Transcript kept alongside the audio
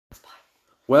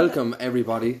Welcome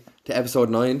everybody to episode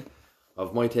 9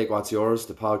 of My Take What's Yours,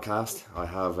 the podcast. I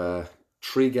have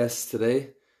 3 guests today.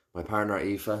 My partner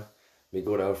Aoife, my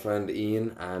good old friend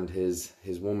Ian, and his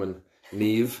woman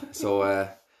Neve. So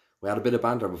we had a bit of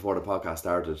banter before the podcast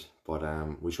started, but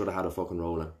we should have had a fucking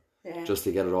rolling just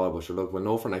to get it all. But sure, look, we'll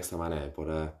know for next time anyway.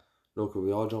 But look,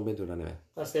 we all jump into it anyway.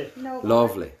 That's it. No,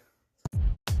 Lovely.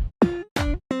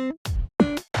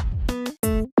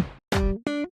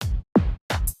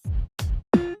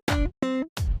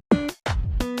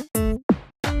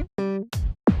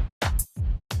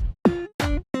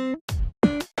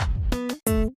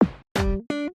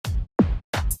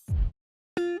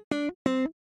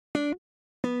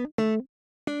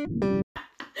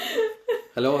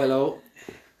 Hello.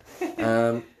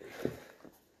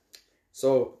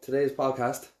 So today's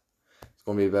podcast is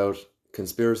going to be about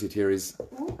conspiracy theories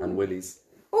and willies.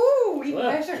 Oh, even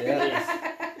Well, better.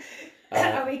 yeah.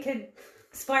 Are we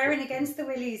conspiring against the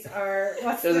willies or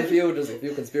what's There's a few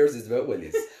conspiracies about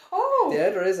willies. Oh, Yeah,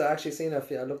 there is. I actually seen a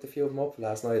few. I looked a few of them up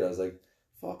last night. I was like,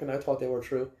 fucking, I thought they were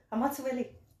true. and what's a willy?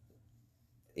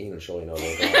 Ian will show you know about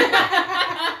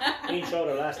that. Ian showed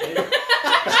her last night.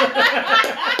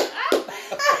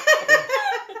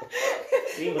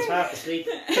 Ian was half asleep.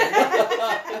 All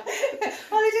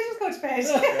I did was go to bed.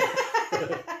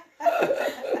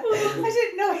 I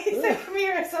didn't know he said, come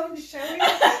here, I have something to show you.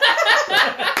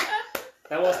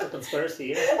 That wasn't a conspiracy,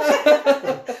 yeah.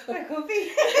 I could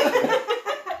be.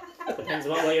 Depends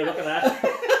on what way you're looking at.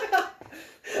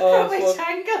 Oh, From which fuck.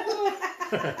 angle?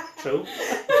 True.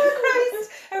 Oh,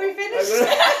 Christ. Are we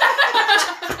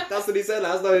finished? That's what he said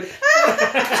last night.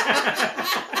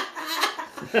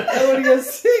 I want to get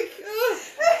sick.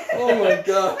 Oh my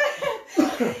god.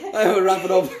 I will wrap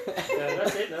it up. Yeah,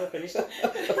 that's it now, finished.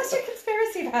 What's your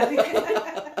conspiracy, Paddy?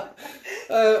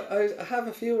 I have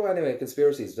a few anyway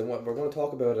conspiracies. Then we're going to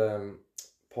talk about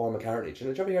Paul McCartney. Did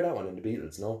you ever hear that one in the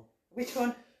Beatles? No. Which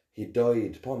one? He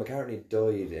died. Paul McCartney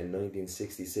died in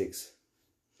 1966.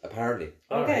 Apparently,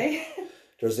 Okay.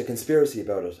 there's a conspiracy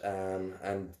about it.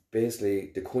 And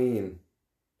basically the Queen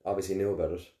obviously knew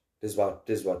about it. This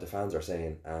is what the fans are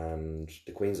saying, and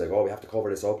the Queen's like, oh, we have to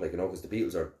cover this up, like, you know, because the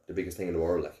Beatles are the biggest thing in the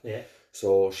world, like. Yeah.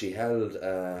 So she held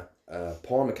a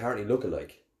Paul McCartney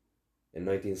lookalike in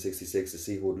 1966 to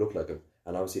see who would look like him,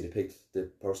 and obviously they picked the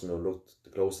person who looked the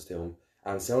closest to him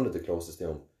and sounded the closest to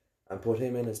him, and put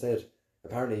him in instead.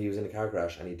 Apparently, he was in a car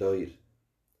crash and he died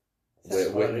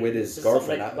with his It's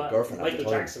girlfriend. something like Girlfriend at the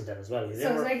Michael time. Jackson then as well. Is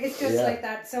So it's just Yeah. like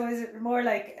that. So is it more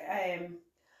like, I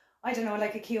don't know,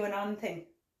 like a QAnon thing?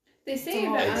 They say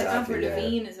Tomorrow. about Exactly, Avril yeah.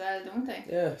 Lavigne as well, don't they?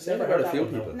 Yeah, so Never I've heard heard a few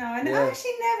that one, people. No, and Yeah. I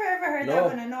actually never ever heard No. that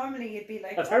one. And normally you'd be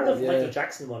like, I've heard of Yeah. Michael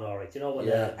Jackson one, alright. You know when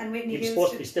Yeah. and Whitney he was Houston,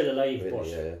 supposed to be still alive, but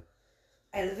Really, yeah.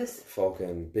 Elvis.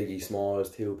 Fucking Biggie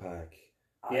Smalls, Tupac.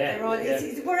 Oh, Yeah, they're all, yeah.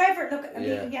 it's wherever. Look, I mean,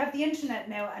 Yeah. you have the internet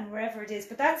now, and wherever it is.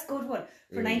 But that's a good one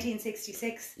for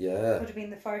 1966. Yeah. Would have been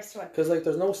the first one. Because, like,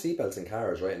 there's no seatbelts in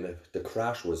cars, right? And the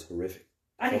crash was horrific.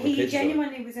 And Fucking he pictures of it.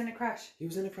 genuinely was in a crash. He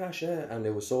was in a crash, yeah, and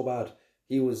it was so bad.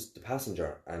 He was the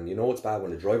passenger, and you know it's bad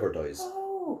when the driver dies.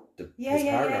 Oh, His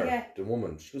yeah, partner, yeah. the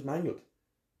woman, she was mangled.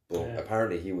 But Yeah.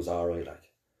 apparently he was alright,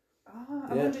 like. oh,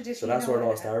 I Yeah, wonder did so he that's know where it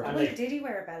all I started. wonder did he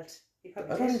wear a belt? He I probably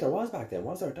don't did. think there was back then,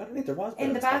 was there? I don't think there was In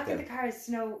the belts back then. of the cars,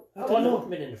 no. I oh, don't no, know.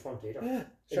 been in the front either. Yeah. In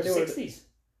Sure, the they were, 60s.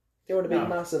 they were the big, No.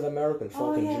 massive American Oh,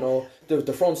 fucking, yeah. you know,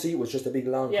 the front seat was just a big,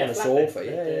 long kind of flatbed, sofa. like,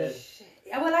 Yeah.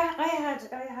 Yeah, well, I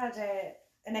had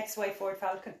an XY Ford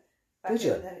Falcon. back Did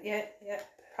you? in the- yeah,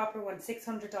 proper one.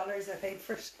 $600 I paid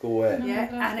for it. Go away. No. Yeah,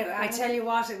 God, and God. I tell you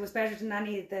what, it was better than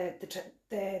any of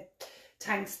the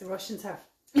tanks the Russians have.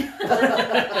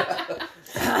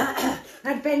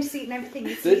 Had bench seat and everything.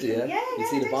 You'd Did see- you? Yeah, You'd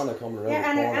see I the did. bonnet coming around Yeah,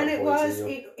 the and corner. it before you was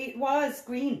see you. it was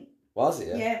green. Was it,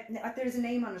 yeah? Yeah, there's a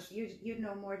name on it. You'd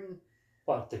know more than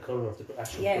What, the colour of the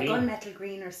actual green? gunmetal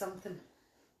green or something.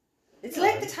 It's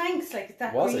like the tanks, like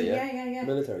that Was green. it, yeah? Yeah.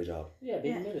 Military job. Yeah,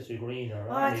 big Yeah. military green or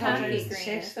Oh, I army thought Can't it be was green.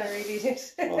 green, shit. is I really did.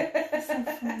 So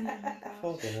funny, oh my God.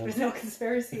 Fucking hell. There's no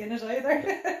conspiracy in it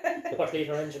either. What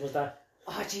litre engine was that?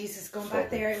 Oh Jesus, going back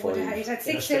Fucking there, it would have fine. had In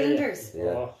 6 Australia? cylinders. Yeah.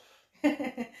 Oh,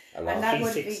 A And lot. that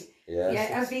would have V6. been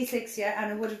Yeah. a V6, yeah,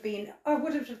 and it would have been, or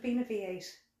would it have been a V8?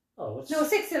 oh, what's... No,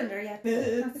 6 cylinder, yeah.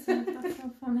 That's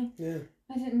so funny. Yeah.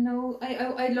 I didn't know.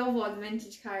 I love all the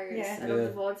vintage cars. Yeah. I love Yeah.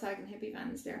 the Volkswagen hippie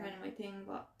vans. They're kind of my thing.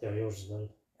 But They're yours as well.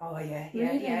 Oh yeah,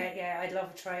 Really? yeah. I'd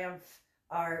love a Triumph,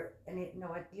 or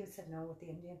you said no with the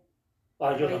Indian. Oh,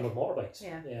 you're Like- on with motorbikes.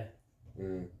 Yeah. Yeah.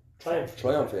 Mm. Triumph.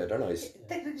 Triumph, yeah, they're nice.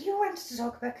 You wanted to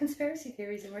talk about conspiracy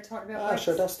theories, and we're talking about. Ah, bikes.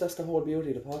 sure, that's the whole beauty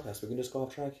of the podcast. We can just go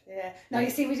off track. Yeah. Now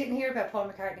you see, we didn't hear about Paul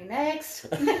McCartney next.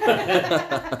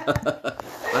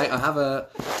 I have a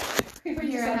We were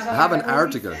Here, just I have an it.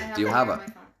 article. I have Do you it have here it? on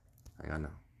my phone. Hang on now.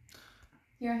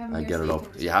 Here, I have it I here, get so it you up.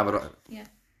 can just You have it look. up? Yeah.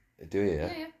 Do you?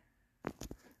 Yeah, yeah.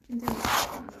 You can do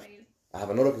it. I have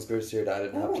another conspiracy theory that I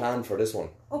didn't have Oh. planned for this one.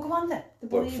 Oh, go on then. The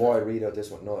But Bible. before I read out this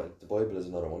one, no, the Bible is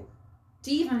another one.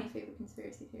 Do you have any favourite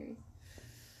conspiracy theories?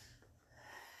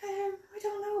 I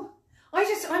don't know.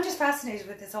 I'm just fascinated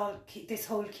with this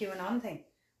whole QAnon thing.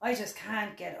 I just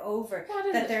can't get over What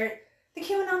is that it? they're the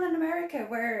QAnon in America,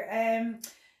 where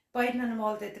Biden and them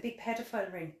all the big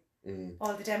pedophile ring,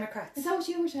 all the Democrats. Is that what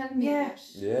you were telling me Yeah. about?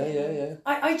 Yeah.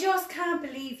 I just can't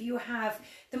believe you have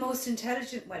the most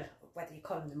intelligent, well, whether you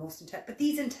call them the most intelligent, but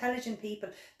these intelligent people,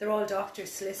 they're all doctors,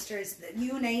 solicitors,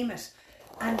 you name it,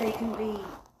 and they can be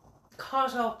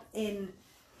caught up in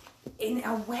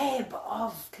a web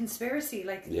of conspiracy,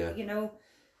 like, Yeah. you know,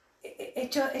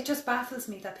 it just baffles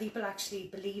me that people actually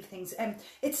believe things.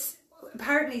 It's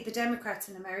apparently the Democrats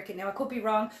in America, now I could be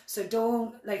wrong, so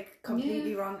don't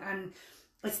completely wrong, and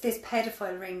it's this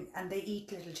pedophile ring and they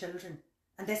eat little children.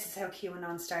 And this is how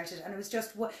QAnon started. And it was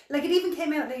just it even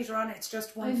came out later on. It's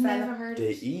just one I've fella. never heard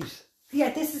They of it. eat.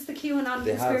 Yeah, this is the QAnon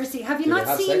They conspiracy. Have you do they not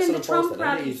have seen sex in on the a post Trump and then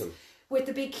they eat rallies them? with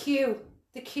the big Q,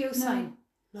 the Q sign?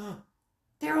 No.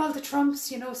 They're all the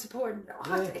Trumps, you know, supporting.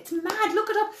 Oh, Yeah. it's mad. Look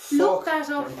it up. Look that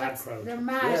up. They're a mad crowd. They're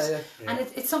mad. Yeah. And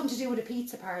it's something to do with a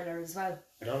pizza parlour as well.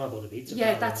 I don't know about the pizza. Yeah,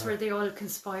 parlour, that's no. where they all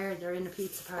conspired. They're in a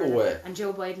pizza Go parlour. away. And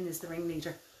Joe Biden is the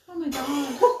ringleader. Oh my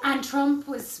god. And Trump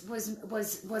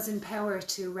was in power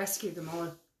to rescue them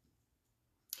all.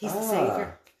 He's the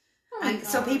saviour. Oh my And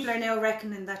so gosh. people are now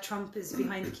reckoning that Trump is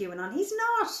behind the QAnon. He's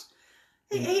not.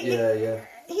 Yeah.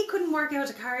 He couldn't work out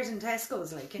a card in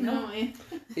Tesco's, like, you know. No, yeah.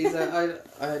 He's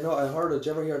I know. I heard it. Did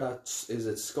you ever hear that? Is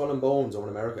it Skull and Bones over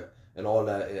in America? And all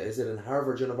that. Is it in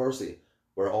Harvard University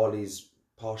where all these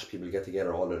posh people get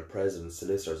together, all the presidents,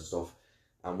 solicitors and stuff,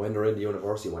 and when they're in the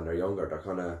university when they're younger, they're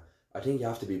kind of. I think you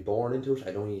have to be born into it.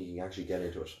 I don't think you can actually get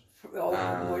into it. Oh,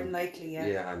 more than likely, yeah.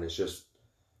 Yeah, and it's just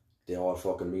they all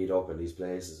fucking meet up in these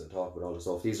places and talk about all the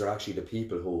stuff. These are actually the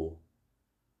people who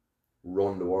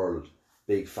run the world.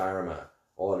 Big pharma,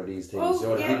 all of these things. Oh, you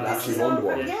know, the yeah, people this actually is run all the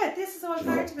world. part, yeah, this is all Do you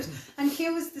part know? of it. And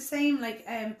Q was the same, like,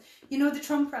 you know, the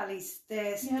Trump rallies, I'm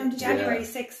the just- January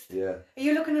 6th. Yeah. Are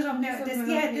you looking it up now? It's This,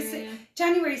 looking yeah, up this here, yeah.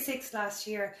 January 6th last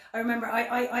year. I remember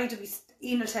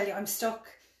Ian will tell you, I'm stuck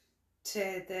to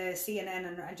the CNN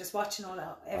and just watching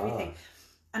everything.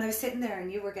 And I was sitting there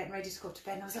and you were getting ready to go to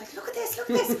bed and I was like, look at this.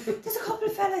 There's a couple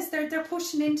of fellas, they're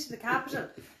pushing into the Capitol.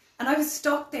 And I was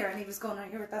stuck there and he was going, I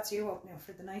hear that's you up now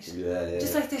for the night. Yeah.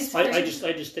 Just like this. I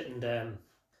just didn't.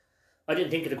 I didn't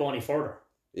think it'd go any further.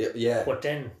 Yeah. But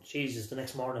then, Jesus, the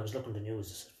next morning I was looking at the news.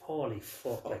 I said, "Holy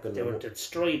fuck!" Like Fucking they were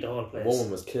destroyed the whole The place.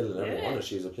 woman was killed and Yeah. everyone.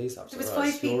 She's a police officer. There was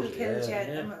Right, 5 people security, killed, yeah.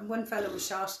 Yeah. And one fellow was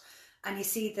shot. And you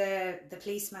see the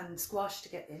policeman squashed to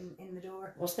get in the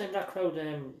door. What's the name of that crowd?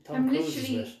 Tom I'm Cruise is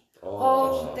literally- with.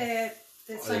 Oh, the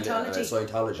Scientology.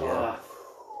 Scientology, yeah.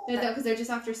 Oh, Because they're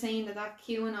just after saying that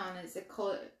QAnon is a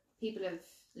cult. People have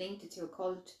linked it to a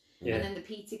cult. yeah. And then the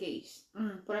Pizzagate.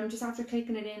 But I'm just after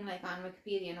clicking it in like on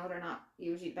Wikipedia. I know they're not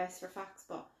usually best for facts,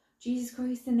 but Jesus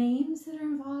Christ, the names that are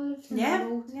involved. and Yeah, they're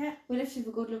both- yeah. We'll have to have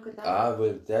a good look at that.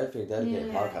 We'll definitely dedicate a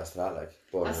Yeah. podcast to that, like.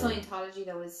 But, Scientology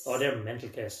though is. Oh, they're mental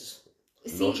cases.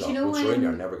 See, no do shot. you know Once you're in,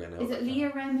 you're never getting out. is it Leah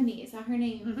Remini? Is that her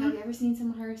name? Mhm. Have you ever seen some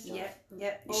of her stuff?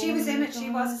 Yeah. Oh She was in my it. She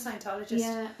God. was a Scientologist.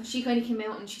 Yeah, she kind of came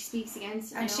out and she speaks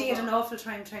against it. And now, she had but- an awful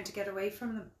time trying to get away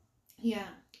from them. Yeah.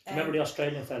 Remember the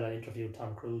Australian fella interviewed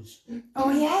Tom Cruise?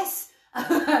 Oh, yes. was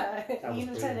You know, tell you,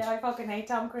 brilliant. I fucking hate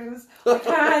Tom Cruise. I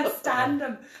can't stand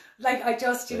him. Like, I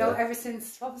just, you know, Yeah. ever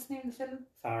since, what was the name of the film?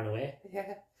 Far and away.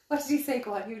 Yeah. What did he say?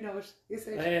 Go on, you know it. You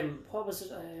said, What was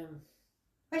it?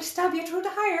 I'll stab you through the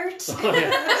heart. Oh,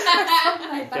 yeah. Something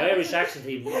like The that. Irish accent.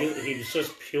 He was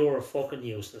just pure fucking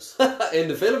useless. In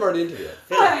the film or the interview?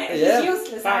 Oh, he's Yeah.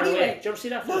 useless Far away. anyway. Did you ever see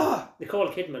that film? No. Nicole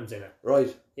Kidman's in it.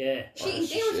 Right. Yeah. They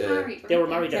were Yeah. married. They were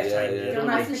married at the Yeah, time. yeah. They were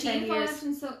married for Wasn't she 10 years. involved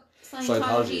in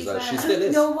Scientology as well. She as still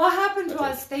is. No, what happened I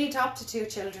was they adopted 2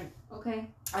 children. Okay.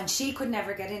 And she could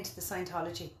never get into the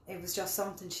Scientology. It was just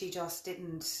something she just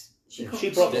didn't. She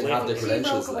couldn't- broke Didn't away have from the it. She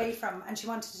credentials, broke away like. from, and she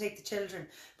wanted to take the children,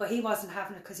 but he wasn't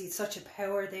having it because he had such a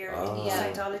power there Ah. in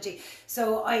Yeah. Scientology.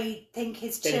 So I think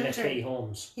his Then he met Katie children,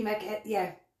 Holmes. he met,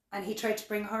 yeah, and he tried to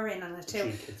bring her in on it too.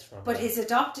 3 kids from But her. his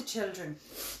adopted children,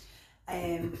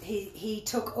 he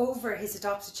took over his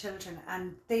adopted children,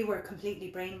 and they were completely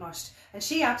brainwashed. And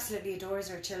she absolutely adores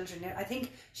her children. I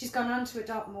think she's gone on to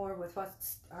adopt more with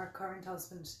what's her current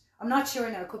husband. I'm not sure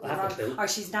now. Could be I haven't a wrong, clue. or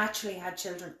she's naturally had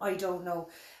children. I don't know.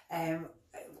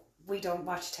 We don't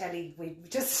watch telly. We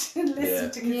just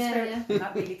listen to Yeah,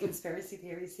 not really conspiracy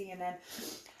theories, CNN.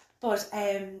 But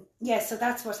yeah, so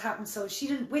that's what happened. So she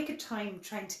did wicked time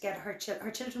trying to get her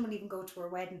children wouldn't even go to her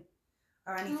wedding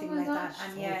or anything my like that. gosh.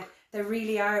 And yeah, they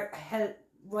really are held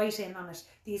right in on it.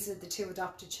 These are the 2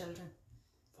 adopted children.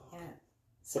 Yeah.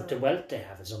 But the wealth they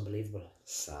have is unbelievable.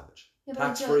 Savage. Yeah,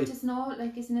 Tax but free. just not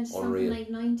like, isn't it Unreal.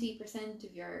 something like 90%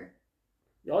 of your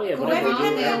Oh yeah, Go whatever every you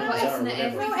penny do, you have, or isn't it?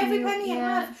 whatever. No, every you- penny you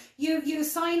yeah. have. You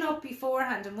sign up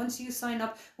beforehand, and once you sign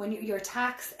up, when your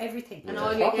tax, everything. and Yeah.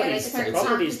 all you get Properties, is the certain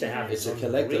properties they packages. have It's is a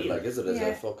collective, unreal. like, is it? It's Yeah.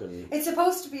 a fucking... It's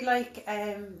supposed to be like,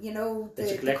 you know, the,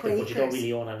 It's a the collective, Quakers. but you don't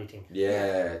really own anything.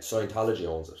 Yeah, Scientology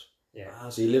owns it. Yeah.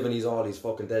 So you live in all these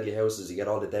fucking deadly houses, you get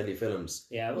all the deadly films.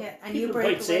 Yeah, Yeah, and people you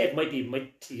break might say away.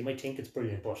 you might think it's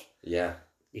brilliant, but Yeah.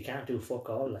 you can't do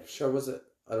fuck all. Like, Sure, was it?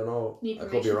 I don't know. Need I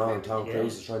could be permission for wrong. Tom everything.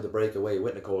 Cruise is trying to break away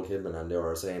with Nicole Kidman, and they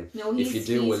were saying, No, if he's,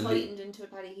 you do, he's we'll heightened into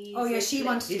it, Paddy. He's Oh, yeah, she like-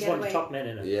 wants to he's get one of away. the top men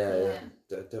in it. yeah.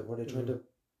 Yeah. Were they trying to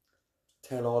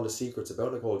tell all the secrets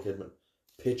about Nicole Kidman?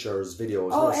 Pictures,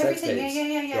 videos, Oh, no sex everything. tapes.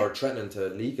 Yeah. They were threatening to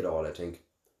leak it all, I think.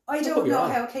 I I could don't be know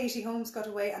wrong. how Katie Holmes got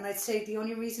away, and I'd say the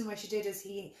only reason why she did is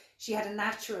she had a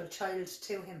natural child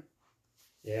to him.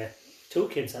 Yeah, 2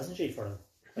 kids, hasn't she, for him?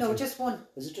 I No, think- just one.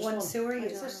 is it just One one? Suri. I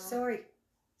Is don't it know. Suri?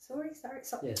 Sorry.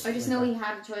 Yes, I just like know that. he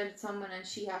had a child with someone and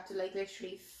she had to like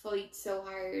literally fight so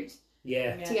hard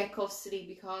Yeah, Yeah. to get custody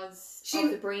because She-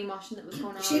 of the brainwashing that was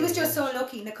going on. She was just so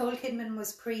lucky. Nicole Kidman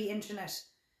was pre-internet.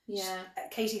 Yeah.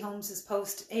 Katie Holmes's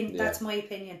post. Yeah. That's my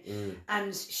opinion. Mm.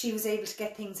 And she was able to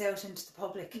get things out into the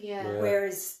public. Yeah. Yeah.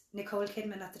 Whereas Nicole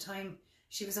Kidman at the time,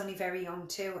 she was only very young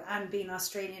too, and being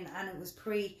Australian, and it was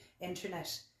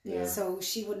pre-internet. Yeah. So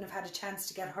she wouldn't have had a chance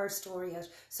to get her story out.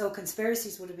 So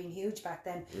conspiracies would have been huge back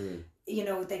then. Mm. You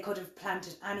know, they could have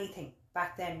planted anything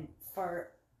back then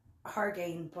for her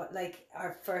gain, but like,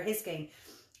 or for his gain.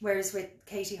 Whereas with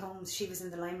Katie Holmes, she was in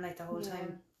the limelight the whole Yeah.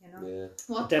 time. You know. Yeah.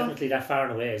 What definitely that far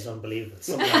and away is unbelievable.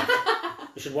 Something like-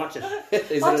 you should watch it.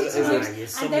 Is What it, did is you it, do? Ah, you- And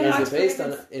something then like- is watch it based on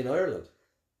Britain's- in Ireland?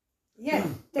 Yeah, I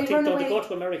they think run don't they away. go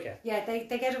to America? Yeah, they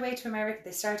get away to America.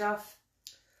 They start off.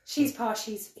 She's posh.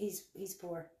 He's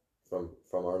poor. From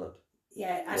Ireland?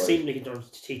 Yeah, It and seems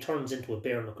like he turns into a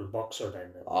bare knuckle boxer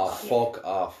then. Oh, fuck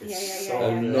off. Yeah.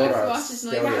 Another Have to watch this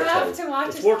night. you have stereotype. to watch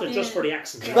It's it. worth it just for the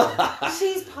accent. Yeah.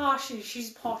 She's posh.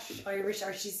 She's posh Irish,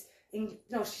 or she's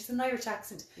she's an Irish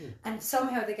accent, and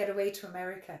somehow they get away to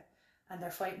America, and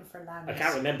they're fighting for land. I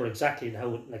can't remember exactly how,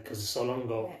 like, because it's so long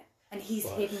ago. Yeah. And he's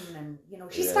Wow. hidden,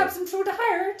 and she Yeah. stabs him through the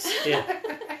heart. Yeah.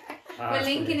 Ah, Well, it's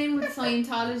linking brilliant. in with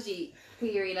Scientology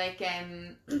theory, like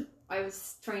I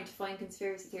was trying to find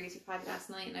conspiracy theories we've had last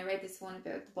night, and I read this one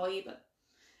about the Bible,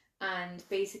 and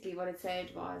basically what it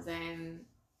said was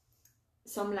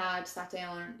some lad sat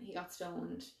down, he got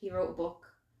stoned, he wrote a book,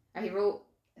 or he wrote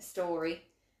a story.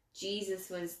 Jesus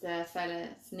was the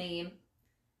fella's name,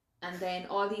 and then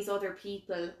all these other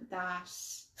people that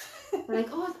were like,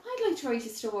 oh, I'd like to write a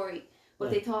story, but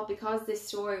they thought because this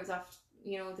story was after,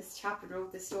 this chap had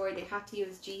wrote this story, they had to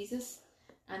use Jesus,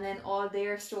 and then all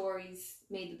their stories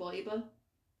made the Bible.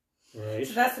 Right.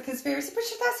 So that's the conspiracy, but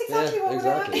that's exactly what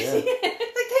exactly, would yeah. happen.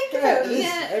 Like, think Yeah, about it it. is.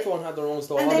 Yeah. Everyone had their own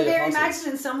story. And all then the Mary apostles.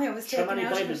 Magdalene somehow was How taken many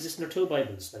out of Bibles? it. Isn't there 2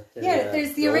 Bibles? Like, Yeah,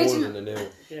 there's the old original. and the new.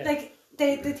 yeah. Like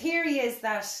the theory is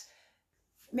that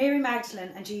Mary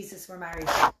Magdalene and Jesus were married.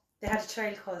 They had a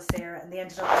child called Sarah, and they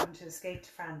ended up having to escape to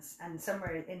France. And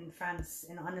somewhere in France,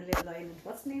 on a little island,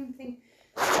 what's the name of the thing?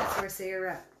 That's where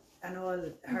Sarah and all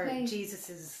her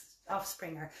Jesus's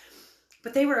offspring are.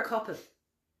 But they were a couple.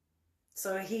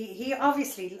 So he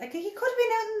obviously, like, he could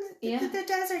have been out in the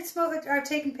desert smoking or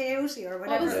taking peyote or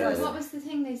whatever it was. What was the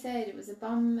thing they said? It was a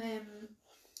bomb.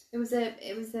 It was a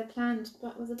planned.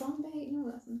 What was it? Bombay? No,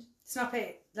 it wasn't. It's not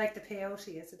like the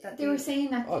peyote, is it? That They were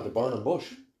saying that. Oh, the burning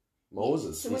bush.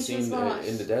 Moses. So He's which seen was what?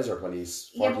 in the desert when he's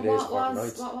 40 Yeah, but days, what 40 was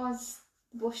nights. what was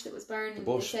the bush that was burning? The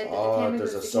bush. They said that Oh, the chemicals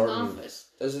there's a that came certain- off it.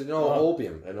 There's an Oh.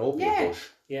 opium Yeah. bush.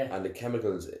 Yeah. And the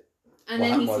chemicals. And What then he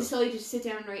happened was- decided to sit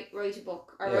down and write a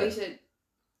book or Yeah. write a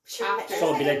chapter.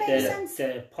 So it'd be like It makes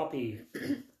the poppy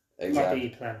Exactly.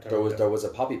 plant. There was a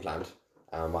poppy plant.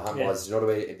 What happened Yeah. was, the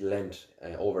way it lent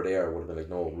over there would have been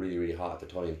like really, really hot at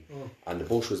the time. Oh. And the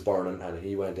bush was burning, and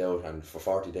he went out, and for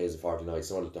 40 days and 40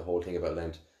 nights, not the whole thing about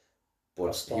Lent. But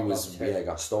Got he stoned was, off his head.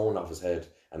 got stoned off his head,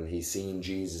 and he's seen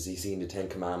Jesus, he's seen the 10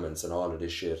 Commandments and all of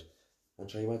this shit. And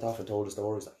so he went off and told the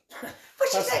stories. Like, But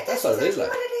she's That's- like, that's that's what it is, exactly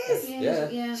like. what it is. Yeah.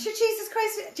 yeah. Sure, Jesus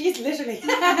Christ, jeez, literally.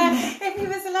 If he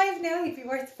was alive now, he'd be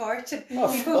worth a fortune. Oh,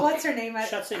 He'd put, what's her name out?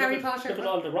 Shots, Harry look Potter. at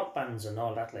all the rock bands and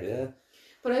all that. Like, yeah.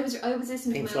 But I was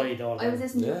listening Pink to Floyd, all I was them.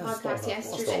 listening to a Yeah. podcast Stoned.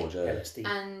 yesterday, Stoned, yeah. LSD.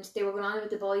 and they were going on about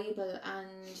the Bible,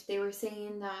 and they were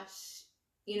saying that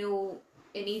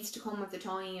it needs to come with the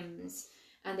times,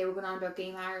 and they were going on about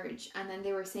gay marriage, and then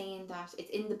they were saying that it's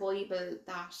in the Bible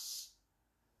that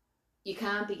you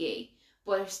can't be gay.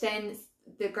 But then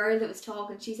the girl that was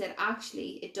talking, she said,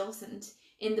 actually, it doesn't.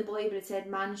 In the Bible, it said,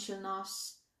 man shall not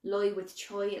lie with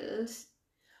child.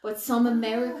 But some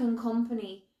American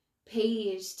company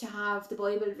paid to have the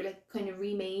Bible like kind of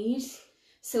remade.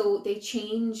 So they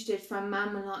changed it from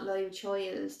man will not lie with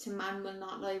child to man will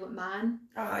not lie with man.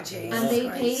 Oh, Jesus And they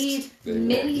Christ. paid There you go.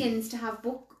 millions to have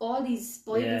all these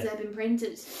Bibles Yeah. that have been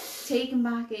printed, taken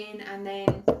back in, and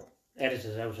then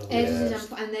Edited out of edited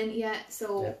Yeah. and then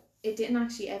so Yeah. it didn't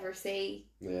actually ever say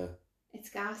Yeah. it's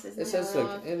gas, isn't It says or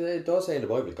like it does say in the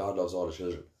Bible, God loves all the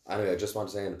children. Anyway, I just want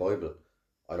to say in the Bible,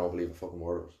 I don't believe a fucking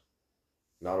word of it.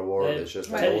 Not a word. It's just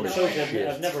Right, Tell you all the no, truth, shit.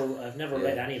 I've never Yeah.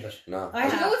 read any of it. No. I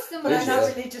You know, have, it's the but I'm most- not Yeah.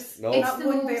 religious. No. it's Not the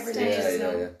one most bit religious. Yeah,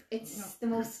 no. yeah. it's No. the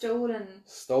most stolen.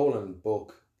 Stolen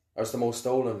book. Or it's the most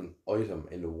stolen item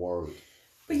in the world.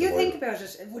 But It's you the think Bible. about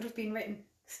it, it would have been written.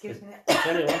 Excuse me. I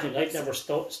tell you one thing, I've never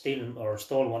stolen or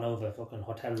stole one out of a fucking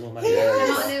hotel room. Yeah. They're Yeah.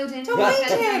 not allowed in Don't hotels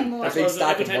mind him. anymore. That's Big why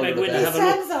stack every of time I under go in the and He have a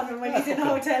look. stands on him when he's in a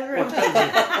hotel room.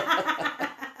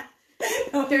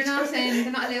 No, They're not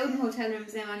allowed in hotel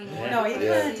rooms now anymore. Yeah. No, you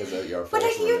Yeah, can't. because you're But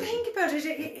like forcing you religion. think about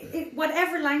it,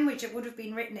 whatever language it would have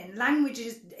been written in, language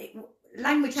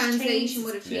Translation changes.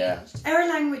 would have changed. Yeah. Our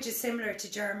language is similar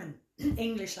to German,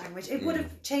 English language. It would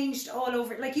have changed all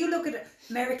over. Like you look at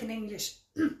American English,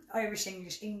 Irish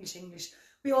English, English.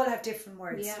 We all have different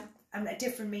words Yeah. and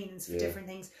different meanings for Yeah. different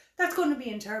things. That's going to be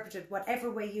interpreted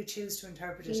whatever way you choose to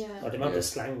interpret it. Yeah. Or the amount Yeah. of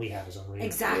slang we have is unreal.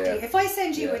 Exactly. Yeah. If I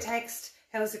send you Yeah. a text,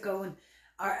 how's it going?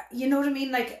 Or you know what I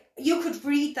mean? Like you could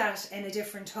read that in a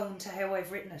different tone to how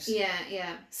I've written it. Yeah,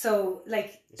 yeah. So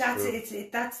like that's true.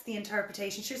 that's the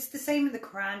interpretation. Sure, it's the same in the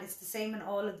Quran. It's the same in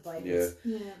all of the Bibles.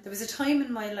 Yeah. Yeah. There was a time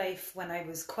in my life when I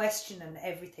was questioning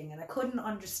everything and I couldn't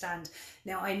understand.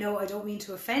 Now I know I don't mean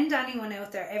to offend anyone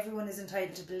out there. Everyone is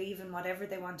entitled to believe in whatever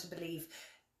they want to believe.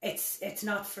 It's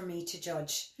not for me to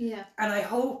judge. Yeah. And I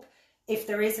hope if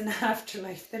there is an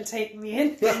afterlife, they'll take me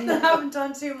in. I haven't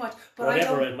done too much, but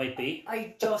Whatever I don't. it might be.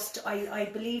 I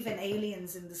believe in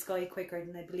aliens in the sky quicker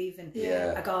than I believe in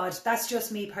Yeah. a god. That's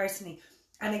just me personally.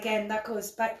 And again, that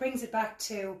brings it back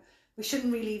to, we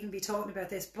shouldn't really even be talking about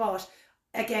this, but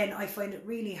again, I find it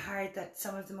really hard that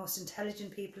some of the most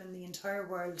intelligent people in the entire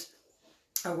world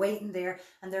are waiting there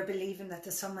and they're believing that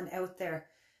there's someone out there.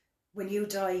 When you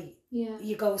die, Yeah.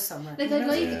 you go somewhere. Like you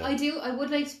know? Yeah. I would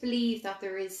like to believe that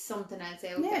there is something else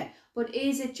out Yeah. there. But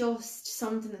is it just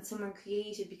something that someone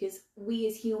created? Because we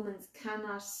as humans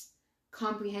cannot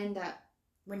comprehend that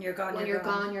When you're gone, when you're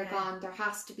gone, yeah. There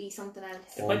has to be something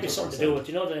else. It might be something to do with,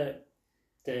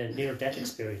 the near-death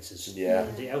experiences. Yeah.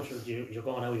 The outer, you're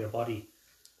going out of your body.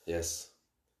 Yes.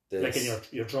 Like This-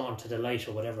 you're drawn to the light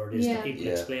or whatever it is Yeah. that people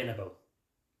Yeah. explain about.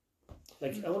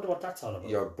 Like, I wonder what that's all about.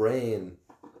 your brain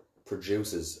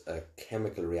produces a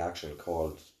chemical reaction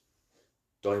called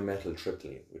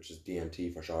dimethyltryptamine, which is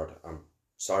DMT for short. I'm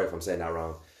sorry if I'm saying that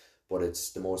wrong, but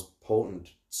it's the most potent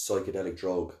psychedelic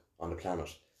drug on the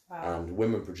planet. Wow. And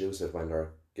women produce it when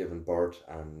they're giving birth,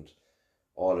 and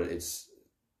all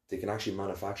they can actually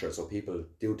manufacture it. So people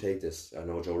do take this. I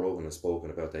know Joe Rogan has spoken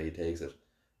about that, he takes it.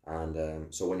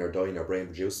 And so when you're dying, your brain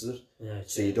produces it. Yeah,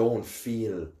 it's, So you don't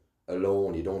feel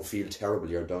alone, you don't feel terrible,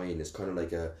 you're dying. It's kind of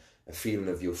like a feeling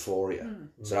of euphoria.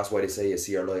 So that's why they say you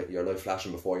see your life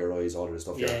flashing before your eyes, all of this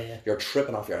stuff. Yeah. You're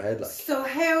tripping off your head, like, So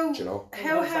how do you know?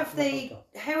 how How's that have come they about,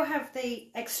 how have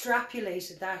they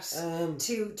extrapolated that Um,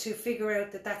 to figure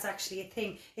out that that's actually a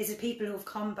thing? Is it people who've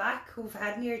come back who've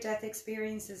had near death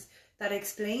experiences that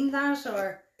explain that,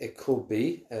 or It could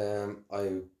be.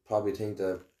 I probably think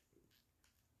that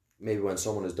maybe when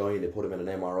someone is dying, they put them in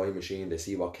an MRI machine, they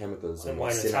see what chemicals and And what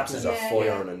while it's synapses happening. are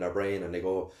Yeah, firing in their brain, and they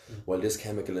go, well, this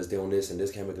chemical is doing this and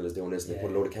this chemical is doing this, and they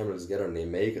put a load of chemicals together and they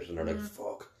make it, and they're like,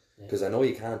 fuck. Because I know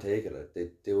you can't take it. Like, they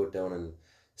do it down in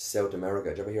South America.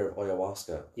 Did you ever hear of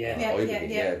ayahuasca? Yeah. Yeah, Ibogaine?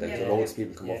 yeah, Like, yeah, loads of yeah.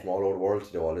 people come up from all over the world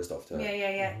to do all this stuff, to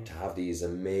yeah. to have these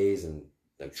amazing,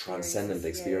 like, transcendent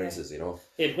Experiences, experiences, you know?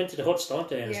 They went to the huts, don't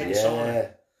they? And Yeah. it's like a sauna. Yeah.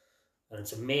 And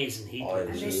it's amazing heat. Oh, And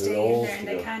it's they just stay in love there and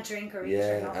to they do. can't drink or eat or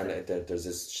Yeah, nothing. and there's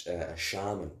this a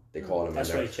shaman, they call him. That's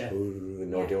and they're, right, yeah. you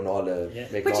know, Yeah. doing all the Yeah.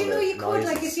 making But all you know, the you could,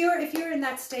 like, noises. if you're in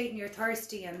that state and you're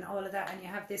thirsty and all of that, and you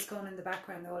have this going in the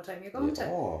background the whole time, you're going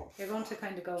Oh, to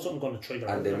kind of go. Something going to trigger.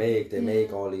 and it. they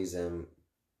make all these they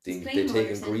Explain they more take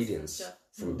sense and ingredients stuff.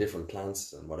 from different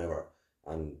plants and whatever,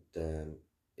 and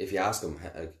if you ask them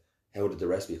like, how did the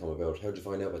recipe come about, how did you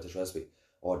find out about this recipe,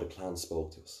 or the plant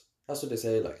spoke to us, That's what they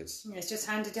say. Like it's It's just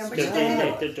handed down. But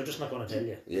They're just not going to tell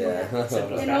you. yeah.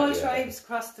 Simple as in that, all yeah. tribes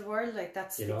across the world, like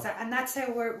that's You know? and that's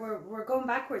how we're going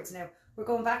backwards now. We're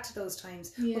going back to those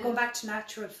times. Yeah. We're going back to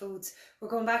natural foods. We're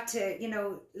going back to, you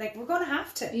know, like we're going to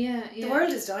have to. Yeah. The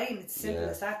world is dying. It's simple Yeah.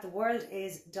 as that. The world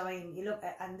is dying. You look,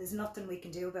 and there's nothing we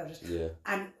can do about it. Yeah.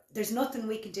 And there's nothing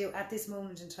we can do at this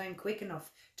moment in time quick enough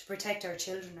to protect our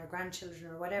children, our grandchildren,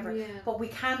 or whatever. Yeah. But we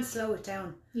can slow it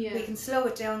down. Yeah. We can slow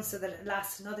it down so that it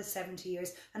lasts another 70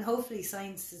 years. And hopefully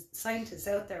scientists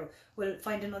out there will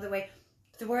find another way.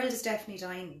 The world is definitely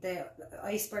dying. The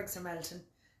icebergs are melting.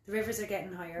 The rivers are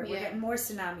getting higher. We're Yeah. getting more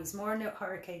tsunamis, more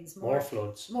hurricanes, More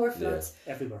floods more floods.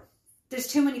 everywhere. There's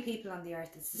too many people on the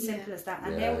earth. It's as Yeah. simple as that.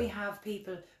 And Yeah. now we have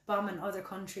people bombing other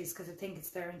countries because they think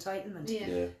it's their entitlement. Yeah.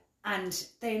 Yeah. And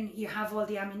then you have all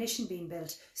the ammunition being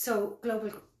built. So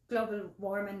global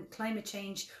warming, climate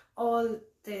change, all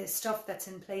the stuff that's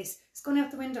in place is going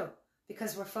out the window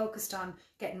because we're focused on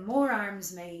getting more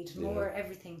arms made, more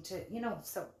everything to, you know,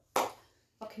 so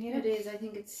what can you It do? is. I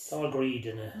think it's. It's all greed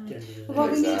in it. At the end of the But day.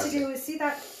 what we need to Exactly. do is see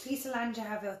that piece of land you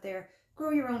have out there,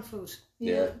 grow your own food.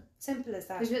 Yeah. Simple as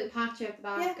that. There's a little patch out the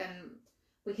back, and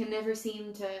we can never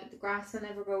seem to. The grass will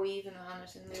never grow even on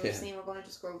it, and we were Yeah. saying we're going to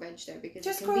just grow veg there because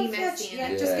Just it can grow be veg, messy. yeah.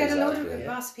 And Just get a load exactly. of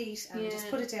moss peat and just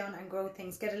Yeah. put it down and grow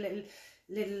things. Get a little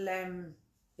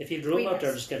If you grew up out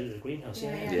there, greenhouse. just get a little greenhouse.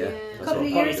 Yeah, Yeah. Yeah. a That's couple what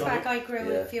of Polly years done back, it. I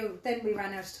grew Yeah. a few. Then we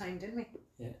ran out of time, didn't we?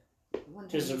 Yeah. One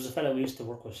There time. was a fellow we used to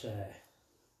work with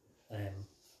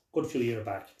good few years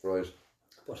back, Right.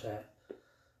 but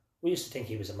we used to think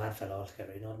he was a mad fella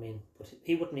altogether, you know what I mean? But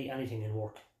he wouldn't eat anything in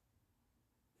work.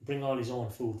 He'd bring all his own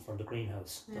food from the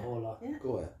greenhouse, the Yeah. whole lot. Yeah.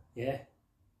 Go ahead. Yeah.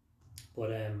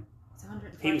 But It's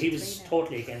 143 he was now.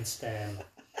 totally against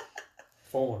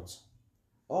phones.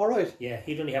 All right. Yeah,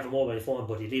 he'd only have a mobile phone,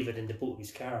 but he'd leave it in the boot of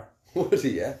his car. Would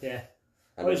he? Yeah. Yeah.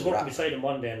 And I was it working rap- beside him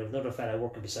one day, and there was another fella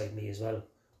working beside me as well.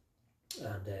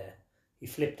 And he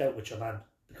flipped out with your man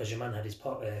because your man had his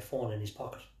phone in his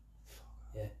pocket.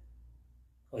 Yeah.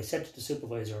 I said to the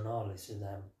supervisor and all, I said,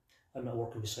 I'm not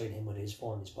working beside him with his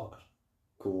phone in his pocket.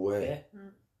 Go away. Yeah.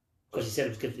 Because he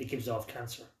said it gives off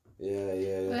cancer. Yeah.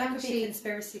 Yeah. Well, That could be actually, a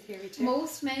conspiracy theory too.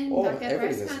 most men Oh, that get breast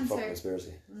everything is a fucking cancer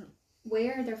conspiracy.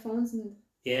 wear their phones in.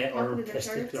 Yeah, or Pocket of their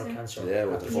shirts, testicular yeah. cancer. Yeah,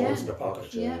 with Have the their phones phones in their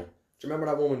pocket. Yeah. Yeah. Do you remember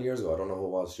that woman years ago? I don't know who it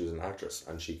was. She was an actress,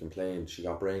 and she complained she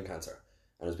got brain cancer,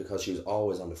 and it was because she was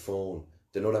always on the phone.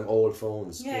 Do you know them old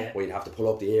phones Yeah. where you'd have to pull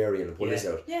up the area and pull this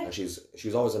out? Yeah. And she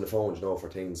was always on the phone, you know, for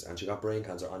things, and she got brain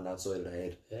cancer on that side of the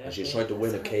head, Yeah. and she was trying to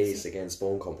win a That's case crazy. against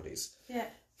phone companies Yeah.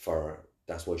 for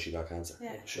that's why she got cancer.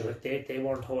 Yeah. Sure, like they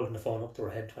weren't holding the phone up to her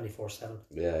head 24/7.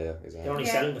 Yeah, They're exactly. only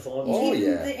Yeah. selling the phone. Oh, Even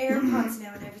yeah. the AirPods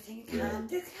now and everything. You Yeah. can't.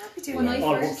 They can't be doing When that. I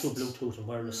All work first- through Bluetooth and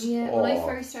wireless. Yeah, when I Oh.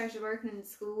 first started working in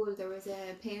school, there was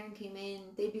a parent came in.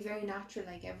 They'd be very natural,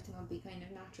 like everything would be kind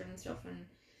of natural and stuff. And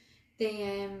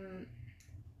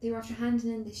they were after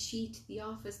handing in the sheet to the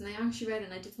office, and I actually read it,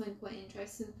 and I did find it quite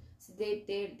interesting. So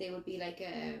they would be like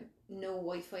a no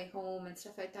Wi-Fi home and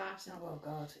stuff like that. And Oh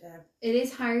God, yeah. it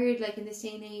is hard, like in this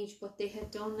day and age, but they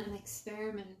had done an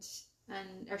experiment,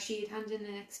 or she had handed in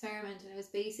an experiment, and it was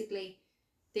basically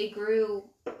they grew,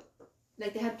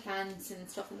 like they had plants and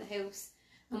stuff in the house,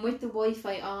 and with the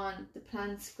Wi-Fi on, the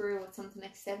plants grew at something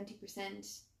like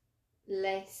 70%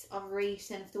 less of rate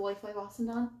than if the Wi-Fi wasn't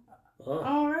on. Oh,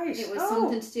 All right. It was Oh.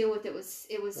 something to do with it was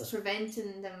That's-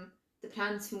 preventing the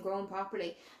plants from growing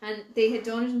properly, and they had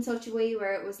done it in such a way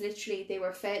where it was literally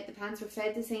the plants were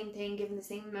fed the same thing, given the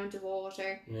same amount of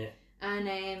water, yeah.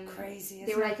 and Crazy. they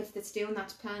Isn't were it? like, if it's doing that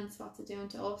to plants, what's it doing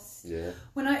to us? Yeah.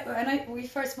 When we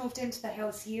first moved into the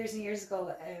house years and years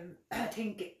ago, I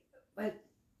think, well,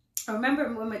 I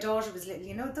remember when my daughter was little,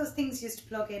 you know, those things you used to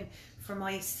plug in for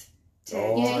mice to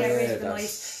Oh, get rid yeah, of the that's-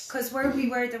 mice. Because where we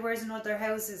were, there was other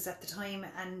houses at the time,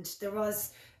 and there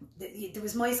was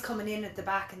mice coming in at the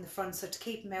back and the front, so to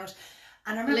keep them out.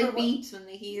 And I remember Like beats when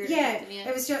they hear yeah, something,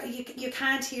 it was just you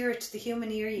can't hear it. The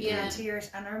human ear, you Yeah. can't hear it.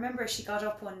 And I remember she got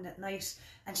up one night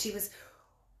and she was,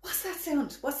 "What's that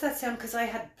sound? What's that sound?" Because I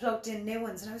had plugged in new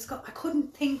ones, and I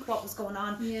couldn't think what was going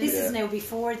on. Yeah. This Yeah. is now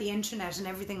before the internet and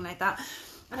everything like that.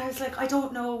 And I was like, I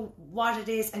don't know what it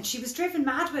is. And she was driven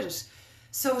mad with it.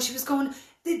 So she was going,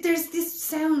 there's this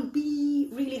sound, be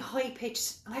really high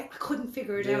pitched. And I couldn't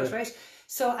figure it out, right?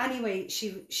 So anyway,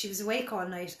 she was awake all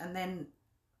night, and then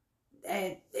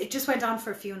it just went on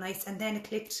for a few nights, and then it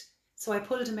clicked. So I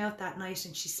pulled him out that night,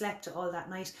 and she slept all that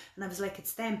night, and I was like,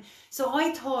 it's them. So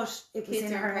I thought it was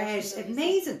Kids in are her head. impressionable,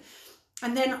 Amazing.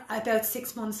 And then about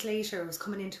 6 months later, it was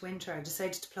coming into winter, I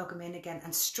decided to plug him in again,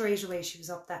 and straight away she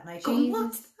was up that night going, Jesus.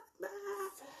 what's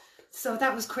that? So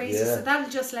that was crazy. Yeah. So that'll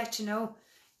just let you know,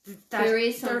 that There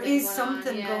is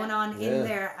something going on, going on Yeah. in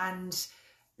there, and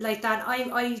like that.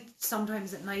 I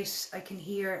sometimes at night I can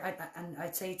hear, and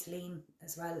I'd say to Liam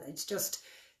as well. It's just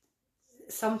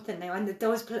something now, and they're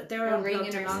Or unplugged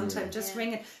ringing a or long something, time, just yeah.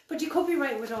 ringing. But you could be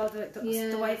right with all the Yeah.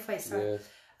 Wi-Fi stuff, Yeah.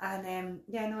 and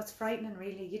no, it's frightening.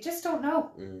 Really, you just don't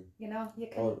know. You know, you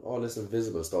can. All this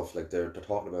invisible stuff, like they're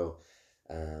talking about.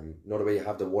 Another way, you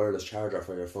have the wireless charger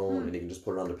for your phone, and you can just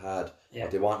put it on the pad. Yeah.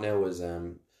 What they want now is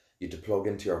you to plug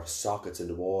into your sockets in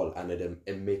the wall, and it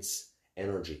emits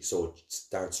energy, so it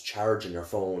starts charging your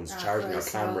phones, charging your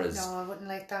Christ, cameras. No, I wouldn't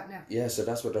like that now. Yeah, so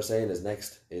that's what they're saying is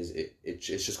next. Is it's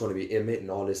just going to be emitting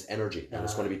all this energy, and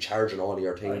it's going to be charging all of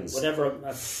your things. Whatever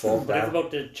Fuck that. about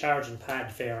the charging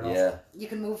pad, fair enough. Yeah, You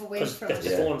can move away Because from if it.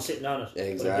 the phone's sitting on it. Yeah,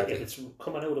 But exactly. if it's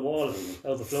coming out of the wall, out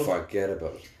of the plug. forget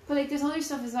about it. But like, there's other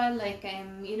stuff as well, like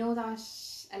you know that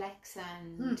Alexa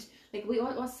and like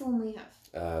what's the one we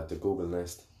have? The Google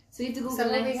Nest. So we have the Google So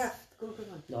what Nest. we have? Google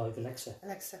one. No, I've Alexa.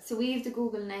 Alexa. So we have the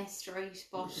Google Nest, right?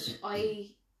 But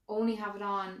I only have it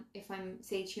on if I'm,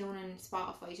 say, tuning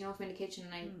Spotify. You know, if I'm in the kitchen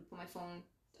and I put my phone,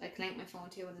 I connect my phone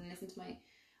to it and listen to my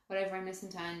whatever I'm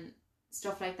listening to and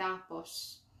stuff like that. But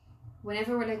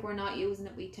whenever we're not using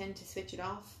it, we tend to switch it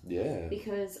off. Yeah.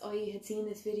 Because I had seen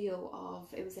this video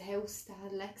of, it was a house that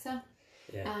had Alexa,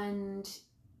 Yeah. and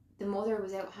the mother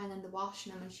was out hanging the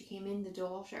washing, and when she came in, the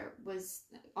daughter was,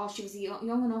 she was a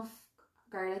young enough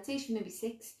girl, I'd say she was maybe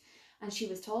 6, and she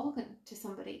was talking to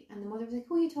somebody, and the mother was like,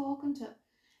 who are you talking to?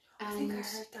 I think I And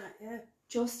heard that. Yeah.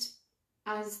 just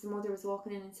as the mother was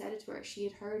walking in and said it to her, she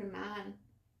had heard a man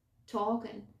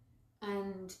talking,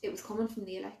 and it was coming from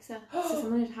the Alexa. So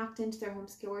someone had hacked into their home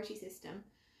security system,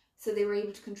 so they were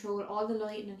able to control all the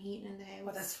lighting and heating in the house.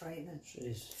 Oh, that's frightening.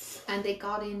 Jeez. And they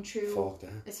got in through, Fuck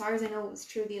that. as far as I know, it was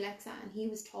through the Alexa, and he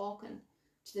was talking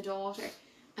to the daughter,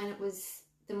 and it was,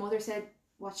 the mother said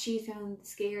what she found the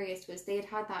scariest was they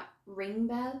had that ring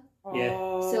bell. Yeah.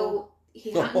 Oh. So he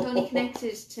hadn't only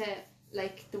connected to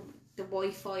like the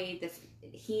Wi-Fi, the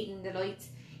heating, the lights.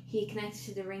 He connected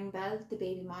to the ring bell, the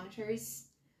baby monitors,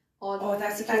 all the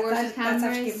that's security cameras.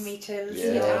 actually giving me chills. Yeah.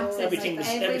 You know, Access, like Everything that.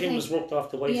 was everything was worked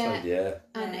off the Wi-Fi. Yeah. Yeah.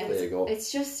 And Yeah. There you go.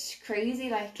 it's just crazy,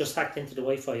 like. Just hacked into the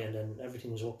Wi-Fi and then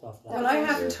everything was worked off that. Well, I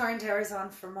haven't Yeah. turned ours on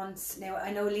for months now.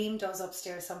 I know Liam does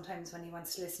upstairs sometimes when he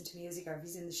wants to listen to music or if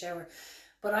he's in the shower.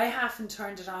 But I haven't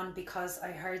turned it on because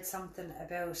I heard something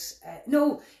about...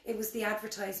 no, it was the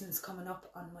advertisements coming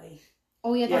up on my...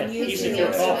 Oh yeah, Yeah, that YouTube even if videos you're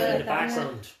and talking stuff in the like that,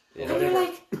 background. Yeah. or And you're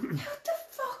whatever. like, how the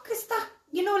fuck is that?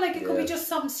 You know, like it could be Yeah. just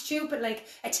something stupid like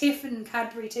a Tiffin,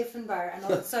 Cadbury Tiffin bar, and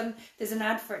all of a sudden there's an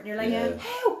ad for it, and you're like, Yeah.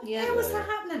 how? Yeah. How is Yeah. that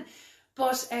happening?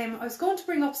 But I was going to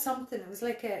bring up something. It was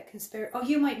like a conspiracy. Oh,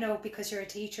 you might know because you're a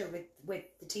teacher with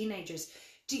the teenagers,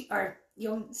 or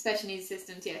young. special needs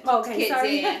assistant, yeah. Okay, Kids,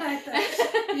 sorry,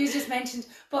 yeah. you just mentioned.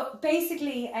 But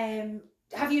basically,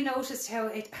 have you noticed how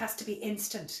it has to be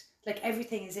instant? Like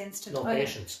everything is instant. No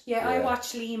patience. Yeah, I Yeah.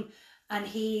 watch Liam, and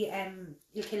he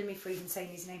you'll kill me for even saying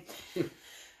his name.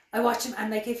 I watch him,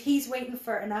 and like if he's waiting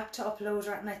for an app to upload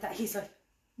or anything like that, he's like,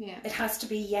 Yeah. it has to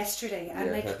be yesterday, and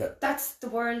Yeah. like that's the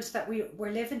world that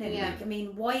we're living in. Yeah. Like, I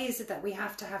mean, why is it that we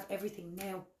have to have everything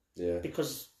now? Yeah.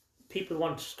 Because people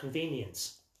want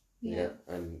convenience. Yeah.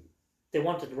 And They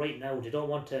want it right now. They don't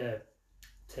want to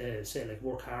say like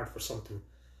work hard for something,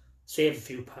 save a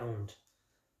few pound.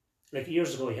 Like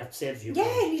years ago, you have to save a few Yeah,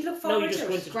 pound. you look No, you forward just to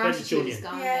go it. into the credit Gratitude is union.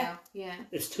 gone Yeah. now. Yeah.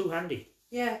 It's too handy,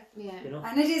 Yeah. Yeah. you know.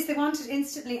 And it is, they want it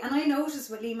instantly. And I notice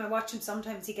with Liam, I watch him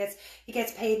sometimes, he gets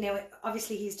paid now.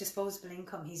 Obviously he's disposable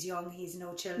income, he's young, he's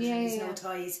no children, Yeah, he's yeah. no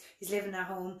ties, he's living at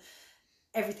home,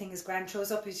 everything is grand,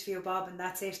 throws up his few bob and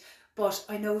that's it. But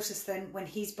I notice then when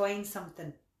he's buying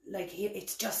something, like he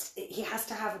has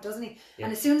to have it, doesn't he? Yeah.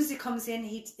 And as soon as he comes in,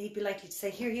 he'd be likely to say,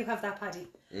 here, you have that, Paddy.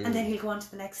 And then he'll go on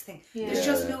to the next thing. Yeah. There's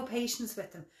just Yeah. no patience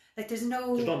with them. Like there's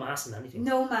There's no mass in anything.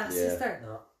 no mass, Yeah. is there?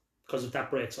 No. Because if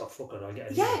that breaks off, fuck it, I'll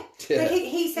get it. Yeah, Yeah. like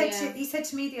he said Yeah. he said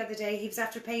to me the other day, he was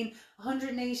after paying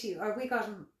 180, or we got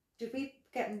him. Did we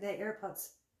get him the AirPods?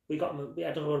 We got them.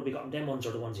 I don't know whether we got them. Them ones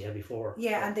or the ones he had before.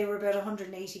 Yeah, and they were about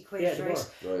 180 quid, Yeah, they right?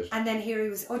 were. right. And then here he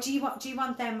was, oh, do you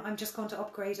want them? I'm just going to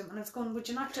upgrade them. And I was going, would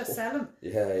you not just sell them?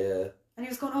 Yeah. Yeah. And he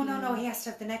was going, oh no, he has to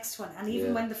have the next one. And even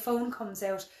Yeah. when the phone comes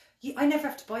out, I never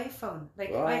have to buy a phone. Like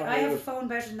Oh, I have a yeah. phone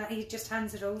better than that. He just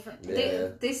hands it over.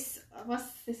 Yeah.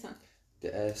 What's this one? The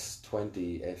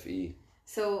S20 FE.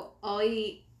 So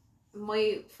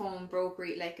my phone broke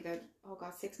like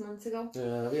about 6 months ago,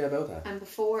 Yeah, about that. and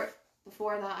before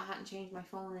that I hadn't changed my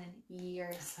phone in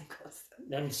years. Like us.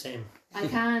 Them the same. I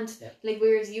can't. Yeah. Like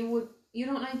whereas you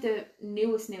don't like the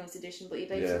newest edition, but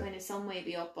you'd like Yeah. to kind of some way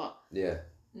be up. But Yeah.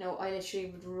 no, I literally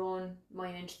would run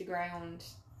mine into the ground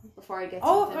before I get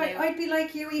Oh, something new. I'd be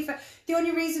like you, Aoife. The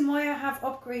only reason why I have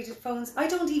upgraded phones, I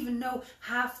don't even know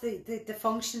half the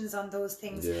functions on those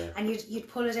things. Yeah. And you'd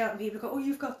pull it out and people go, oh,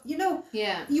 you've got, you know,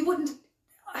 Yeah. you wouldn't,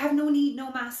 I have no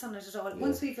mass on it at all.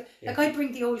 Once we've, like I'd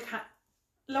bring the old cat,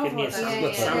 love Give me all a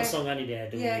that. Samsung any day.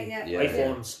 Yeah.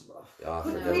 iPhones.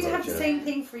 Yeah, We'd have the same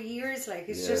thing for years, like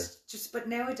it's Yeah. just, but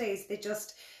nowadays they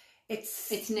just,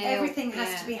 It's now, everything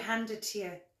has to be handed to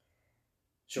you.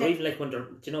 Sure, even like when they're,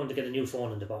 do you know when they get a new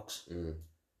phone in the box Mm.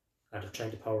 and they're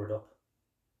trying to power it up,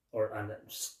 and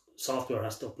software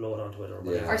has to upload onto it or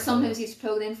whatever. Or sometimes you have to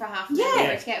plug it in for half an Yeah.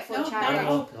 hour to get a full No,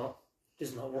 charge. No, this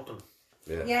is not working.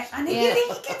 Yeah. Yeah, and Yeah. he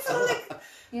gets all like,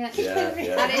 Yeah.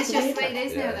 Yeah. That is just the way it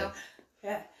is Yeah. now, though.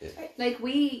 yeah. Like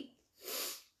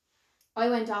I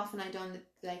went off and I done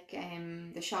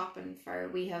the shopping for,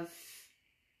 we have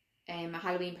a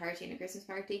Halloween party and a Christmas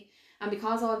party, and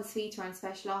because all the sweets were on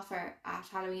special offer at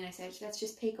Halloween, I said let's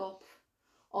just pick up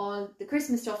all the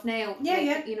Christmas stuff now.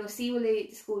 You know, see will the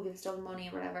school give us double money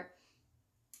or whatever.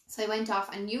 So I went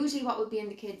off, and usually what would be in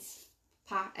the kids'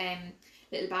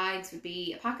 little bags would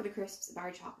be a packet of crisps, a bar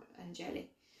of chocolate and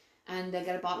jelly, and they'll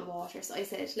get a bottle of water. So I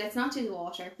said let's not do the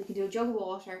water, we can do a jug of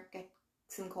water, get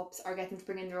some cups, or get them to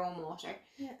bring in their own water.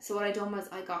 So what I done was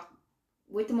I got,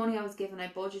 with the money I was given, I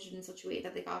budgeted in such a way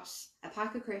that they got a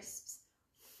pack of crisps,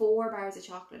 4 bars of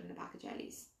chocolate and a pack of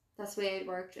jellies. That's the way I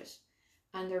worked it.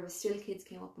 And there was still kids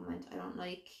came up and went, I don't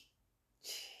like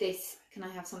this, can I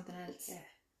have something else? Yeah.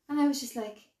 And I was just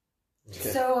like,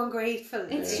 so ungrateful.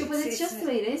 it's just the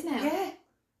way it is now. Yeah.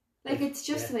 Like it's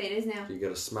just the way it is now. You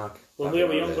get a smack. When we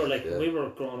were younger, when we were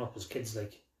growing up as kids,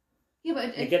 Yeah,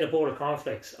 but you get a bowl of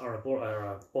cornflakes or a bowl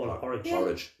of porridge.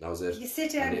 Porridge, that was it. You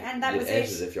sit down and that you'd was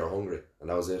eat it. if you're hungry, and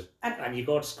that was it. And you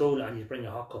go to school and you bring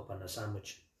a hot cup and a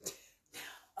sandwich.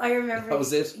 I remember That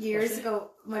was it. years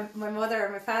ago, my mother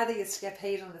and my father used to get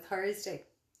paid on a Thursday.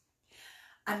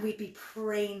 And we'd be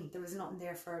praying there was nothing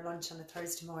there for our lunch on a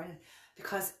Thursday morning.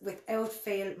 Because without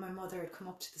fail, my mother would come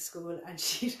up to the school and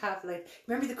she'd have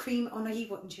remember the cream, oh no, he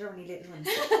wouldn't, you're only little ones.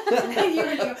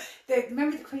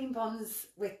 Remember the cream buns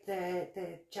with the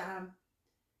jam?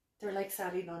 They're like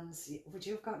Sally Nuns. Would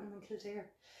you have gotten them in Kildare?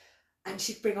 And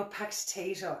she'd bring up packed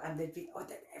potato and they'd be,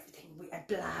 everything, and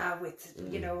blah with,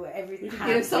 everything.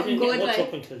 Give something good, much like.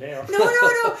 up in Kildare.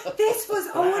 No. This was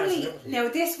only,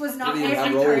 this was not Didn't even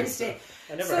every have rolls. Thursday.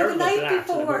 I never So heard the of night that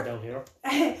before- down here.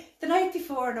 The night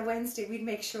before on a Wednesday, we'd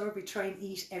make sure we try and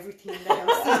eat everything in the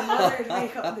house. So my mother would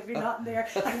wake up and there'd be nothing there.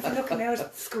 I'd be looking out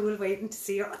at the school waiting to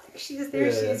see her. Oh, there she is,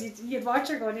 there she is. You'd watch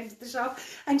her going into the shop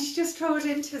and she'd just throw it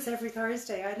into us every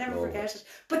Thursday. I'd never forget it.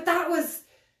 But that was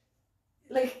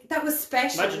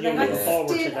special. Imagine you looking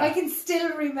forward to that. I can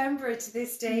still remember it to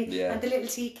this day. Yeah. And the little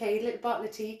little bottle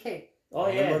of TK. Oh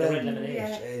yeah, the red lemonade.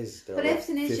 Yeah. Jeez, But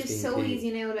everything is just so 15p.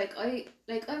 easy now. Like I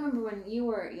remember when you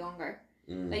were younger,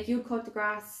 like you'd cut the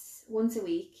grass once a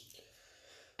week,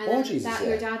 and Oh, then Jesus,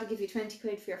 your yeah. dad would give you 20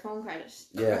 quid for your phone credit.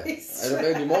 Yeah, Christ. and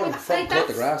maybe more than Like, cut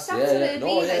the grass. that's Yeah, what yeah. it'd No,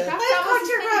 be, like, yeah.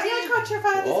 I cut your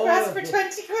father's Oh, grass yeah. for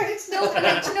 20 quid. No, but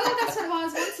like, you know that's what it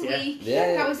was once a Yeah. week.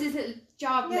 Yeah. That was his little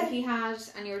job Yeah. that he had,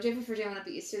 and you were different for doing it,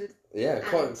 but you still. Yeah,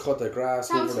 cut the grass,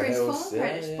 That was over for the his house. phone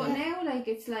credit. Yeah, But yeah. now, like,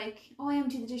 it's like, oh, I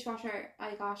emptied the dishwasher.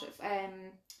 I got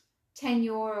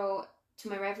 €10 to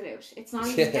my Revolut. It's not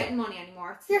even Yeah. getting money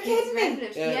anymore. It's You're his kidding me?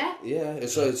 Revolut. Yeah. Yeah.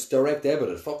 It's direct debit.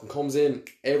 It fucking comes in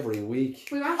every week.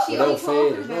 We were actually only Without fail.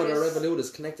 talking No, about their it. Revolut is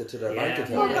connected to their Yeah. bank Yeah.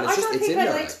 account. No, And I it's don't it's think in I'd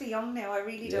there. like to be young now. I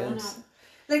really Yeah. don't. No.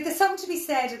 Like, there's something to be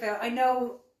said about, I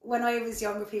know when I was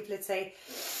younger, people would say,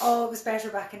 oh, it was better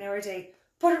back in our day.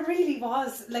 But it really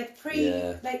was. Like,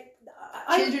 Yeah.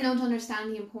 Children don't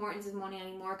understand the importance of money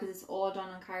anymore because it's all done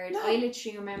on card. No. I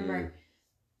literally remember,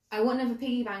 I wouldn't have a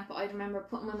piggy bank, but I'd remember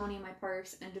putting my money in my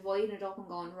purse and dividing it up and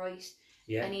going, right,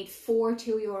 Yeah. I need 4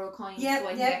 €2 coins so I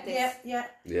can get this.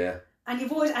 Yeah. And you'd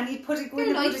put a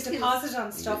They're life deposit skills.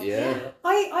 on stuff. Yeah.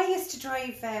 I used to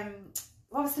drive,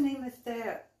 what was the name of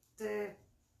the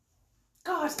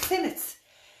Sinnets,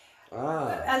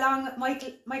 along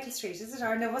Michael Street, is it?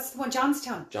 Or no, what's the one?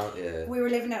 Johnstown. Yeah. We were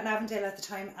living out in Avondale at the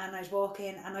time, and I'd walk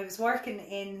in, and I was working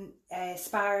in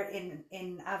Spar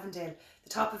in Avondale, the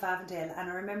top of Avondale, and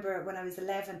I remember when I was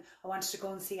 11, I wanted to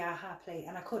go and see Aha play,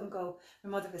 and I couldn't go. My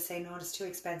mother was saying, no, it's too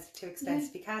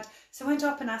expensive, you can't. So I went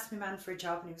up and asked my man for a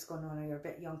job, and he was going, no, you're a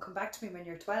bit young, come back to me when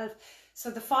you're 12. So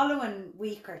the following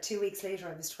week or 2 weeks later,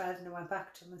 I was 12, and I went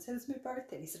back to him and said, it's my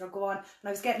birthday. He said, oh, go on. And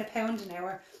I was getting £1 an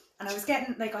hour, and I was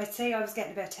getting, like I'd say I was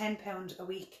getting about £10 a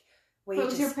week But it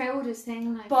was your wages. proudest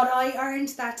thing, like. But I earned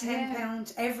that £10, Yeah.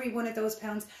 every one of those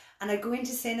pounds, and I'd go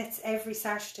into Sinnott's every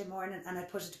Saturday morning and I'd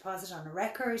put a deposit on a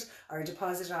record or a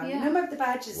deposit on, you Yeah. remember the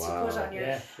badges you Wow. put on your,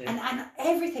 Yeah. and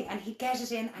everything, and he'd get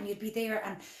it in and you'd be there,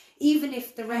 and even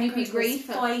if the And you'd record be was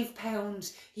grateful.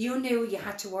 £5, you knew you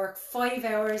had to work 5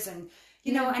 hours, and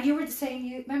you know, and you were the same,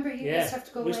 you remember you used to have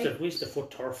to go we away. used to foot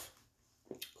turf.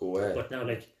 Go away. But now,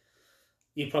 like,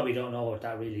 you probably don't know what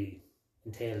that really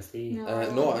entails, do you? No, Oh, I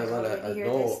God, know, you hear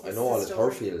this I know all the story.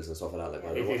 turf fields and stuff like that.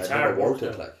 Like, It- I it's never hard worked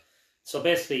work it. now. Like, So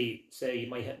basically, say you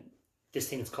might have this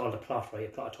thing is called a plot, right?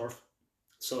 A plot of turf.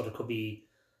 So there could be,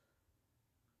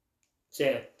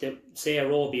 say a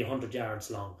row would be 100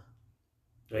 yards long,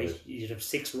 right? Right. You'd have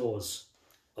 6 rows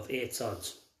of 8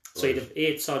 sods. So Right. you'd have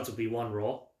 8 sods would be one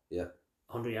row, yeah.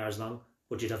 100 yards long,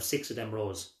 but you'd have 6 of them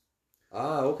rows.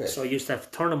 Okay. So you used to have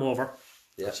to turn them over,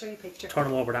 Yeah. I'll show you a picture. turn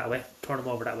them over that way, turn them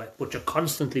over that way, but you're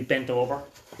constantly bent over.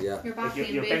 Yeah. You're back Like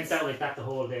in you're bent bits. down like that the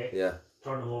whole day. Yeah.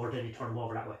 Turn them over, then you turn them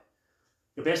over that way.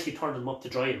 You're basically turning them up to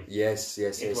dry them Yes.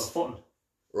 Yes. into a Yes. footing.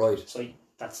 Right. So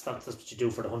that's what you do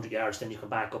for the 100 yards. Then you come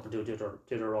back up and do the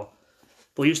other row.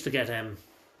 But we used to get I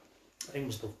think it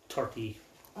was about 30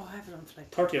 Oh, I have it on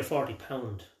flight. or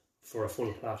 £40 for a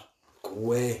full plot. Go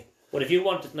away. But if you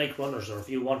wanted Nike runners or if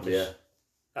you wanted Yeah.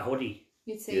 a hoodie,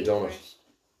 You'd say You done were it.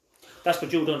 that's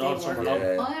what you done all They summer work. long.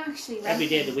 Yeah. I actually Every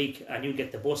day of the reckon- week, and you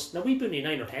get the bus. Now we'd be only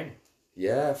 9 or 10.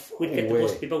 Yeah. We'd get the away.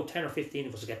 bus. Be about 10 or 15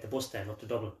 of us to get the bus then up to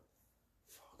Dublin.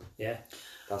 Yeah,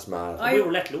 That's mad. we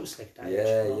were let loose like that.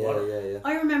 Yeah.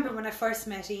 I remember when I first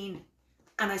met Ian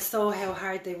and I saw how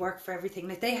hard they work for everything.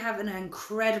 Like, they have an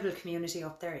incredible community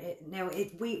up there.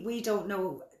 We don't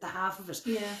know the half of it.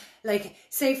 Yeah. Like,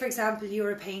 say for example,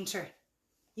 you're a painter.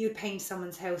 You paint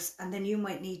someone's house and then you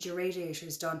might need your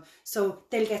radiators done. So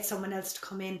they'll get someone else to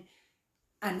come in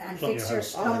and Plumb fix your your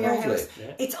house. plumb your lovely. house.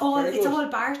 Yeah. It's all Very good.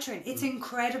 bartering. It's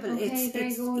incredible. Okay, very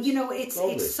it's good. you know, it's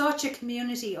Lovely. such a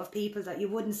community of people that you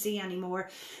wouldn't see anymore.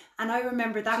 And I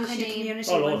remember that It's a kind of shame.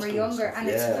 community All when old we're school younger, stuff. and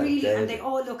Yeah, it's really, and they dead.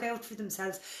 all look out for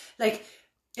themselves. Like,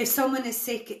 if someone is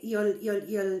sick,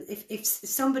 if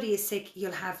somebody is sick, you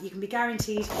can be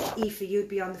guaranteed, Aoife, you'd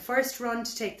be on the first run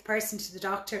to take the person to the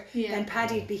doctor. Yeah. Then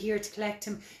Paddy'd be here to collect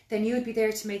him. Then you'd be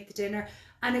there to make the dinner.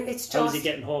 And it's How was just, he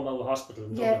getting home out of hospital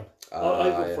in Yeah. Dublin?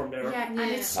 I work yeah. from there. yeah, and Yeah.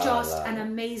 it's Ah, just that. an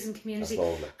amazing That's community.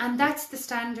 lovely. And that's the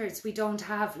standards we don't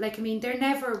have. Like, I mean, they're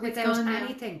never without gone now.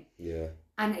 anything. Yeah.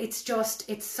 And it's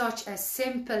such a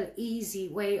simple, easy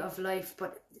way of life,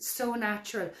 but so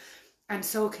natural and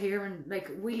so caring. Like,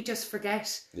 we just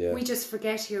forget. Yeah. We just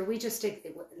forget here. We just take,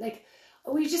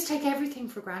 everything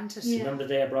for granted. Yeah. Remember the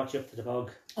day I brought you up to the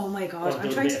bog? Oh my God. Go I'm do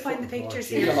a trying bit to of find the footing. pictures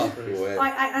Oh, here. Jesus. Go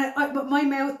away. But my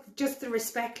mouth, just the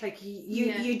respect, like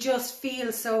Yeah. you just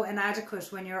feel so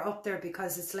inadequate when you're up there,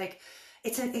 because it's like,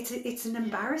 it's an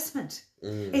embarrassment.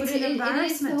 Mm. It's But an it is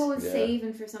embarrassment. the whole Yeah.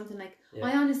 saving for something. Like, Yeah.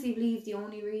 I honestly believe the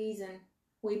only reason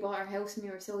we bought our house when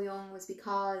we were so young was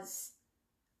because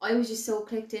I was just so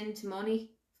clicked into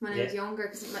money when I was younger,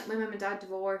 because my mum and dad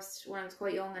divorced when I was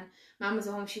quite young, and mum was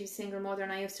at home, she was a single mother,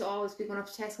 and I used to always be going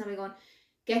up to Tesco and be going,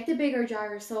 get the bigger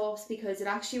jar of sauce because it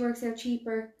actually works out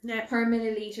cheaper Yeah. per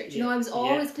milliliter. Do you know, I was Yeah.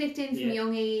 always clicked in from a Yeah.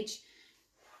 young age,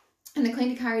 and it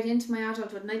kind of carried into my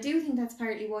adulthood, and I do think that's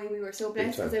partly why we were so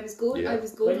blessed, time. because I was good. Yeah. I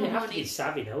was good Well, you with have to be money.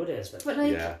 savvy nowadays, man. But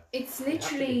like, Yeah. it's have to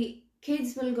literally,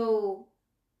 kids will go,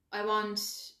 I want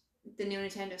the new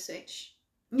Nintendo Switch,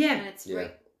 Yeah. and it's Yeah.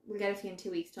 right, we'll get it for you in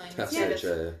 2 weeks' time. That's Instead it.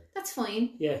 of, Yeah. that's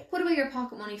fine. Yeah. Put away your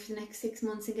pocket money for the next 6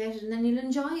 months and get it, and then you'll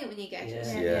enjoy it when you get Yeah.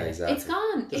 it. Yeah. Exactly. It's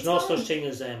gone. There's It's no gone. such thing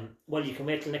as well, you can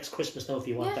wait till next Christmas now if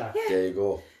you want Yeah, that. There you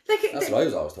go. Like, That's what I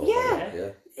was always told. Yeah. about it.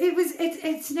 Yeah.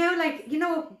 It's now like, you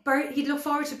know, you'd look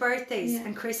forward to birthdays Yeah.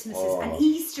 and Christmases Oh. and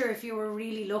Easter if you were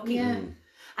really lucky. Yeah.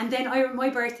 And then my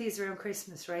birthday is around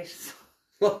Christmas, right? So,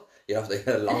 Well, you have to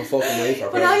get a long fucking way for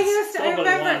but I presents. remember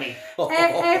Double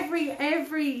whammy.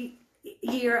 every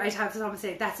year I'd have someone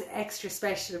say, that's an extra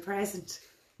special present,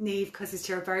 Niamh, because it's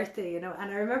your birthday, you know.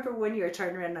 And I remember one year I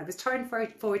turned around and I was turned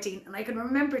 14, and I can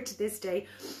remember it to this day.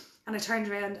 And I turned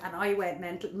around and I went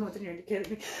mental. Mother nearly killed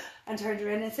me. And turned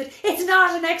around and said, it's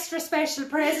not an extra special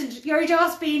present. You're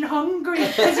just being hungry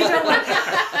because you don't want.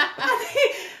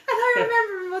 And I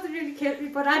remember my mother nearly killed me.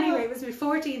 But anyway, it was my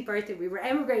 14th birthday. We were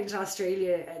emigrating to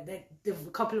Australia a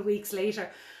couple of weeks later.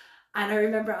 And I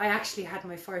remember I actually had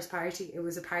my first party. It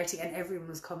was a party and everyone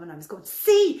was coming. I was going,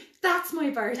 see, that's my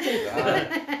birthday.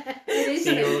 It is.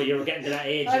 See, you were getting to that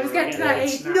age. I you was were getting to that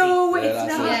age. snappy, No, Yeah, it's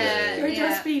that's not. it, yeah, You're yeah.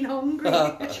 just being hungry.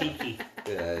 cheeky.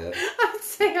 Yeah. I'd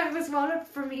say I was walloped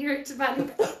from here to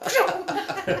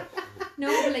Ballybor.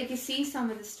 No, but like you see some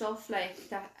of the stuff like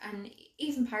that, and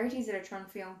even parties that are thrown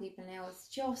for young people now, it's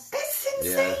just It's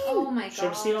insane. Yeah. oh my Sure,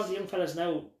 god. see all the young fellas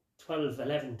now, 12,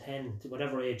 11, 10, to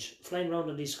whatever age, flying around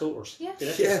on these scooters. Yeah. They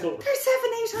let Yeah. these scooters.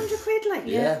 They're 700-800 quid, like.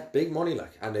 Yeah, big money,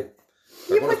 like, and they're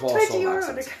You going to put cost 20 some euro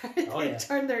on a accents. car, Oh, they yeah.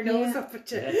 turn their nose Yeah. up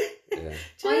at you. Yeah. Yeah.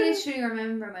 I literally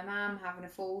remember my mum having a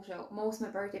photo. Most of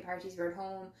my birthday parties were at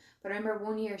home, but I remember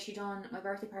one year she done my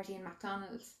birthday party in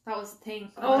McDonald's. That was the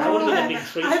thing. Oh, That would've been a big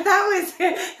treat. that was.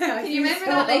 Can you remember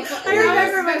that? Like, I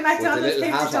remember when With McDonald's the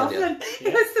came little to hat on you. Dublin. Yeah.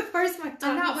 It was the first and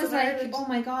McDonald's. that was in like, Ireland. oh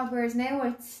my god. Whereas now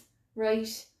it's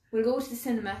right. We'll go to the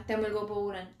cinema, then we'll go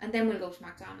bowling, and then we'll go to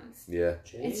McDonald's. Yeah.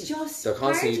 It's just They're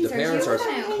constantly, the parties parents are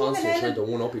doing now. constantly trying to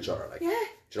one up each other. Like, Yeah. do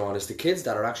you know, and it's the kids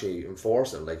that are actually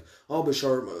enforcing, like, oh, but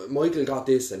sure, Michael got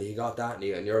this and he got that,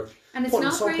 and you're And it's putting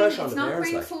not some bring, pressure on it's the not parents.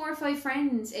 bring Like, 4 or 5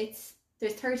 friends. It's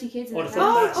there's 30 kids in Oh, the the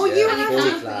class. Oh, Yeah, you full have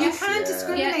to. class, You can't yeah.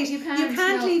 discriminate. Yeah, you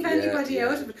can't, no. leave Yeah, anybody yeah.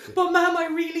 out of it. But Mum, I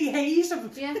really hate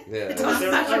him. Yeah. yeah. It doesn't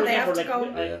There- matter, I they have remember, to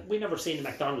like, go. Yeah. we never seen the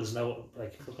McDonald's now.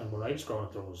 Like, fucking when I was growing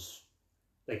up, there was,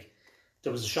 like,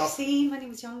 there was a shop. Seen when he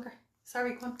was younger.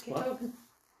 Sorry, go on, keep What? talking.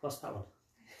 What's that one?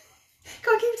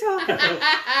 Go on, keep talking.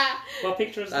 What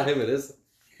picture is Not that? him, it is.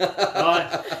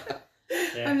 Oh,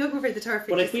 yeah. I'm looking for the turf.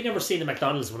 But like, we never seen the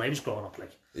McDonald's when I was growing up.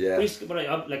 Like, Yeah, we used to,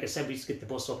 like I said, we used to get the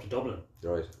bus up to Dublin,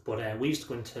 right. but we used to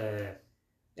go into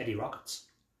Eddie Rockets,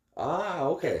 Ah,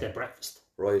 okay. the breakfast.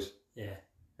 Right. Yeah,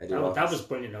 Eddie that Rockets. was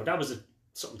brilliant. Now that was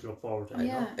something to look forward to. I know.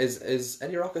 Yeah. Is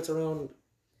Eddie Rockets around?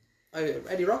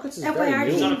 Eddie Rockets is Up by very our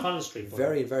He was on new. a Collins Street.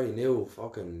 Very, very new.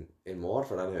 Fucking in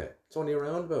Waterford, anyway. It's only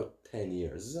around about 10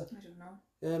 years, is it? I don't know.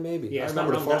 Yeah, maybe. Yeah, I it's not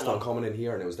remember the around first that one long. coming in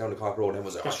here, and it was down the Cock Road, and it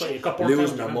was That's like, right. It got burnt down,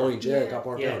 losing their remember? mind. Yeah, Yeah. it got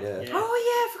burnt Yeah, down. Yeah. yeah. Oh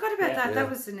yeah, I forgot about Yeah. that. Yeah. That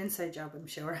was an inside job, I'm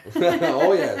sure.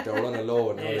 Oh yeah, they were running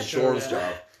low and Yeah, an sure, insurance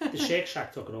yeah. job. The Shake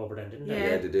Shack took it over then, didn't they? Yeah.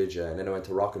 Yeah, they did. Yeah, and then I went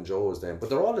to Rock and Joe's then, but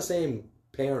they're all the same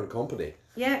parent company.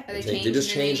 Yeah. Are they They just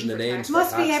changing the names. for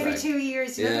Must be tax, every like. 2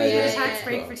 years. You know, Yeah, they get yeah, a tax yeah.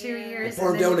 break for 2 Yeah. years. Burn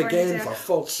and then down they burn again, it for down.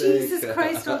 fuck's sake. Jesus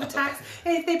Christ, all the tax.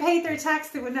 If they paid their tax,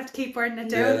 they wouldn't have to keep burning it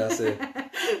down. Yeah, that's it.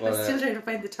 I'm Well, still trying to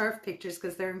find the turf pictures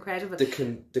because they're incredible.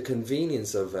 The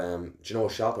convenience of do you know,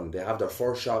 shopping. They have their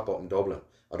first shop up in Dublin.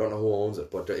 I don't know who owns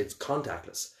it, but it's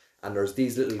contactless. And there's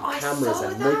these little I cameras saw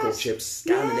and that. microchips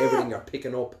scanning Yeah. everything you're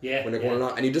picking up Yeah, when they're yeah. going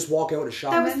on, and you just walk out of the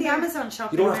shop. That was the Amazon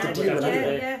shop. You don't in have to Ireland. deal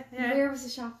with yeah, it. yeah. Where was the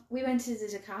shop? We went to the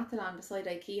Decathlon beside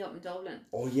IKEA up in Dublin.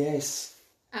 Oh yes,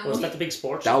 And Was we- that the big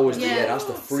sports? that shop was then? yeah. That's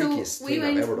the freakiest so thing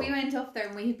I've ever done. we went up there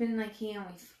and we'd been in IKEA and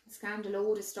we scanned a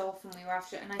load of stuff and we were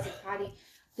after it. And I said, Paddy,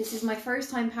 this is my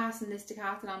first time passing this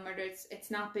Decathlon where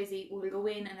it's not busy. We'll go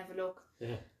in and have a look.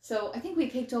 Yeah. So I think we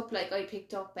picked up like like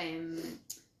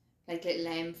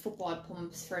little football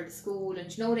pumps for the school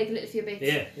and you know like a little few bits.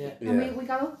 Yeah, yeah. Yeah. And we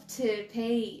got up to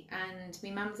pay and my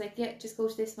mum was like, yeah, just go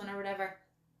to this one or whatever.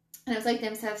 And it was like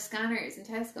them self-scanners in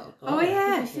Tesco. Oh,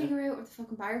 yeah. Did you figure out what the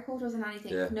fucking barcode was and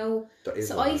anything? Yeah. No. There is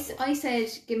So no I answer. said,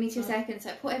 give me 2 seconds.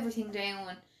 I put everything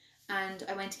down and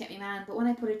I went to get my man. But when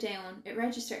I put it down, it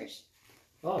registered.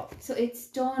 Oh, So it's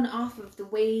done off of the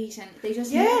weight and they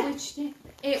just Yeah. know which thing.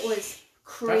 It was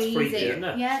crazy. freaky, isn't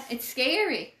it? Yeah, it's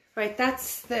scary. Right,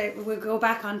 we'll go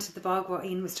back onto the bog what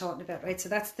Ian was talking about, right? So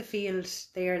that's the field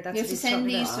there. That's You what have to he's send talking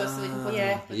these about. to us so we can put Yeah.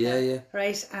 them up. Yeah.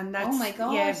 Right, and that's Oh my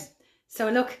God. Yeah. So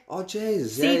look, Oh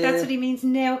Jesus. see, yeah, that's yeah. what he means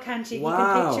now, can't you? Wow.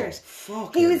 You can picture it.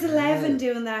 Fucking He was 11 hell.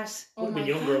 doing that. Oh would have my been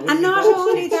younger. God. wouldn't And he? not But-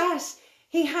 only that,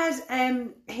 he had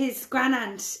his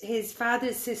grandaunt, his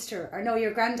father's sister, or no,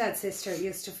 your granddad's sister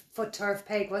used to foot turf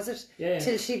peg, was it? Yeah.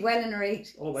 Till she well in her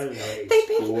age. Oh, well, no. They Go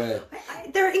pick, away.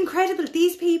 they're incredible.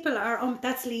 These people are,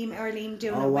 that's Liam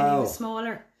doing Oh, it when he wow. was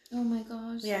smaller. Oh my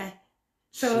God. Yeah.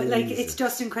 So, like, it's Jesus.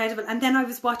 just incredible. And then I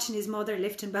was watching his mother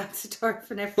lifting bags of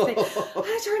turf and everything.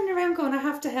 I turned around going, I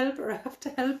have to help her.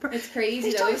 It's crazy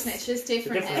It's though, just- isn't it? It's just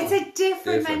different. different- now. It's a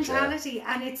different Different, yeah. mentality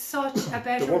and it's such a The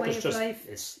better work way is of just,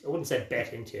 life. I wouldn't say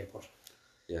bet into it, but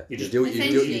Yeah. You You just- do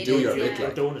Essentially you do your it is, bit you're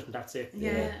like. doing it and that's it.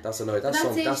 Yeah. That's a no. That's That's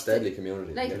some. it. That's deadly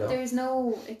community. Like you know? there's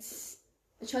no, it's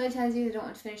a child tells you they don't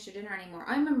want to finish their dinner anymore.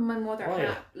 I remember my mother Oh,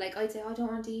 yeah. like I'd say, I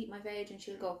don't want to eat my veg, and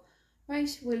she'll go,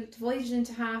 right, we'll divide it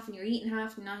into half, and you're eating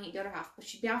half and not eating the other half. But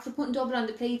she'd be after putting double on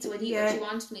the plate, so I'd eat Yeah. what she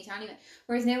wanted me to anyway.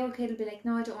 Whereas now a kid will be like,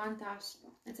 no, I don't want that.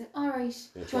 I'd say, all right,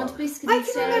 do you want what? biscuit I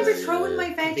instead? can remember Yeah. throwing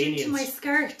my veg into my Convenience.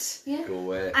 skirt. Yeah. Go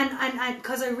away. And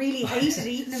because I really hated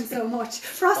eating them so much.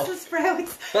 Brussels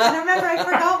sprouts. And I remember I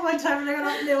forgot one time and I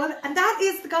got little one. And that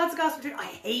is the God's gospel truth. I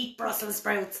hate Brussels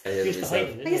sprouts. Yeah, You used to yourself. hide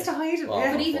them, I didn't used to you? hide them. Oh.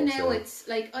 Yeah. But even fuck's now, sake. it's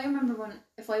like I remember when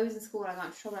if I was in school, I got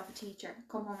into trouble off a teacher.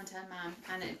 Come home and tell mum,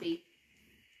 and it'd be,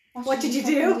 What did you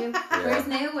fucking do? Whereas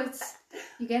now it's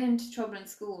you get into trouble in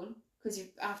school, because you're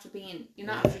not after doing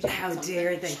How something.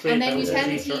 dare they? Straight And then out you to tell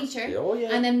the the teacher, Oh yeah.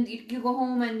 and then you go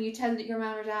home and you tell your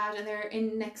mum or dad, and they're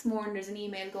in next morning. There's an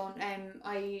email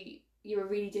going, you were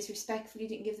really disrespectful. You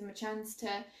didn't give them a chance to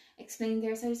explain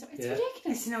their side. It's Yeah.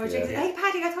 ridiculous. It's no ridiculous. Yeah. Hey,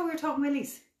 Paddy, I thought we were talking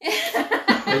Willies.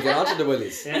 We'll get on to the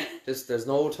Willies. Yeah. There's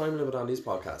no time limit on these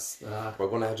podcasts. We're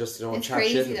gonna just It's chat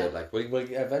crazy, shit a though. bit. Like we'll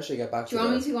eventually get back Do you to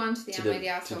want me the to go on to the to Am I the the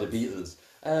Assholes?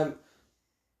 Beatles.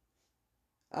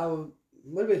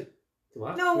 Will we?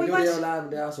 What? No, We we do watched the old Am I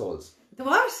the Assholes. the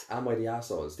what? Am I the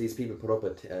Assholes? These people put up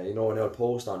an old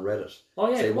post on Reddit. Oh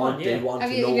yeah, They come want on, they yeah. want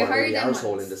Have to you- know have you what heard the them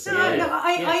arsehole ones? in the No, scenario. no,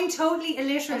 Yeah. I'm totally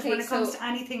illiterate Okay, when it comes so to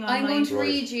anything I'm online. going to Right.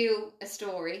 read you a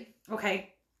story.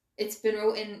 Okay. It's been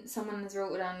written. Someone has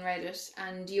wrote it on Reddit,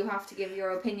 and you have to give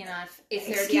your opinion on if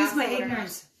they're the Excuse my asshole or not.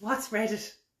 ignorance. What's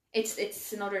Reddit?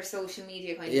 It's another social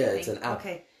media kind Yeah, of thing. it's an app.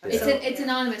 Okay. It's, Yeah. it's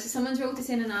anonymous. Someone's wrote this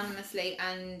in anonymously,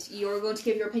 and you're going to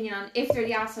give your opinion on if they're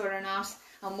the asshole or not,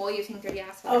 and why you think they're the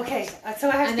asshole. or Okay. not. So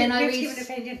I have And to, then give, I we have to read- give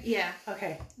an opinion. Yeah.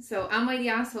 Okay. So, am I the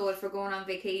asshole for going on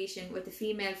vacation with a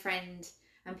female friend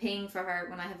and paying for her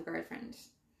when I have a girlfriend?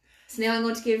 So now I'm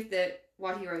going to give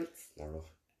what he writes. Fair enough.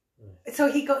 So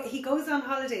he goes on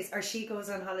holidays, or she goes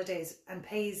on holidays and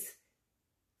pays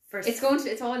for. It's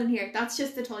all in here. That's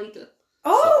just the title.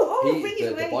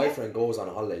 The The boyfriend goes on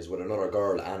holidays with another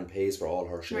girl and pays for all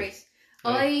her shit. Right.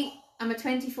 Right. I am a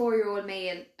 24-year-old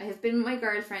male. I have been with my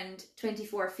girlfriend,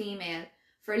 24 female,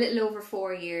 for a little over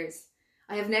 4 years.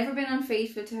 I have never been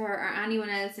unfaithful to her or anyone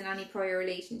else in any prior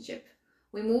relationship.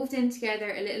 We moved in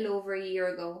together a little over a year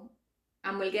ago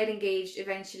and will get engaged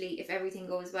eventually if everything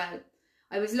goes well.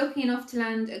 I was lucky enough to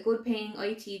land a good paying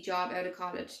IT job out of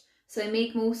college, so I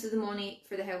make most of the money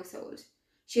for the household.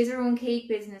 She has her own cake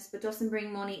business but doesn't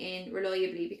bring money in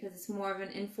reliably because it's more of an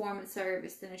informal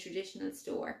service than a traditional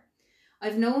store.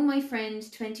 I've known my friend,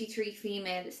 23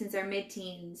 female, since our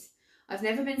mid-teens. I've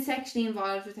never been sexually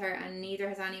involved with her, and neither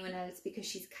has anyone else because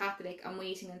she's Catholic and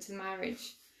waiting until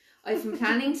marriage. I've been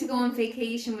planning to go on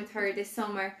vacation with her this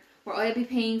summer where I'll be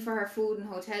paying for her food and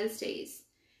hotel stays.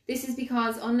 This is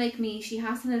because, unlike me, she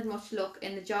hasn't had much luck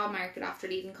in the job market after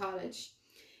leaving college.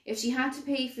 If she had to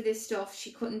pay for this stuff,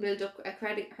 she couldn't build up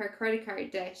her credit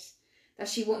card debt that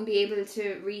she wouldn't be able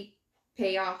to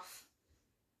repay off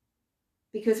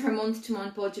because her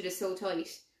month-to-month budget is so tight.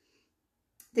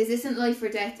 This isn't life or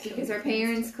death because her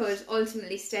parents could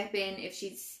ultimately step in if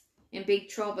she's in big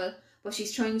trouble, but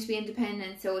she's trying to be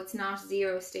independent, so it's not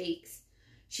zero stakes.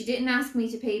 She didn't ask me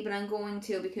to pay, but I'm going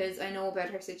to because I know about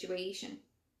her situation.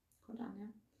 Hold on now.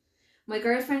 My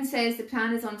girlfriend says the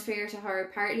plan is unfair to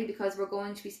her, partly because we're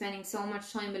going to be spending so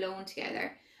much time alone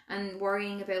together and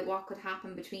worrying about what could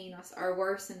happen between us or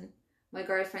worsen my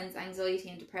girlfriend's anxiety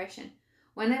and depression.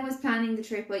 When I was planning the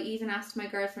trip, I even asked my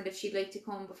girlfriend if she'd like to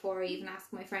come before I even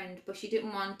asked my friend, but she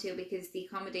didn't want to because the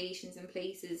accommodations and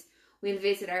places we'll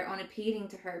visit are unappealing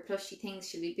to her, plus she thinks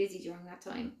she'll be busy during that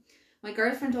time. My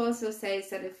girlfriend also says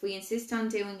that if we insist on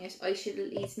doing it, I should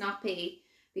at least not pay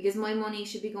because my money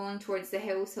should be going towards the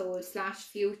household /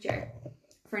 future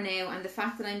for now, and the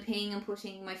fact that I'm paying and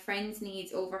putting my friend's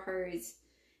needs over hers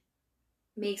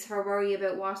makes her worry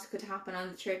about what could happen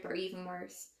on the trip or even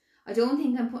worse. I don't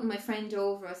think I'm putting my friend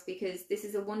over us because this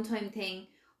is a one-time thing,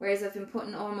 whereas I've been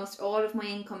putting almost all of my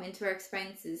income into our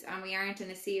expenses and we aren't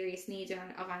in a serious need of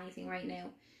anything right now.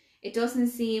 It doesn't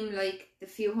seem like the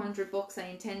few $100 I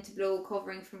intend to blow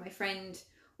covering for my friend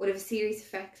would have a serious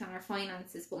effect on our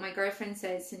finances, but my girlfriend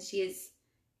says since she has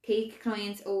cake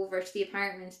clients over to the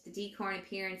apartment, the decor and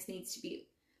appearance needs to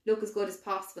look as good as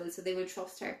possible, so they will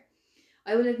trust her.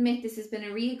 I will admit this has been a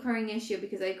reoccurring issue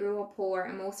because I grew up poor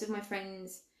and most of my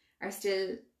friends are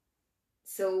still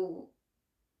so...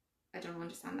 I don't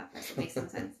understand that part, it makes no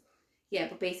sense. Yeah,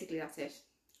 but basically that's it.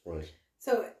 Right.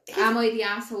 So Am I the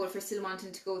asshole for still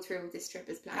wanting to go through with this trip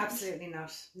as planned? absolutely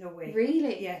not. No way.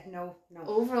 Really? Yeah. No.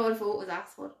 Overall vote was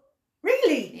asshole.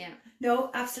 Really? Yeah.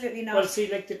 No. Absolutely not. Well,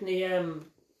 see, like, didn't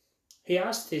he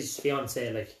asked his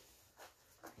fiancée, like,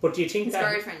 but do you think His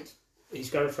that girlfriend. his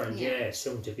girlfriend, Yeah.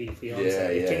 soon to be fiancée, Yeah,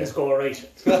 if yeah. things go right?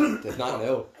 Did not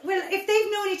know. Well, if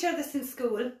they've known each other since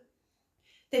school,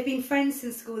 they've been friends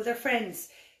since school, they're friends.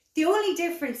 The only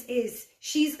difference is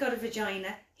she's got a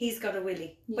vagina, he's got a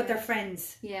willy, but Yeah. they're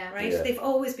friends, Yeah. right? Yeah. They've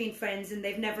always been friends and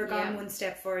they've never gone Yeah. one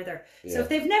step further. Yeah. So if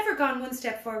they've never gone one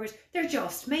step forward, they're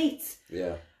just mates.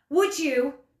 Yeah. Would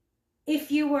you,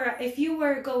 if you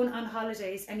were going on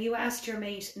holidays and you asked your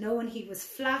mate, knowing he was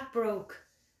flat broke,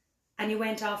 and you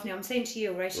went off, now I'm saying to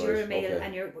you, right, you're Right, a male okay.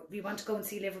 and you want to go and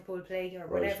see Liverpool play or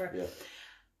Right. whatever, Yeah.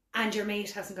 and your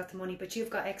mate hasn't got the money, but you've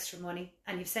got extra money,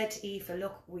 and you've said to Aoife,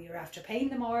 look, we're after paying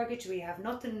the mortgage, we have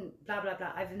nothing, blah, blah,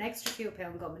 blah, I have an extra few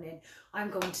pound coming in, I'm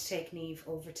going to take Niamh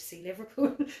over to see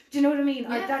Liverpool. Do you know what I mean?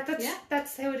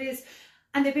 That's how it is.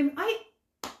 And they've been,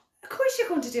 of course you're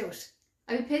going to do it.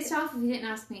 I'd be pissed off if you didn't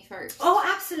ask me first. Oh,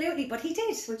 absolutely, but he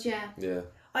did. But yeah. Yeah.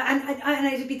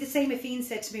 And it'd be the same if Ian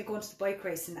said to me going to the bike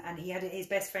race and he had his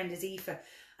best friend is Aoife,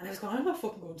 and I was going, I'm not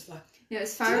fucking going to that. Now,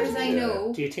 as far as I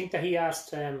know, do you think that he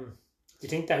asked? Do you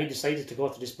think that he decided to go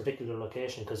to this particular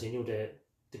location because he knew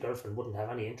the girlfriend wouldn't have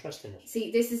any interest in it?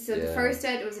 see, this is the first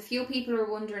there was a few people who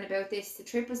were wondering about this. The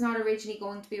trip was not originally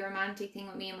going to be a romantic thing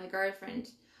with me and my girlfriend,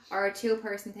 or a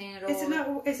 2-person thing at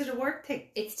all. Is it a work thing?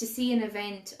 It's to see an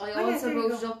event. I also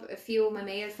wrote it up a few of my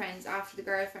male friends after the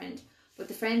girlfriend, but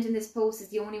the friend in this post is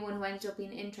the only one who ended up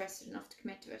being interested enough to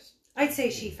commit to it. I'd say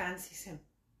she fancies him.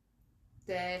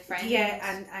 The friend.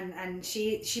 Yeah, and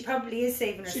she probably is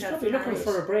saving herself. She's probably looking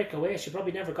for a breakaway. She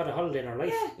probably never got a holiday in her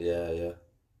life. Yeah.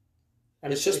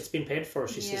 And it's been paid for.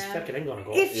 She says, "Fuck it, I'm gonna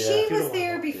go." If she was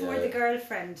there before the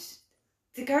girlfriend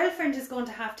is going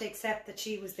to have to accept that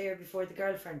she was there before the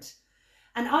girlfriend.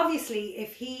 And obviously,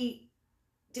 if he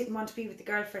didn't want to be with the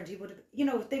girlfriend, he would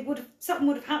have, something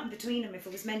would have happened between them if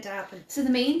it was meant to happen. So the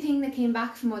main thing that came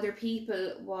back from other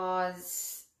people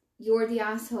was, you're the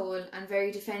asshole and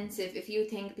very defensive if you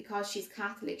think because she's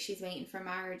Catholic she's waiting for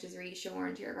marriage is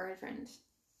reassuring to your girlfriend.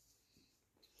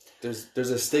 There's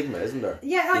a stigma, isn't there?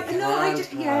 Yeah, you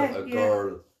can't have a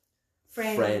girl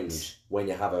friend when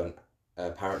you have a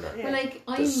partner. Yeah. Well, like,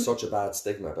 There's such a bad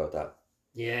stigma about that.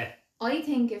 Yeah. I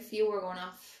think if you were going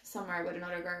off somewhere with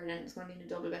another girl and it was going to be in a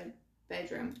double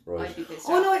bedroom, Right. I'd be pissed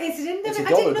Oh off. no, is it in the? It's a I didn't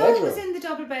double know it bedroom. was in the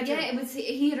double bedroom. Yeah, it was.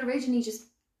 He had originally just.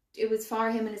 It was for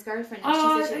him and his girlfriend. And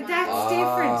Oh, she said she that's wanted-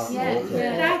 different. Yeah,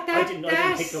 okay. yeah. I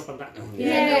didn't pick up on that.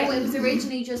 Yeah, no, it was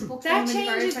originally just booked for him That and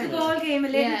the changes the girlfriend. ball game a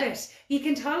little Yeah. bit. You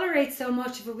can tolerate so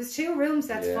much. If it was 2 rooms,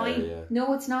 that's fine. Yeah.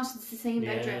 No, it's not. It's the same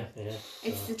bedroom. Yeah.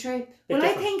 It's the trip. Well, I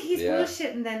think he's Yeah.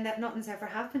 bullshitting then that nothing's ever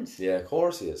happened. Yeah, of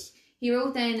course he is. He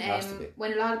wrote then, Has to be.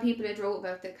 when a lot of people had wrote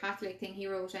about the Catholic thing, he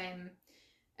wrote,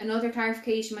 another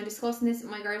clarification, when discussing this with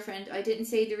my girlfriend, I didn't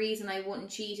say the reason I wouldn't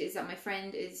cheat is that my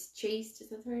friend is chaste, is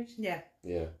that the word? Yeah.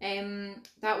 Yeah.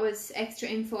 That was extra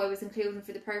info I was including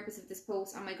for the purpose of this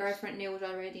post, and my girlfriend knew it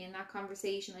already in that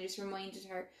conversation. I just reminded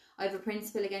her, I have a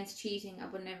principle against cheating, I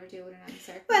would never do it in any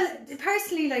circumstance. Well,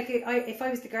 personally, like if I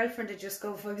was the girlfriend, I'd just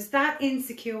go. If I was that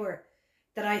insecure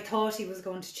that I thought he was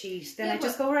going to cheat, then Yeah, I'd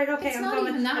just go, right, okay, it's I'm not going.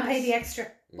 even that. I'll pay the extra.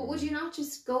 But would you not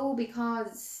just go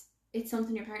because it's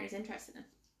something your partner's interested in?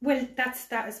 Well, that's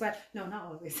that as well. No, not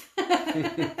always. No, like,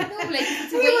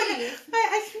 it's a You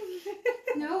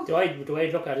way. No. Do I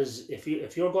look at it as if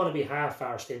you're going to be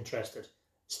half-arsed interested,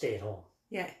 stay at home.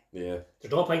 Yeah. Yeah.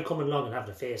 There's no point coming along and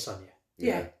having a face on you,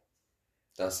 Yeah.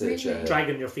 That's it, Really? yeah.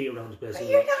 dragging your feet around the place. But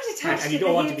you're not attached And you to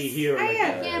don't the want to be hips, here. are Like, you?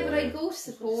 Yeah, but I'd go to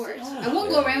support. I won't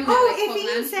Yeah. go around. Oh, like, if fucking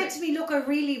Ian answer. said to me, look, I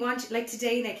really want you, like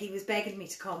today, Nick, he was begging me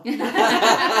to come.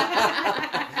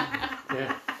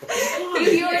 yeah.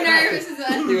 You were nervous as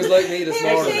well. He was like me this He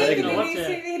was morning. shaking begging begging me. me.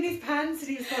 and he's in his pants and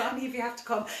he was going, Annie, if you have to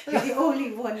come, you're the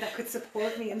only one that could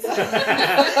support me and stuff.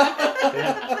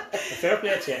 Yeah. Fair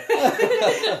play to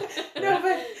you. No,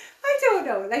 but I don't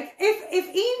know. Like,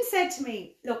 if Ian said to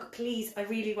me, look, please, I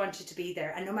really want you to be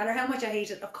there, and no matter how much I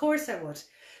hate it, of course I would.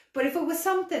 But if it was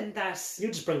something that You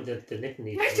just bring the knitting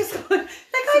needle. I just go, like,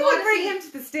 So I what would if bring he- him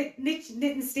to the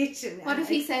knit and stitching. What if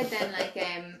he said then, like,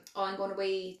 oh, I'm going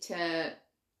away to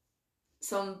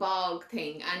some bog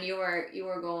thing, and you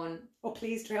were going, oh,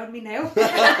 please drown me now.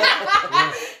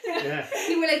 Yeah.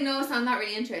 you were like, no, so I'm not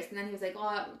really interested. And then he was like,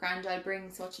 oh, grand, I'll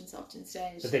bring such and such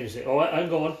instead. But then you say, oh, I'm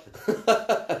going. Yeah,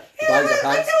 Bags of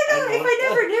I pants. don't know if I I'm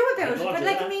never knew about I'm it, going but to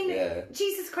like, that. I mean, Yeah.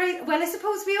 Jesus Christ. Well, I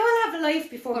suppose we all have a life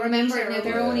before But we meet remember, our now own.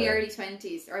 they're only Yeah. early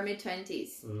 20s or mid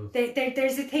 20s.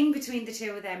 There's a thing between the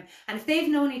two of them, and if they've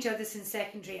known each other since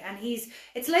secondary, and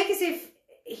it's like as if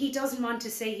he doesn't want to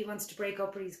say he wants to break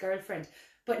up with his girlfriend,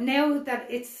 but now that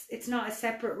it's not a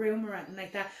separate room or anything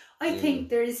like that, I think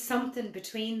there is something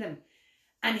between them,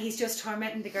 and he's just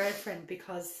tormenting the girlfriend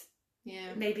because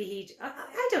Yeah. maybe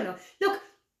I don't know. Look,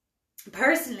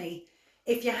 personally,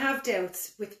 if you have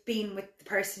doubts with being with the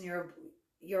person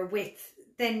you're with,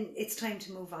 then it's time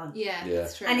to move on. Yeah, Yeah.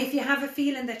 that's true. And if you have a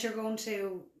feeling that you're going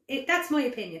to, that's my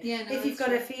opinion. Yeah, no, if you've that's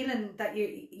got a true. feeling that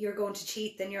you're going to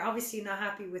cheat, then you're obviously not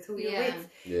happy with who you're Yeah. with.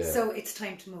 Yeah. So it's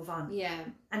time to move on, Yeah.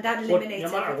 and that But eliminates.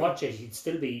 no matter everything. what,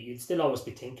 you'd still always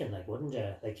be thinking, like, wouldn't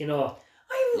you? Like, you know,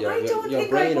 Your- I your- don't your think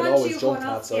brain I would want always you jump going that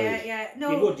off. side. Yeah, you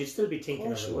no. would. You'd still be thinking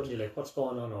of course it, you wouldn't you? Like, what's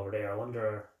going on over there? I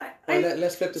wonder. Well,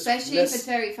 let's flip the Especially if it's let's,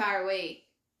 very far away.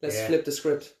 let's Yeah. flip the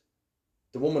script.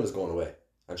 The woman is going away,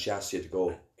 and she asks you to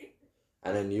go,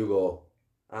 and then you go,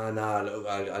 nah, look,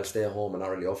 I'll stay at home and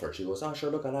not really offer. She goes, sure,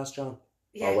 look, I'll ask John.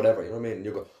 Or whatever, you know what I mean? And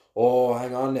you go, oh,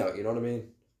 hang on now, you know what I mean?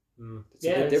 It's a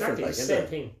bit different, exactly. like, It's the isn't same it?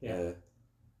 thing. Yeah.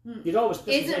 Yeah. You'd always.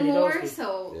 Is it more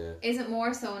so? Yeah. Is it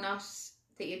more so not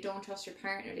that you don't trust your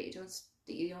partner, that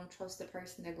you don't trust the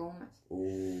person they're going with?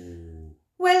 Ooh.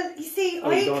 Well, you see,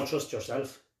 Or you don't trust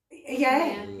yourself.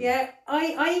 yeah. Yeah.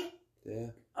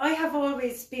 I have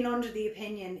always been under the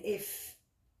opinion, if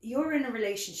you're in a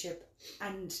relationship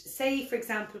and say, for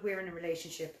example, we're in a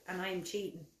relationship and I'm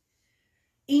cheating,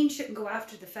 Ian shouldn't go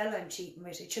after the fella I'm cheating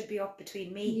with. It should be up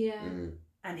between me Yeah.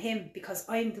 and him, because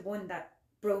I'm the one that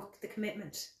broke the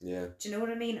commitment. Yeah. Do you know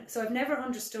what I mean? So I've never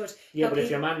understood. Yeah, how but if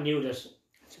people- your man knew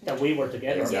that we were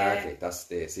together, Exactly. That's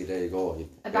the, see, there you go. You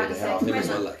A made bad the head off him as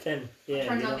well, mistake. like. then yeah,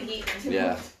 Turn you on know, the heat.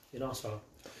 Yeah. you know, so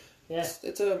yeah.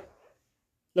 It's a...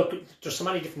 Look, there's so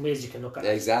many different ways you can look at it.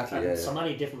 Exactly, And yeah. so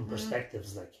many different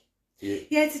perspectives, like.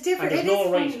 Yeah, it's a different. And it there's no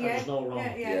is right funny, and there's no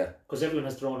wrong. Yeah. Because everyone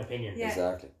has their own opinion. Yeah.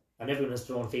 Exactly. And everyone has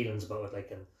their own feelings about it,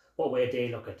 like, and what way they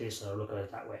look at this or look at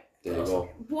it that way. There you go.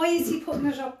 Why is he putting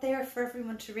it up there for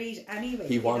everyone to read anyway?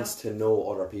 He you wants to know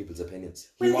other people's opinions.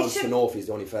 He Well, he wants to should- know if he's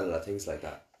the only fella that thinks like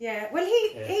that. Yeah, well,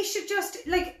 he should just,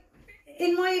 like,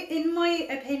 in my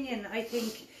opinion, I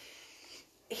think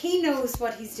he knows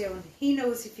what he's doing. He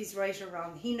knows if he's right or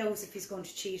wrong. He knows if he's going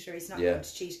to cheat or he's not going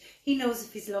to cheat. He knows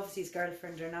if he loves his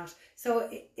girlfriend or not. So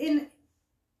you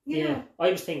know,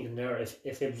 I was thinking there,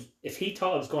 if he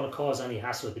thought it was going to cause any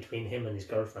hassle between him and his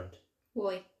girlfriend,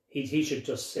 Why? he should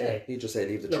just say, He just say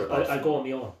leave the look, trip off. I'll go on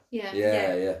my own. Yeah.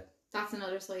 Yeah. That's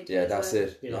another side. Yeah, as that's well.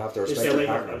 it. You know, have to just respect say,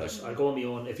 your right, partner. like. I'll go on my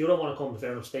own. If you don't want to come,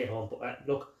 fair enough, stay at home. But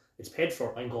look, it's paid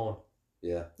for. I'm going.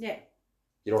 Yeah. Yeah.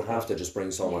 You don't have to just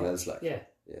bring someone else, like. Yeah.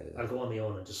 Yeah. I'll go on my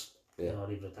own and just Yeah.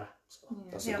 leave it at that. So.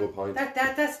 That's a good point.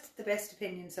 That's the best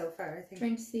opinion so far, I think.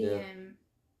 Trying to see. Yeah.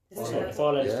 If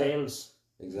all else fails,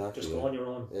 Exactly. just yeah. go on your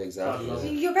own. Yeah, exactly. God love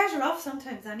Yeah. it. You're better off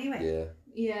sometimes anyway. Yeah.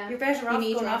 Yeah. You're better You off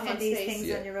need going your off on these headspace. things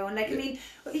Yeah. on your own. Like, Yeah. I mean,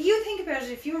 you think about it,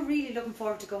 if you're really looking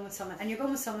forward to going with someone, and you're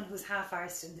going with someone who's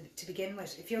half-arsed to begin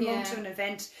with, if you're going to an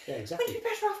event, Yeah, well, exactly. you're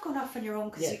better off going off on your own,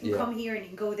 because Yeah. you can Yeah. come here and you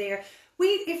can go there.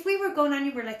 If we were going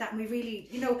anywhere like that and we really,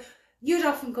 you'd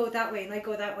often go that way and I'd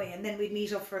go that way, and then we'd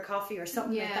meet up for a coffee or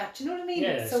something like Yeah. that. Do you know what I mean?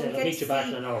 Yeah, so so we I'll get meet to you back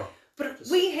see- in an hour. But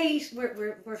we hate,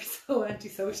 we're so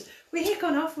antisocial. We hate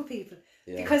going off with people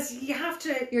Yeah. because you have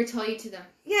to, You're tied to them.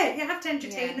 you have to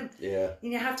entertain Yeah. them, Yeah.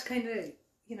 and you have to kind of,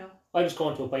 I was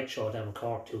going to a bike show down in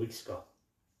Cork 2 weeks ago,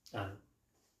 and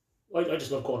I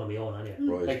just love going on my own anyway.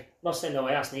 Right. Like, not saying no,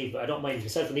 I asked Neve, but I don't mind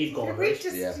myself and Neve going, we right?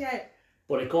 just, Yeah.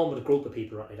 But like going with a group of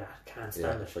people right like that, can't Yeah.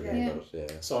 stand it. Forget Yeah. about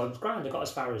it. Yeah. So I was grand. I got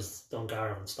as far as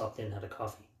Dungarvan and stopped in, had a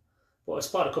coffee. But I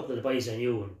spotted a couple of the boys I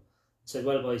knew and said,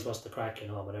 "Well, boys, what's the crack?"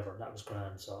 Whatever. That was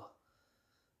grand. So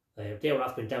they were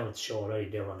off been down at the show already.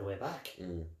 They were on the way back,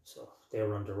 so they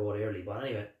were on the road early. But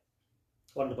anyway,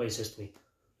 one of the boys says to me,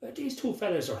 "These two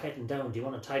fellas are heading down. Do you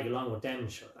want to tag along with them?"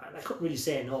 Sure. And I couldn't really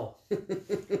say no.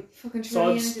 Fucking So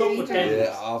I'm trillion stuck with liters. them.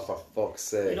 Yeah. Oh, for fuck's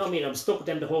sake. You know what I mean? I'm stuck with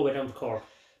them the whole way down to Cork.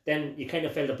 Then you kind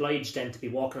of felt obliged then to be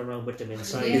walking around with them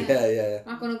inside. Yeah. Yeah.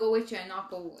 Not going to go with you and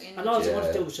not go in. And all I Yeah.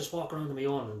 wanted to do was just walk around on my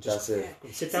own and just That's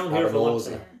it. sit down Have here a for once.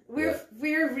 nosy.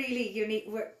 we're really unique.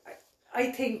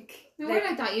 I think No, we're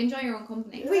like that. You enjoy your own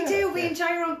company. we do. We Yeah. enjoy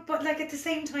our own, but like at the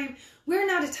same time, we're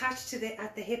not attached to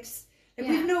at the hips. Like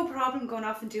Yeah. we've no problem going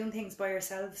off and doing things by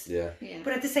ourselves. Yeah. Yeah.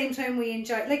 But at the same time, we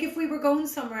enjoy. Like if we were going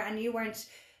somewhere and you weren't,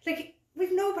 like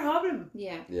we've no problem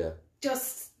Yeah. Yeah.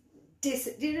 just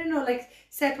like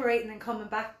separating and coming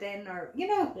back then, or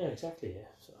Yeah, exactly. Yeah.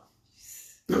 So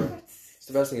It's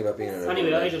the best thing about being in a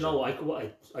anyway, I don't relationship.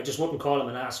 know. I just wouldn't call him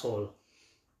an asshole.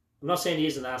 I'm not saying he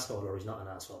is an asshole or he's not an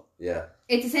asshole. Yeah.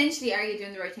 It's essentially, are you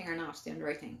doing the right thing or not doing the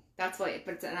right thing? That's why,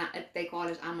 but they call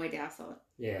it, am I the asshole?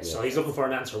 Yeah. So he's looking for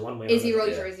an answer one way. Is or he another.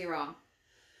 right Yeah. or is he wrong?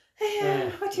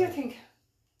 what do you think?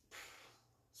 I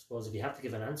suppose if you have to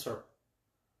give an answer,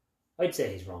 I'd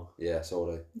say he's wrong. Yeah. So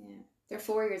would I. Yeah. They're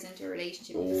 4 years into a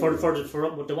relationship. Oh.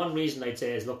 For the one reason I'd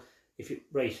say is, look, if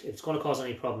it's going to cause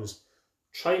any problems,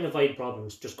 try and avoid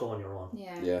problems. Just go on your own,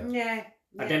 Yeah. Yeah. Yeah.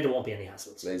 and then there won't be any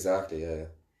hassles. Exactly. Yeah.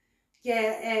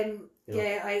 Yeah. You know?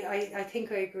 I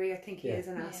think I agree. I think he Yeah. is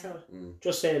an Yeah. asshole.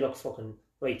 Just say, look, fucking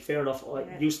right, fair enough.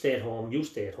 Yeah. You stay at home. You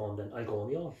stay at home. Then I'll go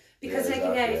on my own. Because Yeah, if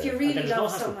exactly, you yeah. really And there's no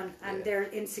love hassle. someone and they're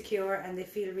insecure and they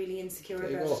feel really insecure There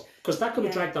you about go. it, Because that could be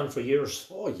Yeah. dragged on for years.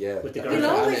 Oh yeah. With the That- girl. You'll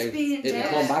and always be in It'll debt.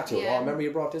 come back to it. Yeah. Oh, remember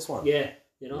you brought this one. Yeah,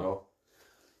 You know.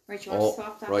 Right, you want to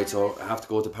swap that? Right. now? So I have to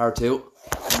go to part 2.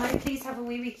 can I please have a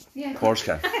wee wee? Yeah. Of course,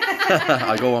 can.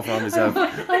 I go on for myself.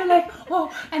 I'm like,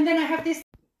 oh, and then I have this.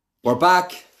 We're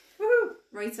back. Woohoo!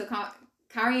 Right, so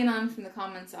carrying on from the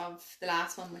comments of the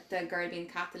last one with the girl being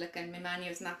Catholic and my man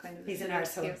using that kind of He's an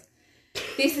excuse. arsehole.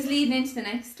 This is leading into the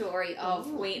next story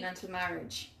of waiting until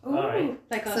marriage. Ooh, Alright.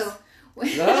 like us. So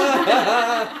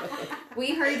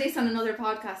we heard this on another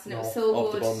podcast and it was so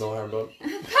Off the good. bum, no harm done.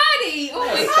 Paddy! Oh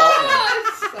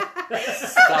my god!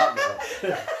 Stop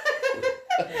now.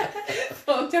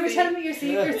 Don't be telling me your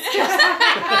secrets.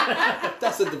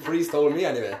 That's what the priest told me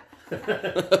anyway.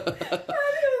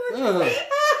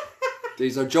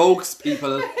 These are jokes,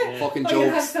 people. Fucking Oh, you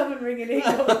have jokes. someone ringing in.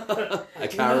 A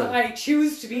Karen. I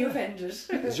choose to be offended.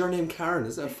 Is your name Karen?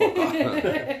 Is that fuck off?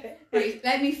 Right,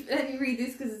 let me read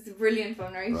this because it's a brilliant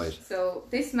one, right? Right. So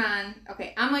this man,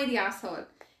 okay, am I the asshole?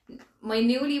 My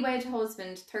newlywed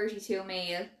husband, 32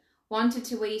 male, wanted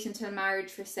to wait until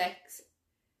marriage for sex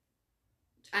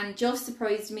and just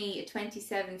surprised me, a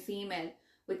 27 female,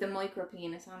 with a micro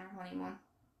penis on her honeymoon.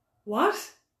 What?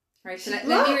 Right, so let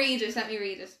me read it.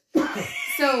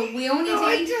 So we only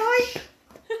dated.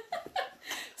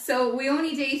 So we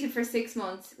only dated for 6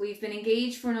 months. We've been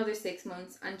engaged for another 6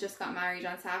 months and just got married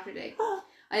on Saturday.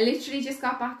 I literally just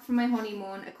got back from my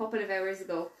honeymoon a couple of hours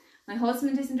ago. My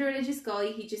husband isn't a religious guy.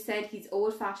 He just said he's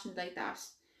old fashioned like that.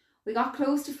 We got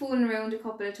close to fooling around a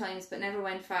couple of times but never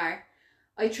went far.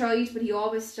 I tried, but he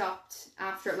always stopped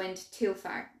after it went too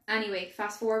far. Anyway,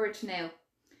 fast forward to now.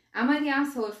 Am I the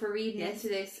asshole for reading into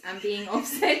this and being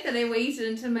upset that I waited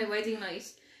until my wedding night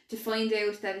to find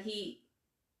out that he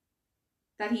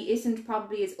isn't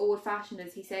probably as old-fashioned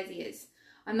as he says he is?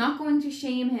 I'm not going to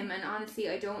shame him, and honestly,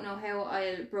 I don't know how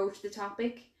I'll broach the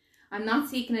topic. I'm not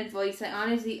seeking advice. I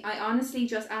honestly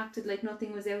just acted like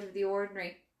nothing was out of the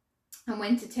ordinary and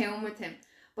went to town with him.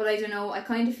 But I don't know, I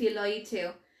kind of feel lied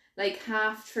to. Like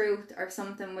half-truth or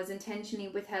something was intentionally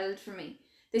withheld from me.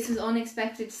 This was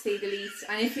unexpected to say the least.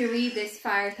 And if you read this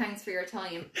far, thanks for your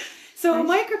time. So a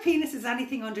micro penis is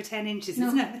anything under 10 inches,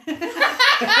 isn't it?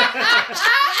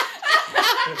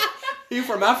 You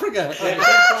from Africa?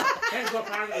 Depends what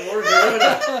part of the world you're living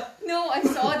in. No, I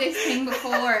saw this thing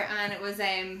before and it was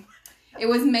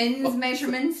men's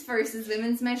measurements versus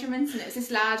women's measurements, and it was this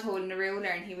lad holding a ruler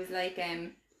and he was like,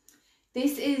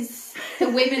 this is the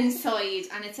women's side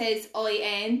and it says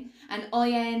IN, and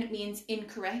IN means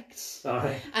incorrect.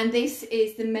 Alright. And this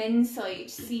is the men's side,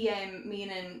 CM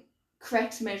meaning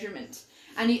correct measurement.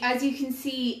 And as you can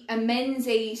see, a men's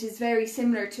 8 is very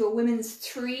similar to a women's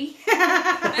 3. But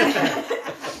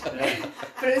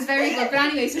it was very good. But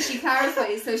anyway, so she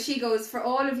clarifies. So she goes, for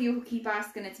all of you who keep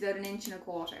asking, it's about 1.25 inches.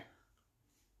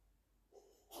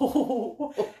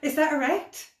 Oh, is that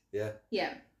erect? Yeah.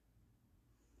 Yeah.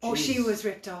 Oh, she Jeez. was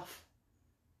ripped off.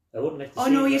 I wouldn't like to Oh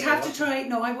see no, it, you'd but I have to want- try.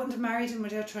 No, I wouldn't have married him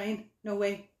without trying. No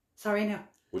way. Sorry now.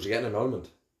 Would you get an annulment?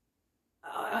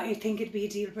 I think it'd be a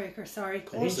deal breaker. Sorry. An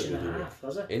course inch it and would a be. half,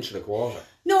 was it? Inch and a quarter.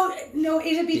 No,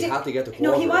 it'd be. You had to get the quarter.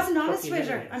 No, he wasn't honest Fucking with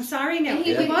her. idiots. I'm sorry now.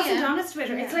 Yeah, He wasn't yeah. honest with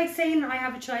her. It's Yeah. like saying I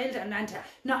have a child and not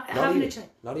Not having even. a child.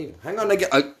 Not even. Hang on, I'm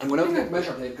going out to get the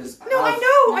measure tape because. No, I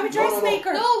know. I'm a No, no, no.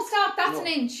 dressmaker. No, stop. That's No. an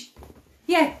inch.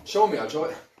 Yeah. Show me, I'll show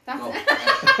it. That's No.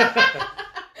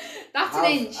 That's I an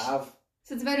have- inch. I have.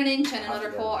 So it's about 1 inch and I have to another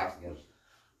get it, I quarter. have to get it.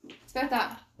 It's about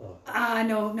that.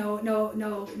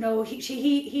 No.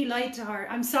 He lied to her.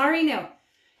 I'm sorry now.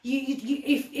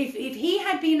 If he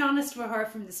had been honest with her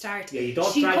from the start, Yeah, you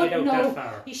don't she drag could, it out no, that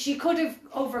far. she could have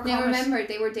overcome Now it. remember,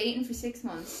 they were dating for 6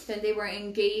 months. Then they were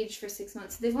engaged for 6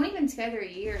 months. They've only been together a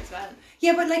year as well.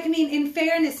 Yeah, but like I mean, in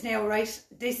fairness now, right?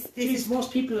 This Jeez, is.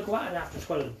 most people will go out after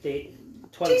 12 Jesus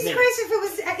minutes.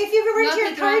 Christ! If you were Not into your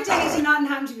like third that. date in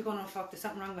Nottingham, you'd be going, "Oh fuck, there's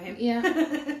something wrong with him." Yeah.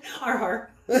 Or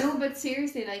her. No, but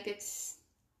seriously, like it's...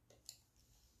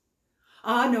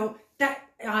 No. No. That's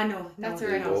no,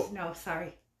 alright. No,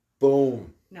 sorry.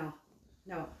 Boom. No.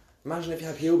 Imagine if you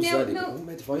had pubes No, already. no, Wouldn't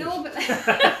make the fight. No, but...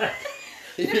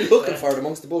 You'd be looking for it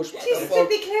amongst the bush. What Jesus, the there'd fuck?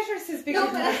 be clitorises bigger No,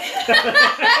 than but...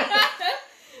 that.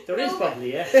 There is No,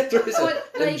 probably, yeah. There is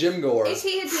But, them like, gym if goers.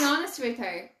 he had been honest with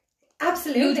her,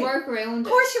 Absolutely. you'd Of work around it.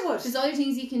 course you would. There's other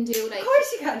things you can do, like... Of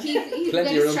course you can. He could Plenty get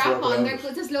of a room to strap work on. around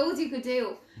it. There's loads you could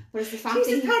do. But it's the fact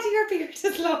Jesus, that Patty, your beard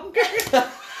is longer.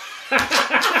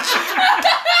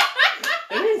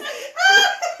 It is.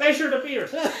 Measure the beard.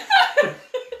 I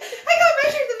got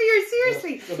measured the beard,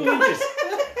 seriously. 2 inches.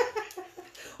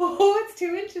 Oh, it's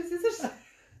 2 inches, is it?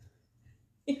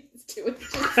 It's 2 inches.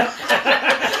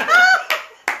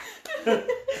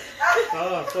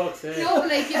 Oh, fuck's sake. No, but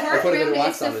like you I work put a bit around of it. wax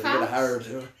It's on the it to get it fact. hard.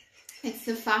 It's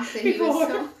the fact that he was Before.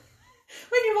 so.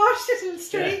 When you washed it, it'll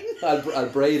straighten. I'll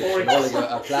braid it. Or You know, like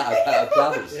a plait.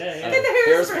 Yeah, yeah. And the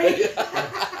hairspray.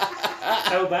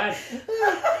 How bad?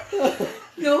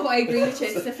 No, I agree with you.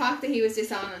 It's the fact that he was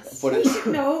dishonest. But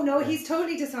No, he's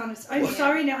totally dishonest. I'm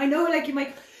sorry now. I know, like, you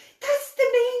might. That's the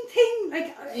main thing.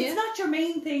 Like, it's not your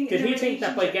main thing. Did in a he think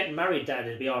that by relationship. getting married, Dad,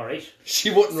 it'd be all right?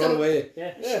 she wouldn't run away.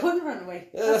 Yeah. She couldn't run away.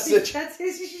 Yeah, that's it. That's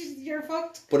it. You're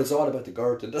fucked. But it's all about the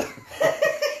girth. And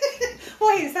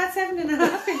Why is that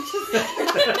 7.5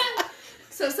 inches?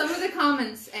 So some of the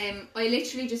comments, I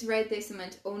literally just read this and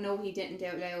went, oh no, he didn't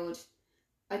out loud.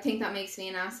 I think that makes me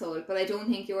an asshole, but I don't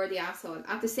think you're the asshole.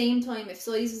 At the same time, if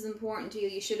size was important to you,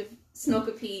 you should have snuck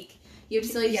a peek. You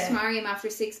decided to marry him after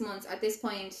 6 months. At this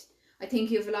point, I think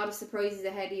you have a lot of surprises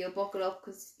ahead of you. Buckle up,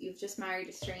 because you've just married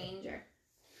a stranger.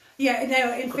 Yeah,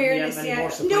 no, in fairness, be many more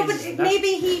no, but surprises than that.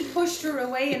 maybe he pushed her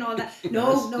away and all that.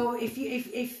 No, if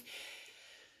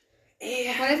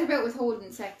Whatever about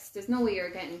withholding sex, there's no way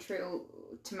you're getting through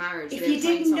to marriage. if without you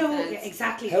trying didn't know, something else.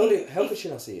 exactly. how could she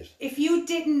not see it? If you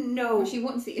didn't know, Well, she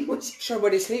wouldn't see it, would she? Sure,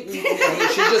 when he's sleeping, she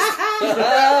just.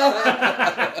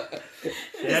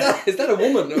 Is that a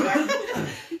woman?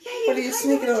 But he's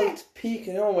sneaking out,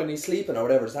 peeking on when he's sleeping or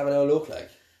whatever, just having a look like.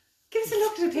 give us a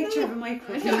look at a picture of a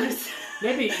micro penis.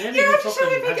 Maybe You're he not sure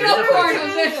if you had can the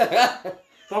afford Porn,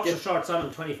 boxer shorts on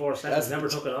him 24/7, never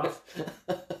took it off.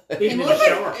 He Even in the must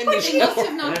shower. In the They must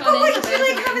have not Oh, gone wait, into you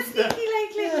bed. like have a sneaky,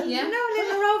 like, little, Yeah.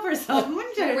 little robe or something,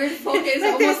 wouldn't you? Where the fuck is it?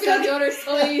 Like It must be on this the other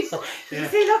side. Yeah.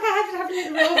 See, look, I have to have a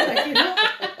little robe, like, you know.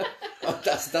 Oh,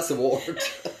 that's a word.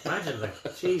 Imagine,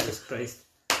 like, Jesus Christ.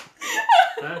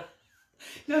 Huh?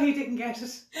 No, he didn't get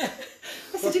it.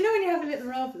 I said, you know when you have a little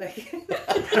robe, like.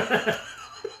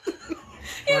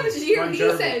 Yeah, but did you hear what he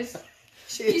German. said?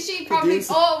 She probably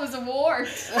thought it was a wart.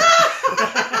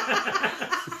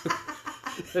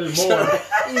 Little more.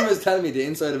 He was telling me the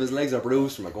inside of his legs are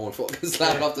bruised from going fucking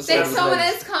slap off the side Then of his someone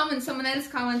legs. else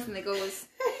comments and they goes,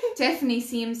 definitely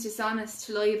seems dishonest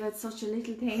to lie about such a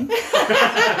little thing. He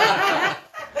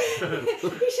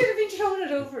should have been throwing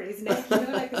it over his neck, you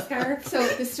know, like a scarf. So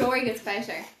the story gets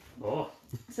better. Oh.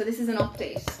 So this is an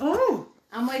update. Oh.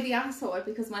 Am I the asshole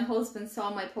because my husband saw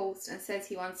my post and says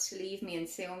he wants to leave me and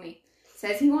sue me?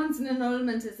 Says he wants an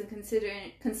annulment as in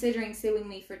considering suing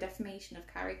me for defamation of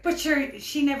character. But sure,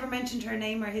 she never mentioned her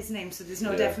name or his name, so there's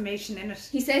no defamation in it.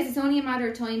 He says it's only a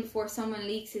matter of time before someone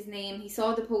leaks his name. He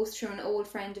saw the post through an old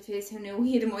friend of his who knew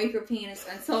he had a micro penis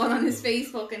and saw it on his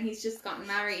Facebook, and he's just gotten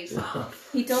married.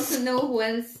 He doesn't know who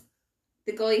else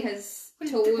the guy has It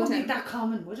told wouldn't be him. that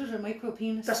common, would it? A micro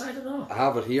penis? That's, I don't know. I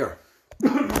have it here.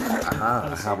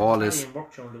 I have all this.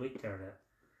 Work during the week there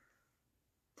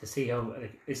to see how,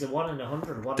 like, is it 1 in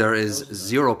 100 or what? There is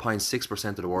 0.6%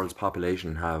 of the world's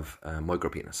population have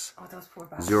micropenis. Oh, those poor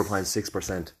bastards.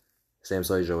 0.6%. Same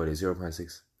size, Joey. 0.6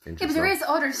 inches. Yeah, but there long. is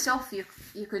other stuff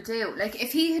you could do. Like,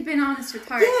 if he had been honest with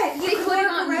her, Yeah, you they could could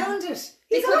have work gotten around it.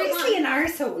 they He's could have obviously an gotten-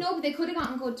 arsehole. No, but they could have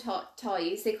gotten good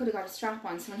ties. They could have got a strap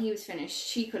on, so when he was finished,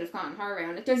 she could have gotten her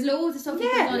around. Like, there's loads of stuff you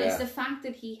could have done. Yeah. It's the fact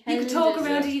that he You held could talk it.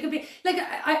 around it. You could be like,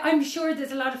 I'm sure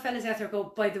there's a lot of fellas out there go,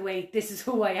 by the way, this is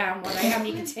who I am, what I am.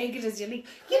 You can take it as you leave.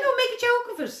 You know, make a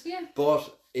joke of it. Yeah.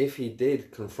 But if he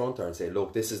did confront her and say,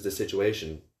 look, this is the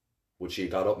situation, would she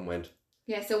got up and went,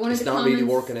 Yeah, so one of it's the not comments,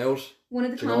 really working out? one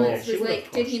of the Do you know, comments she was would have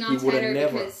like, did he pushed. not He would tell have her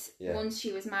never- because yeah. once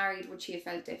she was married, would she have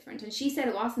felt different? And she said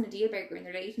it wasn't a deal breaker in the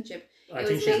relationship. I It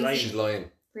think was she's lazy. lying. She's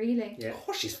lying. Really? Yeah. Of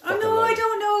course she's Oh, fucking no, lying. I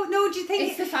don't know. No, do you think...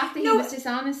 It's the fact that No. he was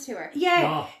dishonest to her.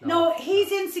 Yeah, No. no,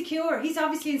 he's insecure. He's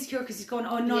obviously insecure because he's going,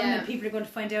 oh, none Yeah. of people are going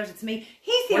to find out it's me.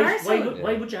 He's the Why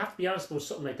arsehole. would you have to be honest about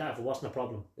something like that if it wasn't a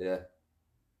problem? Yeah.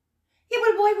 Yeah,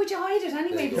 well, why would you hide it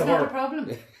anyway There if you it's go. not a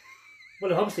problem?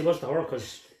 Well, it obviously wasn't her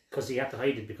because he had to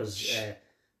hide it because...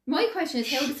 My question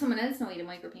is, how did someone else know he had a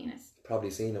micro penis?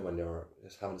 Probably seen him when they were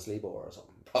just having a sleepover or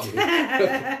something. Probably.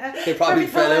 They probably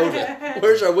fell out.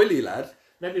 Where's our Willie, lad?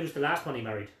 maybe it was the last one he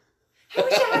married. How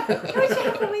would you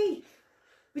have a wee?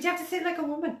 Would you have to sit like a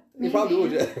woman? You probably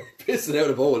would, yeah. Pissing out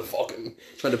a bowl, fucking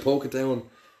trying to poke it down.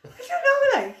 I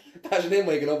don't know, like. Imagine him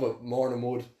waking up with morning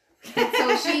wood.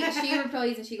 So she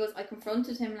replies and she goes, I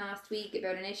confronted him last week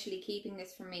about initially keeping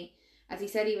this from me, as he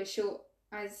said he was sure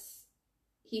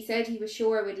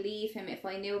I would leave him if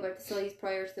I knew about the size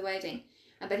prior to the wedding,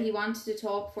 and that he wanted to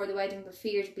talk before the wedding but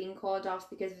feared being called off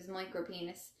because of his micro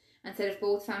penis, and said if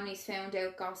both families found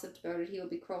out, gossiped about it, he would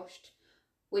be crushed.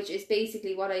 Which is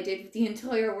basically what I did with the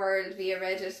entire world via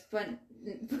Reddit, but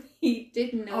he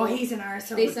didn't know Oh, he's an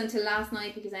arsehole. this until last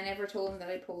night because I never told him that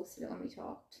I posted it when we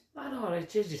talked. I know,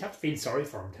 like, you'd have to feel sorry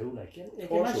for him too. Like,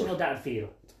 course imagine you how would. that'd feel.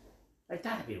 Like,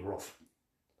 that'd be rough.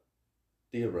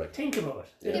 Deal break. Think about it.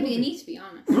 Yeah. Yeah, but you need to be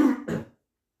honest.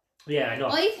 Yeah, I know.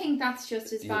 I think that's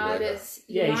just as Deal bad breaker. as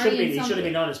Yeah, he should have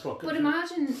been honest, but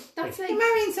imagine that's You're like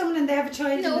marrying someone and they have a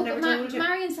child no, and they but never told you.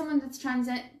 marrying someone that's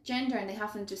transgender and they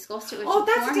haven't discussed it with Oh, you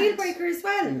that's a deal beforehand. breaker as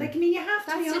well. Like, I mean, you have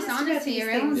to be That's honest about dishonesty these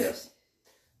around things.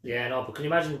 it. yeah, no. But can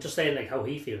you imagine just saying like how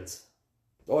he feels?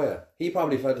 Oh yeah, he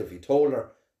probably felt if he told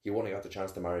her, he wouldn't have got the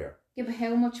chance to marry her. Yeah, but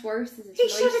how much worse is it? He to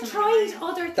should lie have someone tried around?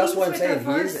 other things That's what I'm with her saying.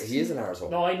 first. He is an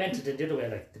arsehole. No, I meant it in the other way,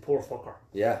 like the poor fucker.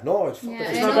 Yeah, no, it's fucking. Yeah,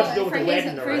 It's I not know, got to do with for the his,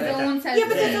 wedding or for his anything. own self. Yeah,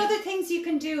 but there's Yeah. other things you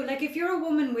can do. Like if you're a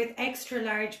woman with extra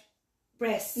large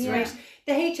breasts, Yeah. right?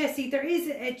 The HSE, there is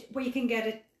where you can get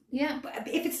it. Yeah. But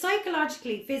if it's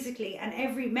psychologically, physically, and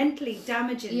mentally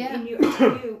damaging Yeah. in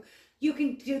you, you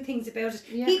can do things about it.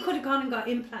 Yeah. He could have gone and got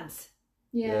implants.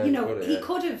 Yeah. You know, coulda, he yeah.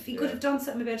 could have. He could Yeah. have done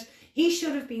something about it. He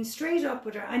should have been straight up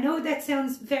with her. I know that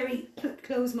sounds very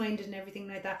close-minded and everything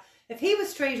like that. If he was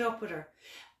straight up with her,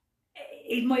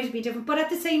 it might have been different. But at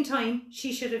the same time,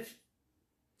 she should have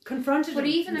confronted But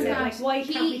him. even and at said, that, like, why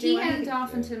can't we do he held anything?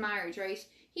 off until marriage, right?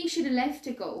 He should have left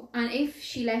it go. And if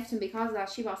she left him because of that,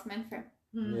 she wasn't meant for him.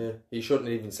 Yeah, he shouldn't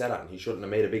have even said that, and he shouldn't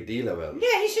have made a big deal about it.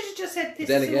 Yeah, he should have just said, "This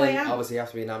Then is who I again, am." obviously, you have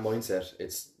to be in that mindset.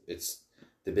 It's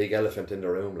the big elephant in the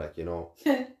room, like, you know.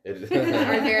 Or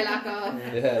their lack of.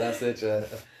 Yeah, that's it.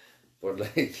 But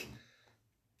like,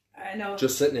 I know.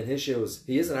 just sitting in his shoes,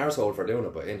 he is an arsehole for doing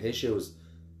it, but in his shoes,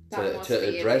 That must to be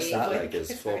a address big, that like- like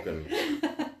is fucking.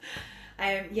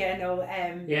 Yeah, no.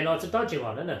 Yeah, no, it's a dodgy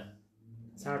one, isn't it?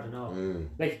 It's hard to know.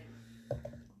 Like,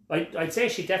 I'd say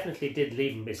she definitely did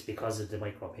leave him this because of the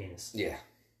micro penis. Yeah.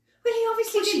 Well, he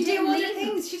obviously But she didn't do didn't other leave him.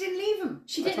 things. She didn't leave him.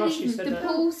 She I didn't thought leave she him. said The that.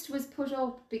 post was put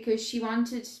up because she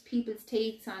wanted people's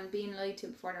takes on being lied to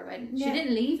before their wedding. Yeah. She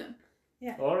didn't leave him.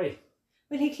 Alright.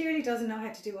 Well, he clearly doesn't know how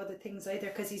to do other things either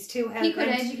because he's too hell He could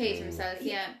bent. educate himself,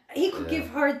 yeah. He could Yeah. give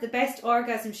her the best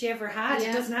orgasm she ever had.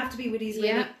 Yeah. It doesn't have to be with his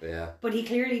Yeah. really. Yeah. But he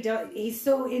clearly does. He's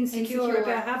so insecure Insecure.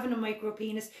 about having a micro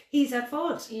penis. He's at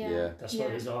fault. Yeah. That's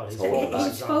what he's all. His Hold focus back.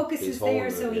 His is on. focus He's is there,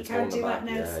 holding so it, he he's can't holding do back.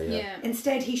 anything else. Yeah. Yeah.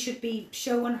 Instead, he should be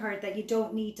showing her that you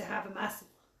don't need to have a massive.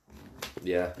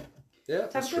 Yeah. Yeah,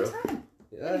 Have that's a good true. time.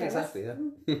 Yeah, exactly.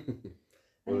 Yeah.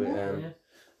 Well, Yeah.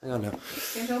 hang on now.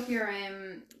 Get up your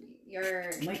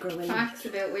Micro Willie. facts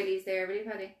about Willies there, will you,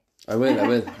 Paddy? I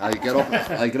will. I'll get up.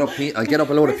 I'll get up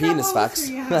a load of Where's that penis bolster facts.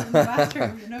 you have in the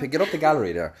bathroom, you know? Get up the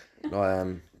gallery there.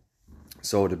 No,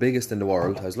 so the biggest in the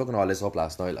world. I was looking all this up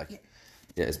last night. Like,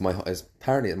 yeah, it's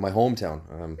apparently in my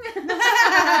hometown.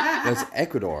 It's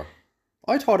Ecuador.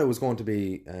 I thought it was going to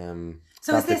be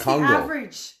So that is this the Congo. the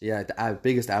average? Yeah, the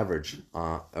biggest average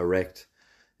erect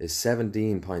is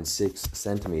 17.6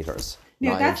 centimeters.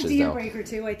 No, not that's a inches deal now. breaker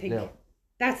too, I think. No.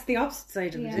 That's the opposite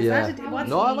side of it. Yeah. Is Yeah. that it? What's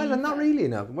No, well, not really.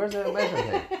 Now, where's the measuring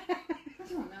tape? I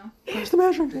don't know. Where's the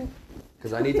measuring tape?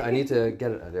 Because I need to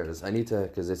get it. There it is. I need to,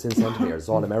 because it's in centimeters. It's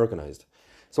all Americanized.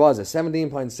 So what is it?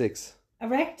 17.6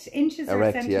 erect inches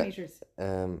Erect, or yeah. centimeters?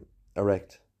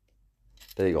 erect.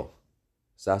 There you go.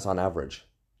 So that's on average.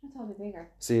 That's all the bigger.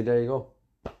 See, there you go.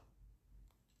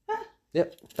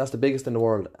 Yep, that's the biggest in the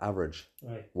world, average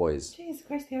Right. wise. Jesus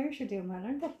Christ, the Irish are doing well,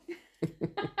 aren't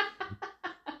they?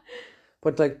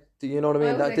 But like, do you know what I mean?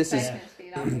 I was That this is expecting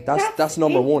it to be that big. that's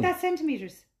number one. That's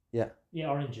centimeters. Yeah, Yeah,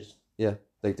 oranges. yeah.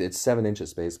 Like it's 7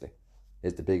 inches basically.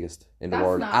 Is the biggest in the That's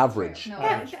world. not Average. true. No,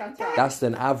 Yeah, that's that- right. That's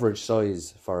an average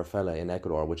size for a fella in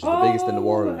Ecuador, which is the biggest in the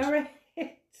world. All right.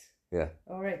 Yeah.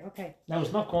 All right. Okay. Now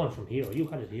it's not going from here. You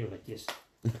had it here like this.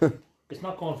 It's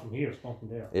not going from here. It's going from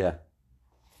there. Yeah.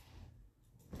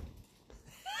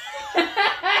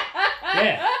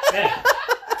 Yeah. Yeah.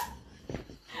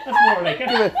 That's more like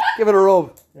it. Give it a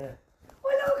rub. Yeah.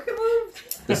 Well, look, it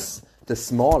moved. The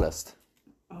smallest,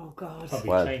 Oh God. Probably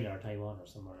Well- China or Taiwan or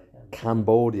somewhere like that.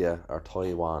 Cambodia or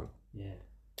Taiwan. Yeah.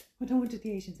 I don't want to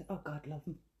the Asians. Oh God, love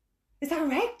them. Is that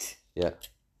erect? Yeah.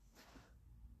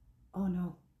 Oh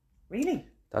no. Really?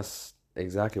 That's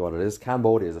exactly what it is.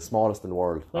 Cambodia is the smallest in the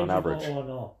world Well, on you average. go, oh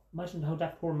no. Imagine how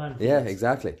that poor man feels. Yeah,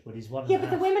 exactly. With his one Yeah, and but a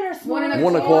the half. women are One and a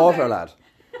smaller. One a quarter, lad.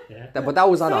 Yeah. But that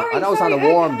was on Sorry, that was on a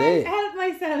sorry, warm I day. can't help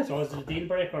myself. So is it a deal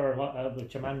breaker or what?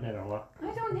 With your man then or what?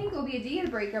 I don't think it'll be a deal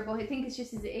breaker, but I think it's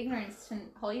just his ignorance and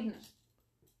hiding it.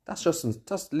 That's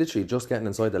literally just getting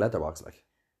inside the letterbox, like.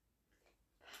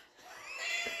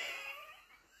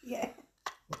 Yeah.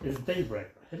 It's a deal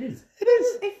breaker. It is. It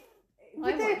is. If, I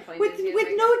with, wouldn't find with, it a deal with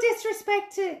breaker. no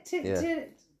disrespect to Yeah.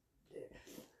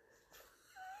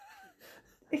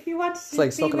 if you want to It's like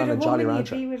be sucking with on a a Jolly woman,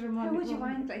 Rancher. you'd be with a How woman. would you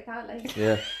want like that? Like,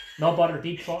 Yeah. No bother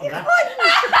deep throating that.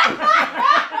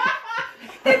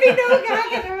 There'd be no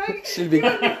gagging, alright?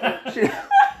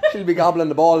 She'll be gobbling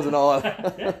the balls and all. Do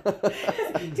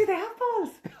they have balls?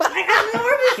 I'm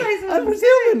enormous size I'm ones.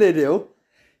 presuming they do.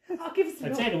 I'll give us a I'd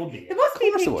look. say there would be. There must be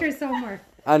a course there would. picture somewhere.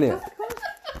 Anya.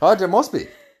 Oh, there must be. There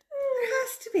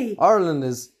has to be. Ireland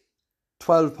is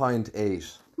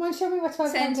 12.8 Come on, show me what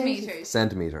 12 Centimetres.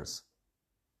 centimetres.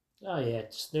 Oh yeah,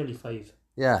 it's nearly 5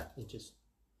 Yeah, inches.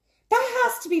 That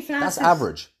has to be flat. that's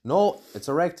average. No, it's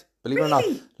erect. Believe it or not.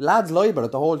 Really? Lads lie about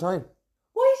it the whole time.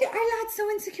 Why are lads so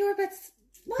insecure about...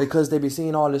 What? Because they be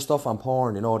seeing all this stuff on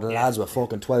porn, you know, the lads with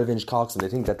fucking 12-inch cocks and they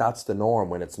think that that's the norm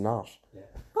when it's not.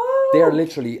 Oh. They are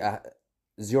literally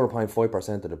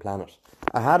 0.5% of the planet.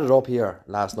 I had it up here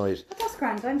last night. That's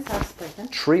grand. I'm satisfied then.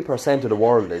 3% of the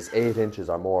world is 8 inches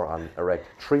or more on erect.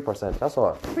 3%, that's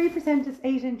all. 3% is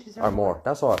 8 inches Or more,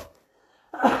 that's all.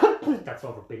 That's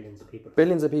over billions of people.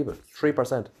 Billions of people,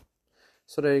 3%.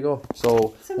 So there you go.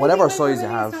 So So maybe whatever my size you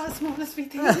brain have, is not as small as we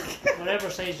think. Whatever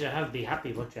size you have, be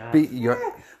happy what you have. be, But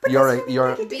that's you're what I mean,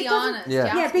 like, it Be doesn't- honest. Yeah. You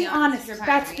have Yeah, to be honest. with your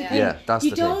That's the partner, thing. Yeah, that's you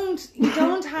the thing. You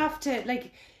don't have to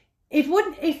like. It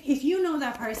wouldn't if you know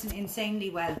that person insanely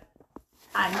well,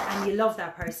 and you love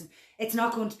that person. It's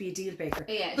not going to be a deal breaker.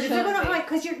 Yeah, But if you're shouldn't going to be. hide,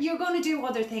 because you're going to do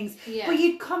other things, Yeah. but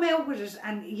you'd come out with it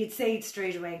and you'd say it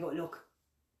straight away and go, look,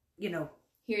 you know,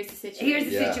 Here's the situation. here's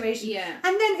the Yeah. situation. Yeah.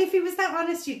 And then if he was that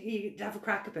honest, you'd have a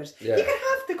crack about it. Yeah. You can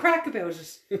have the crack about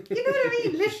it. You know what I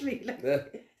mean? Literally. Like,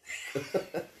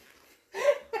 yeah.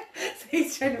 so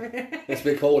he's trying to... It's a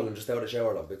bit cold and just out of the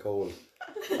shower, a bit cold.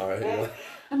 Alright, you know.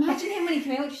 Imagine him when he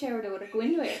came out of the shower though with a go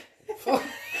into it. Oh, look,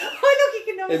 you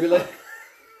can know. It'd be like,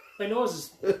 My nose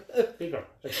is bigger.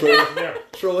 Like True. from there.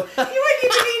 throw it, You wouldn't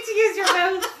even need to use your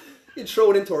mouth. you'd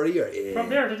throw it into her ear. Yeah. From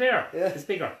there to there. Yeah. It's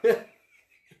bigger.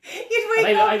 You'd wake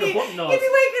I up. have a You'd, button nose. you'd be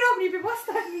waking up and you'd be, what's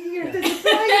that in your ear? There's a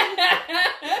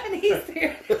fly. And he's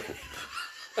there.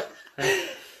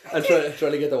 And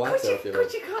trying to get the wax off, you know.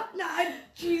 Could you cut? No,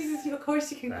 Jesus, of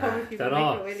course you can come if you don't make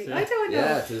know. it, Willie. Yeah. I don't know.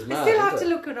 Yeah, it is I mad, still have isn't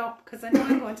to it? look it up because I know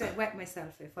I'm going to wet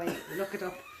myself if I look it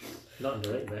up. Not in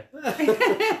the right way.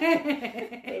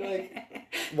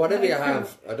 Like, whatever you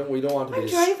have, we don't want to I'm be.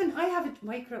 driving. I have a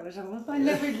micro at home. I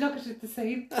never look at it the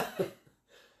same.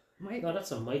 No,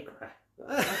 that's a micro.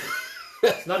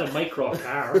 It's not a micro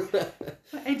car.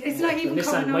 It's not even The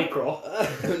Nissan coming up. Micro.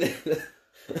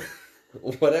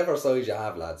 Whatever size you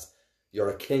have, lads, you're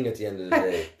a king at the end of the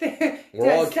day. We're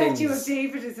The all statue kings. of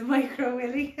David is a micro,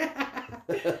 Willie.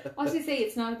 What do you say?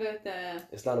 It's not about the.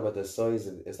 It's not about the size.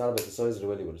 It's not about the size of the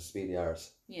willy, but the speedy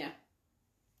arse. Yeah.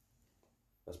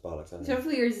 That's bollocks. So Isn't it?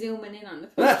 hopefully you're zooming in on the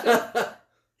photo.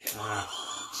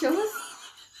 Show us.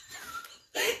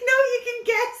 No, you can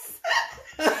guess.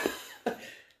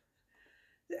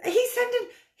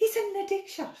 He's sending a dick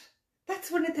shot.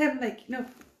 That's one of them, like, no,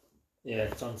 Yeah,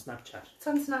 it's on Snapchat. it's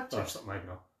on Or Snapchat. something, I don't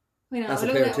know. We know. That's a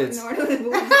look pair at of that, tits. look at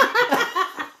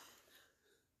that.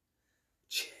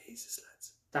 Jesus,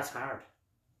 lads. That's hard.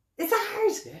 It's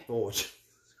hard. Yeah. Oh, Jesus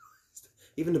Christ.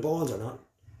 Even the balls are not.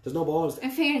 There's no balls.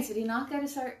 In fairness, did he not get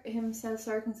himself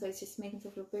circumcised just to make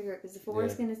himself look bigger? Because the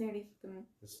foreskin is nearly fucking.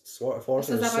 It's forcing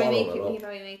So to that probably make swallow he it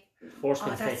probably make. Foreskin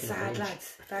Oh, that's taking sad, advantage.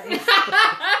 lads. That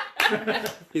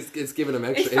is. It's giving him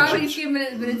extra It's probably inches. giving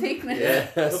it a bit of thickness. Yeah,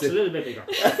 that's Looks a it. little bit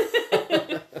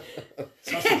bigger.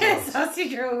 Sausage rolls.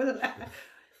 Sausage roll.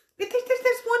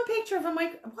 There's one picture of a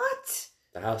micro. What?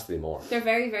 There has to be more. They're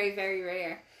very, very, very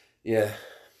rare. Yeah.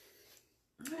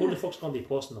 Who the fuck's going to be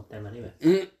posting up them anyway?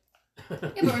 Yeah,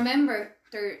 but remember,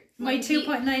 My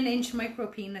 2.9 inch micro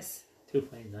penis.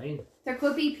 2.9. there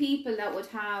could be people that would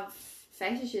have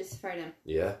fetishes for them.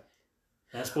 Yeah.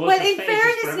 I suppose Well, there's in phases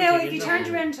fairness for now, everything, if you isn't turned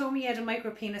there? around and told me you had a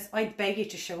micro penis, I'd beg you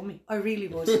to show me. I really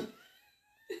would.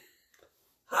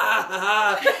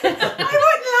 I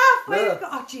wouldn't laugh. I'd go,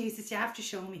 oh, Jesus, you have to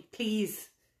show me, please.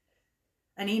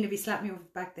 And Ian would be slapping me over the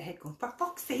back of the head going, for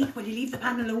fuck's sake, will you leave the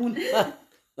man alone?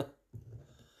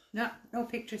 No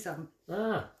pictures of him.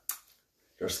 Ah,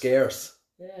 They're scarce.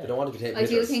 They yeah. don't want to be taking I do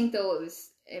pictures. think though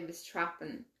it was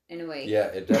trapping in a way. Yeah,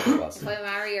 it definitely was. If I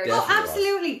marry her, Definitely. Oh,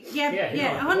 absolutely. Yeah, Yeah,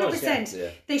 yeah, no, it was, 100%. Yeah.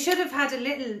 They should have had a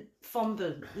little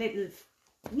fumble,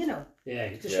 you know. Yeah,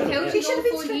 you just Yeah. showed how it, would He you should go have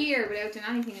been a full straight. year without doing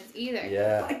anything either?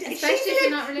 Yeah. Especially if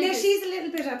you're not No, religious. she's a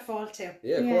little bit at fault too.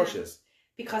 Yeah, of course she is.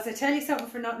 Because I tell you something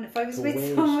for nothing, if I was To with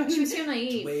wait. someone... She was too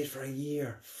naive. Wait for a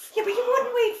year. Yeah, but you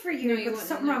wouldn't wait for a No, year. you But wouldn't, there's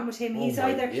something no. wrong with him. Oh He's my-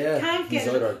 either yeah, can't he's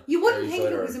get either- it. You wouldn't he's think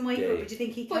it either was a micro, gay. but you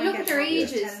think he But can't look get at their it.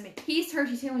 ages. Telling me. He's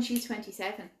 32 and she's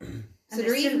 27. So And they're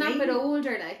they're even still that bit waiting.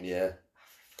 older, like. Yeah.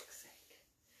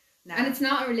 Nah. And it's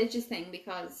not a religious thing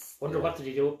because. Wonder what did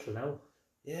he do up till now?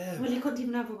 Yeah. Well, he couldn't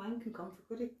even have a wank in comfort,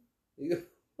 could he?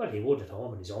 Well, he would at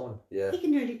home on his own. Yeah. He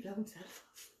can nearly blow himself.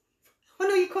 Oh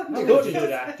no, you couldn't. How do would it. you do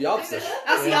that? The opposite.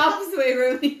 That's the Yeah. opposite way,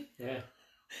 Rooney. Yeah.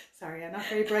 Sorry, I'm not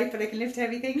very bright, but I can lift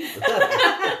heavy things.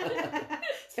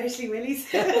 Especially Willie's.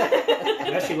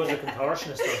 Unless she was a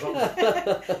contortionist or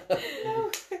something.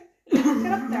 No.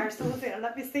 Get up there, Sophie,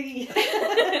 let me see.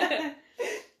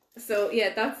 So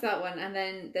yeah, that's that one. And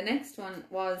then the next one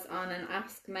was on an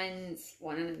Ask Men's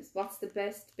one, and it was, what's the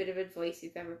best bit of advice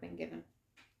you've ever been given?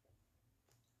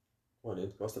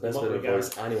 What's the best What bit of regard?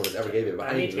 advice anyone has ever gave you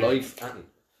about any Anything. life? Anything.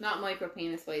 Not micro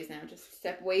penis wise now, just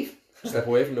step away. Step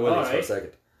away from the Willies for a Alright.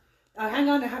 second. Oh, hang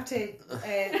on, I have to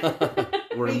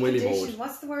We're in Willy recondition. mode.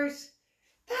 What's the word?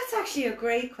 That's actually a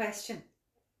great question.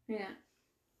 Yeah.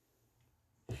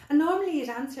 And normally you'd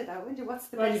answer that, wouldn't you? What's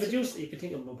the Well, you best? could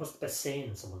think of what's the best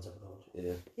saying someone's ever told.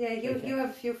 Yeah. Yeah, you Okay. you have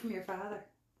a few from your father.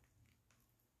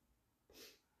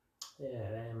 Yeah,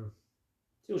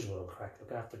 it's usual old crack.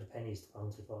 Look after the pennies, the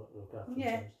pounds, look after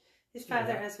Yeah. themselves. His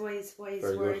father Yeah. has wise Very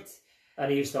good. words.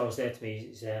 And he used to always say to me,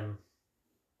 he's, you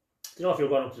know, if you're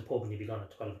going up to the pub and you'd be gone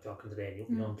at 12 o'clock in the day and you'll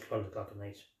be gone at 12 o'clock at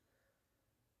night.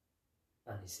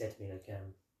 And he said to me, like,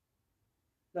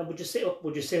 now would you sit up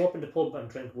in the pub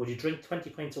and would you drink 20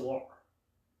 pints of water?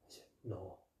 I said,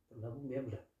 no, I wouldn't be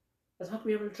able to. I said, how can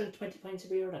we ever drink 20 pints of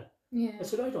beer then? Yeah. I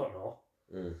said, I don't know.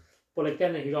 Mm. But like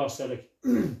then he'd also say,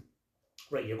 like,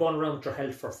 right, you're going around with your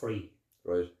health for free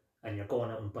Right. and you're going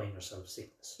out and buying yourself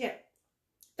sickness. Yeah.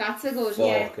 That's a good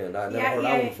Yeah. Fucking, I never heard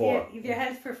that one before. You've your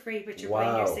health for free, but you're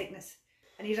buying your Wow. sickness.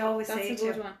 And he'd always That's say a to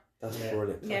good him, one. That's Yeah.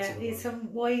 brilliant. yeah, That's a good he's one.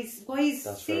 some wise,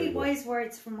 That's very good. wise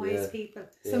words from wise Yeah. people.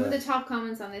 Some of Yeah. the top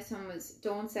comments on this one was,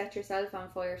 don't set yourself on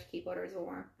fire to keep others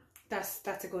warm. That's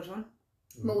a good one.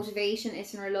 Motivation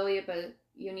isn't reliable.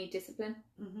 You need discipline.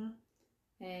 Hmm.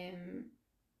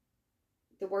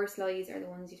 The worst lies are the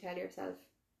ones you tell yourself.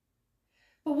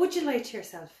 But would you lie to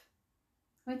yourself?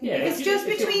 I think Yeah, If if it's you- just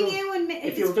if you're between doing- you and me,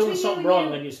 If you were doing something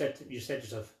wrong and you said to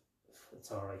yourself,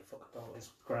 it's alright, fuck it, though, it's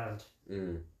grand.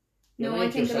 Mm. You no, lie I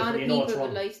to think a yourself lot when of you know it's people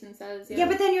would wrong. lie to themselves. yeah,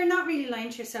 but then you're not really lying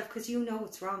to yourself because you know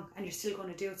it's wrong and you're still going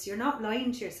to do it. So you're not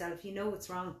lying to yourself. You know it's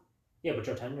wrong. Yeah, but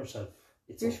you're telling yourself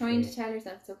it's You're okay. trying to tell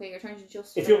yourself it's okay. You're trying to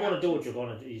justify. If you're your going to do it, actions. you're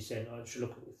going to. You're saying, "Oh, sure,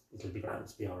 look, it'll be grand,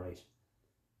 it'll be all right."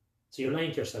 So you're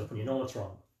lying to yourself when you know it's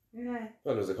wrong. Yeah.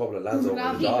 Well, there's a couple of lads A over lot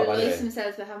the of people job lie to anyway.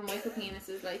 themselves by having micro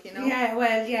penises, like, you know. Yeah.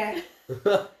 Well, yeah.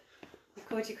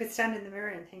 You could stand in the mirror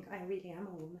and think, I really am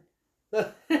a woman.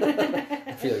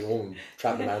 I feel like a woman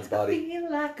trapped in a man's body.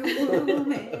 Feel like a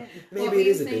woman. Maybe What were it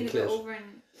you is a saying big about clit. over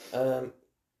and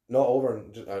Not over,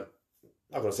 and I'm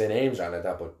not going to say names or anything like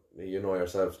that, but you know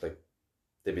yourself, like,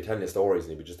 they'd be telling you stories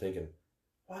and you'd be just thinking,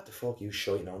 what the fuck are you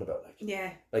shiting on about?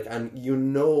 Yeah. Like, and you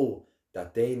know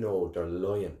that they know they're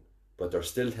lying, but they're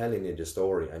still telling you the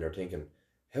story, and you're thinking,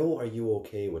 how are you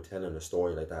okay with telling a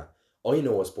story like that? I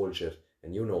know it's bullshit,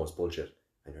 and you know it's bullshit,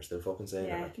 and you're still fucking saying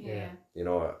Yeah. it. Like, yeah. you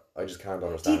know, I just can't Do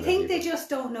understand. you think that they people- just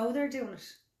don't know they're doing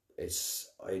it?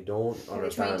 It's, I don't Are they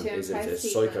trying understand. to Is it a impress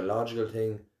people? psychological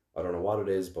thing? I don't know what it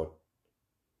is, but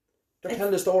they're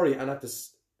telling the story, and at the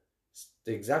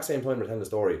exact same time they're telling the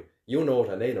story, you know it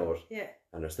and they know it, Yeah.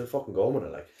 and they're still fucking going with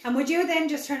it. Like, And would you then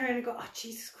just turn around and go, oh,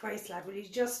 Jesus Christ, lad, will you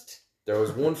just... there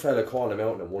was one fella calling him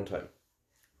out at one time,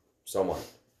 someone,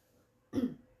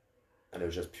 and it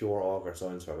was just pure awkward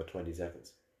silence for about 20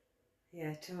 seconds.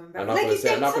 Yeah, too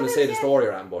embarrassing. I'm not going to say the story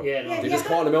or anything, but Yeah, no. Yeah, they yeah. just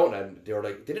called him out, and they were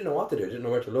like, they didn't know what to do, they didn't know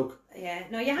where to look. Yeah,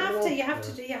 no, you have to, you have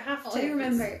to. I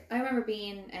remember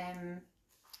being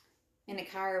in a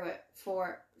car with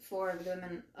four of the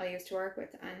women I used to work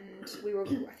with, and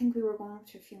I think we were going up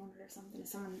to a funeral or something.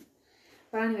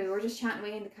 But anyway, we were just chatting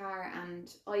away in the car, and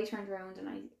I turned around and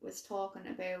I was talking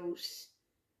about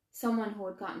someone who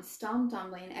had gotten stomped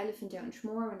on by an elephant out in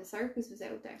Tramore when the circus was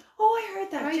out there. Oh, I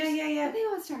heard that. Right? Yeah. And they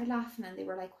all started laughing, and they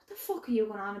were like, what the fuck are you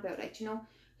going on about? Like, you know,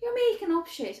 you're making up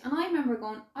shit. And I remember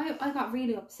going, I got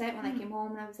really upset when I came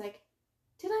home, and I was like,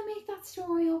 did I make that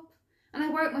story up? And I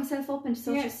worked myself up into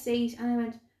such a state, and I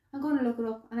went, I'm going to look it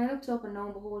up. And I looked it up, and lo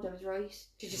and behold, I was right.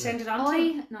 Did you send it on to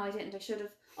him? No, I didn't. I should have.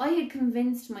 I had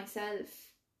convinced myself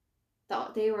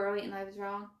that they were right and I was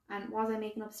wrong. And was I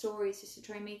making up stories just to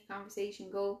try and make the conversation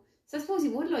go? So I suppose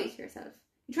you would lie to yourself.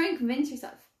 You try and convince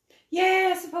yourself.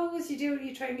 Yeah, I suppose you do.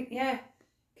 You try and,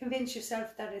 convince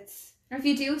yourself that it's... Or if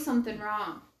you do something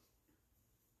wrong,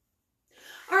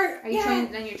 Or, are you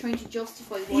you're trying to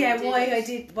justify why why you I did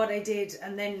it. did what I did,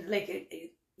 and then,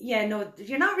 no,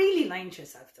 you're not really lying to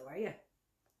yourself, though, are you?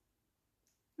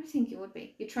 I think you would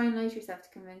be. You try and lie to yourself to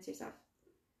convince yourself.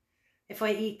 If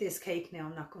I eat this cake now,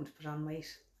 I'm not going to put on weight.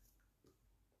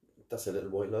 That's a little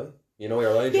white lie. You know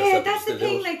you're lying to Yeah, yourself, but that's you the still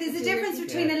do thing. it. Like, there's a Do difference it.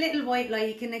 between a little white lie.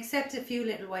 You can accept a few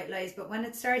little white lies, but when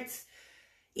it starts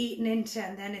eating into,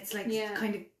 and then it's like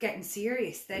kind of getting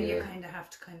serious, then you Yeah. kind of have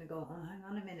to kind of go, oh, hang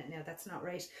on a minute now, that's not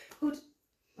right. But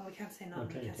Oh, we can't say I'm nothing.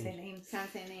 We trying to can't say think. names.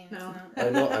 Can't say names. No.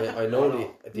 I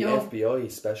know the No.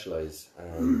 FBI specialise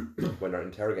when they're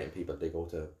interrogating people. They go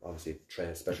to obviously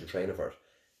special training for it,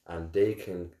 and they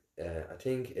can. I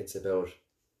think it's about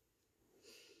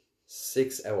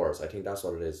 6 hours. I think that's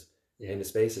what it is. Yeah. In the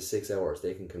space of 6 hours,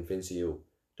 they can convince you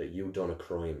that you've done a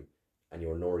crime, and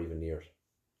you're not even near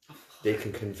it. They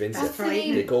can convince That's you.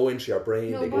 frightening. They go into your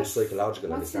brain. No, they go what's- psychological,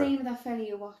 and they What's the start. name of that fella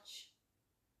you watch?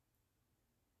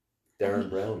 Darren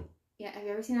Brown. Yeah, have you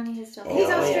ever seen any of his stuff? He's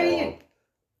Oh. Australian.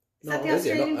 Is that the is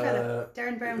he? Australian No, fella?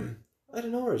 Darren Brown. I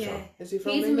don't know where he's Yeah. from. Is he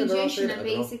from He's a England or magician, Australia? and I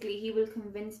don't know. basically he will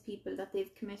convince people that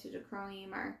they've committed a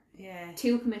crime or Yeah.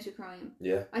 to commit a crime.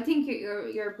 Yeah. I think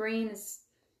your brain is,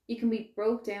 you can be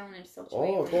broke down in such a way.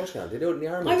 Oh, of where- course, can they do it in the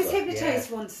army? I was as well?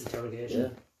 hypnotised once. Interrogation. Yeah.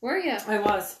 Were you? I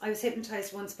was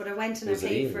hypnotised once, but I went and Was I it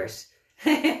paid Ian, for though? it.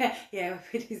 Yeah,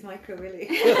 with his micro willy.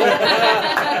 He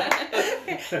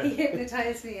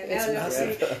hypnotised me, and It's now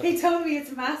massive. he told me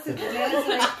it's massive, and now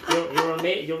it's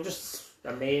like You're just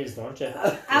amazed, aren't you?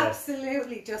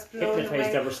 absolutely just blown Hypnotised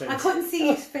away. ever since. I couldn't see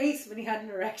his face when he had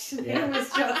an erection. Yeah. It was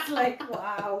just like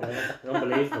wow. Yeah,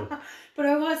 unbelievable. But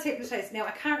I was hypnotised. Now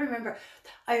I can't remember.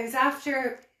 I was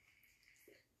after.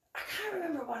 I can't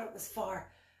remember what it was for.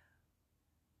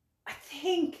 I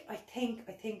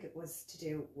think it was to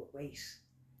do with weight.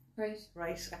 Right.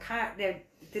 Right, I can't. Now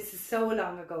this is so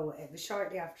long ago. It was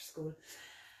shortly after school.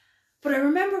 But I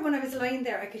remember when I was lying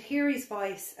there, I could hear his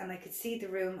voice, and I could see the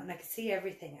room, and I could see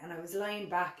everything. And I was lying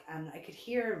back, and I could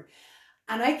hear him,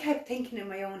 and I kept thinking in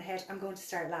my own head, "I'm going to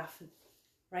start laughing."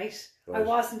 Right? I Right.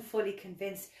 wasn't fully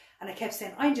convinced, and I kept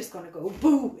saying, "I'm just going to go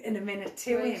boo in a minute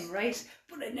to Right. him." Right?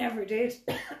 But I never did.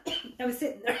 I was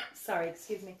sitting there. Sorry,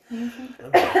 excuse me.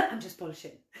 Mm-hmm. I'm just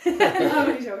bullshitting. I'm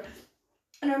really joking.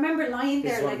 And I remember lying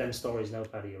This there is one like. of them stories now,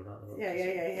 Paddy, you're not. Yeah.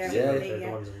 Yeah. The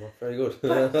Yeah. ones in one. Very good.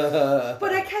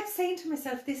 But I kept saying to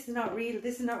myself, this is not real,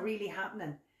 this is not really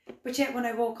happening. But yet when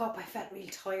I woke up, I felt really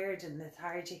tired and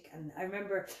lethargic. And I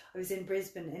remember I was in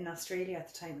Brisbane in Australia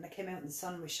at the time, and I came out and the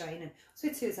sun was shining. I was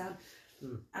with Suzanne.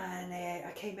 And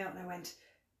I came out and I went,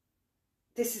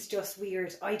 this is just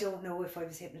weird. I don't know if I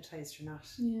was hypnotised or not.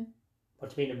 Yeah.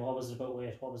 What do you mean? What was it about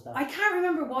weight? What was that? I can't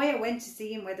remember why I went to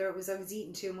see him, whether it was I was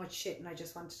eating too much shit and I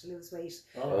just wanted to lose weight.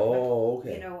 Oh,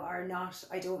 okay. You know, or not.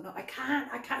 I don't know.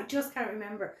 I just can't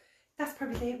remember. That's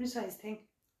probably the hypnotised thing.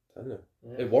 Tell you.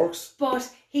 Yeah. It works.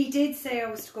 But he did say I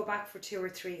was to go back for 2 or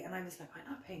 3, and I was like, I'm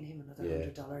not paying him another Yeah.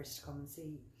 $100 to come and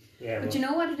see. Yeah. But you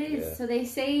know what it is? Yeah. So they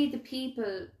say the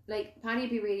people, like, Paddy would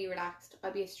be really relaxed.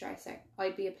 I'd be a stressor.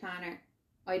 I'd be a planner.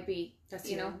 I'd be, That's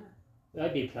you know.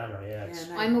 I'd be a planner, yeah. It's-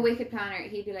 no, I'm a wicked planner.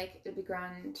 He'd be like, it'll be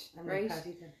grand, I'm right? like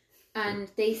Paddy then.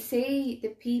 And they say the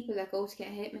people that go to get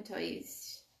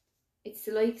hypnotised, it's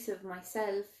the likes of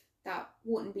myself that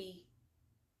wouldn't be,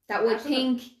 that would Rational.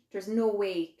 think there's no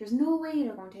way they're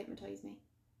going to hypnotise me.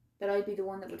 That I'd be the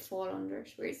one that would fall under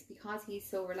it. Whereas because he's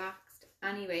so relaxed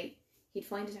anyway, he'd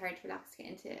find it hard to relax, get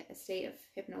into a state of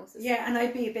hypnosis. Yeah, and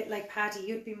I'd be a bit like Paddy.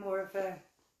 You'd be more of a.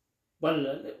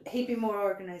 Well, He'd be more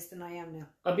organised than I am now.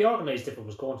 I'd be organised if I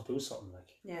was going to do something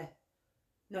like. Yeah.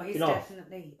 No, he's You know,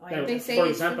 definitely. Now, They say for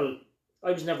it's- example,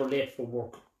 I was never late for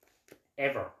work,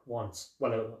 ever once.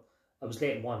 Well, I was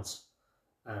late once,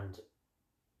 and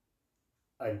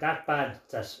I'm that bad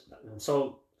that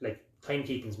so like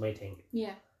timekeeping's my thing.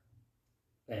 Yeah.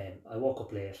 I woke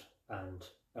up late and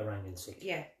I rang in sick.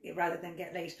 Yeah, rather than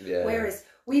get late. Yeah. Whereas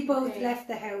we both Okay. left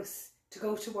the house to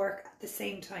go to work at the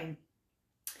same time.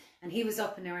 And he was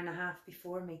up an hour and a half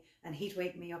before me, and he'd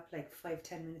wake me up like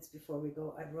 5-10 minutes before we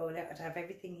go. I'd roll out, I'd have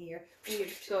everything here. You'd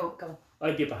go. Go.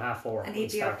 I'd be up at 4:30 And and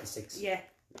he'd be start up. at 6. Yeah,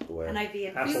 Go and ahead. I'd be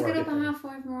in. Half You four, get up I'd at be-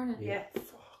 5:30 in the morning. Yeah,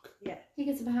 Fuck. He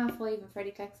gets up at 5:30 and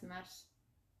Freddie texts him at.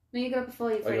 No, you get up at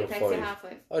 5, I Freddie go texts you 5. at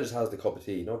 5:30. I just has the cup of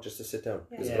tea, not just to sit down.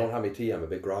 Because if I Yeah. don't have my tea, I'm a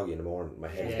bit groggy in the morning. My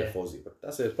head's a Yeah. bit fuzzy, but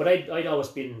that's it. But I'd always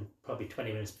been probably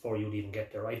 20 minutes before you'd even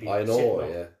get there. I'd be I sitting know, up,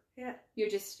 yeah.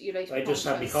 You like to I just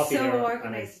had my punctuate. coffee there so and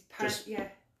organised. I just Yeah.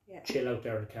 chill out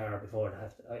there in the car before I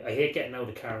have to. I hate getting out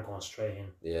of the car and going straight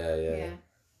in. Yeah, yeah, yeah.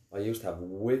 I used to have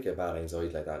wicked bad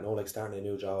anxiety like that. No, like starting a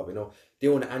new job,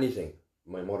 doing anything.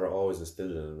 My mother always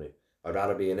instilled it in me. I'd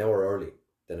rather be an hour early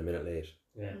than a minute late.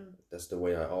 Yeah. That's the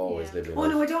way I always Yeah. live my Oh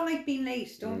life. no, I don't like being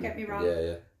late. Don't get me wrong. Yeah,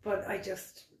 yeah. But I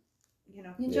just, You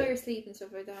enjoy Yeah. your sleep and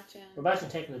stuff like that, yeah. Imagine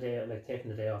taking the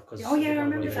day off. Cause Oh, yeah, I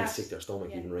remember You that. can sick their stomach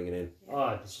Yeah. even ringing in.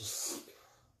 Oh, it's just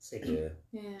sick. Yeah.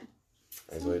 Yeah.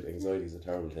 Anxiety is a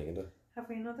terrible thing, isn't it? have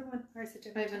we another one, or is it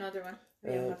I have another one. We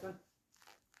have another one.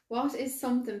 What is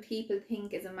something people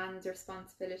think is a man's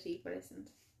responsibility but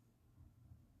isn't?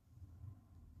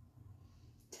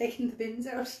 Taking the bins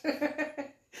out.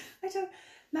 I don't.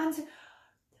 Man,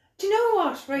 do you know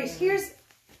what? Right, here's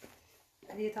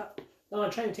And you thought, No,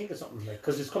 I'm trying to think of something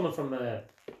because it's coming from a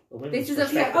women's This is a-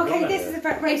 perspective. yeah, okay, not this is a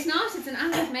right. It's not. It's an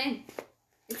act of men.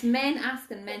 It's men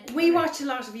asking men. We watch a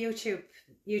lot of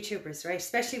YouTubers, right?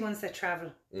 Especially ones that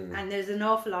travel, and there's an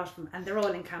awful lot of them, and they're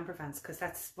all in camper vans because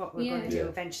that's what we're going to do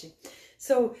eventually.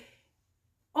 So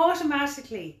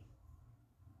automatically,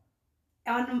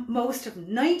 on most of them,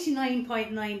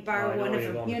 99.9 bar one of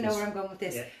them, you know where I'm going with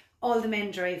this. Yeah. All the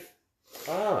men drive.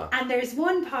 And there's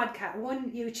one podcast, one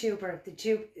YouTuber,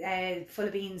 the Full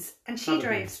of Beans, and she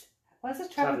drives. Was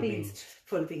it Travel Beans?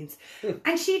 Full of Beans.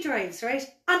 And she drives, right?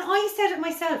 And I said it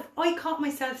myself. I caught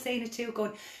myself saying it too,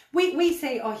 going, we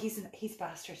say, oh, he's a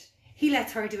bastard. He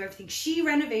lets her do everything. She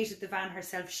renovated the van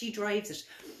herself. She drives it.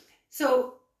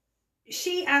 So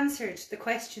she answered the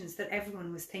questions that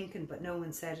everyone was thinking, but no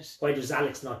one said it. Why does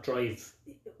Alex not drive?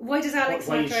 Why does Alex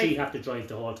Why not does drive? she have to drive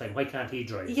the whole time? Why can't he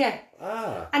drive? Yeah.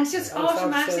 And it's just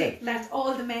automatic that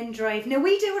all the men drive. Now,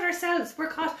 we do it ourselves. We're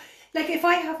caught... Like, if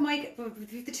I have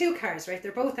the two cars, right,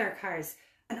 they're both our cars,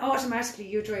 and automatically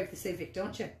you drive the Civic,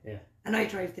 don't you? Yeah. And I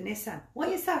drive the Nissan. Why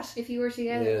is that? If you were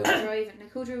together, driving,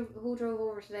 like who drove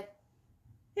over today?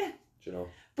 Yeah. Do you know?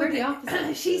 We're the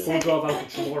opposite. She Who said, drove out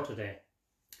to Tremor today?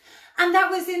 and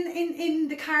that was in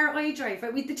the car I drive,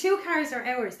 right? The two cars are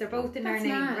ours. They're both in our That's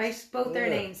name, mad. right? Both their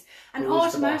names. And Who's the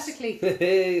boss? automatically,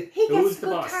 Hey. he Who's gets the the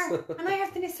good boss? car, and I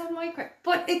have the Nissan Micra.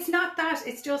 But it's not that.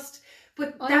 It's just,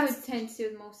 but I that's... would tend to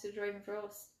do most of the driving for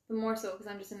us. But more so because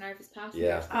I'm just a nervous passenger.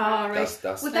 Yeah. Oh, right. That's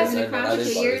Well, I was that's in a it. crash that a is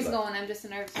few what it years is ago like. and I'm just a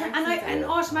nervous And passenger.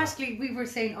 automatically we were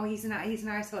saying, oh, he's an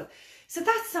arsehole. So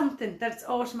that's something that's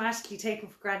automatically taken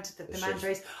for granted that the man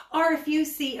drives. Or if you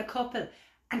see a couple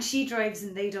and she drives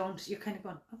and they don't, you're kind of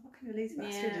going, oh, what kind of lazy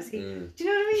bastard is he? Do you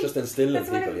know what I mean? It's just instilling That's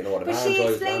what people, you know what a but man she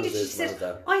drives, explained man it. She is this, man is said,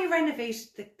 that. I renovated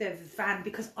the van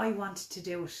because I wanted to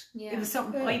do it. Yeah. It was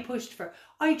something I pushed for.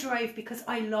 I drive because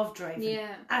I love driving.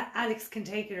 Yeah. Alex can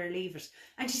take it or leave it.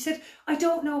 And she said, I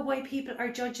don't know why people are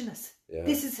judging us. Yeah.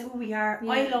 This is who we are.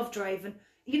 Yeah. I love driving.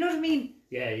 You know what I mean?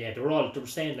 Yeah. They were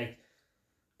saying like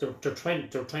they're trying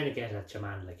to get at your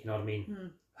man, like, you know what I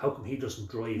mean? How come he doesn't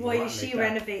drive? Why or is she anything like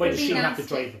that? renovating? Why does Be she have to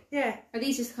nasty. drive it? Yeah. Are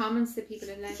these just comments that people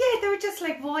have left? Yeah, they were just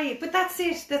like, why? But that's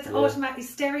it. That's automatically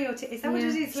stereotype. Is that what it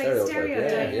is? Like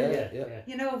stereotype. Yeah.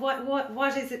 You know,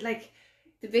 what is it like?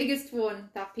 The biggest one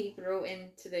that people wrote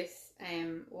into this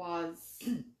was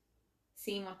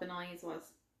seeing what the noise was.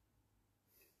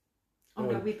 Oh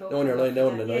no, we both. No, when you're lying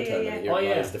down in the night time yeah. and you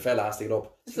hear the fella has to get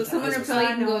up. So someone Sometimes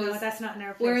replied and no, goes, that's not in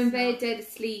our place. we're in no. bed dead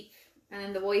asleep. And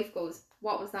then the wife goes,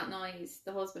 what was that noise?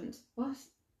 The husband, what?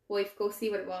 Wife, go see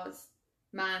what it was.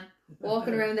 Man,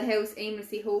 walking around the house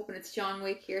aimlessly hoping it's John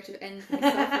Wick here to end his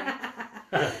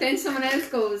suffering. Then someone else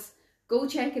goes, go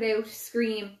check it out,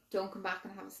 scream, don't come back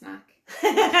and have a snack.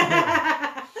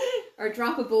 Or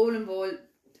drop a bowling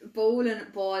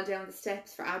ball down the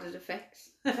steps for added effect.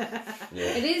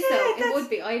 It is though, it would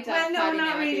be. I'd Well, no, Paddy not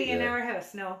now, really I'd in do. our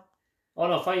house, no. Oh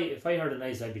no, if I heard a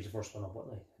noise, I'd be the first one up,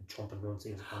 wouldn't I? I'd jump and run,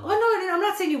 see what's going Oh on. no, I'm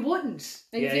not saying you wouldn't.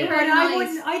 Like if Yeah, you yeah. heard But I noise,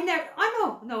 wouldn't. I'd never. I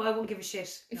know. No, I won't give a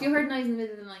shit. if No. you heard noise in the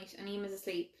middle of the night and Ian was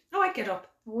asleep, Oh, I'd get up.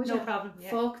 would No you? problem. Yeah.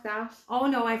 Fuck that. Oh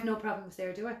no, I have no problems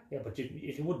there, do I? Yeah, but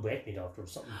if you would wake me though, if there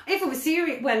was something. If it was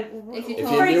serious, well, If you If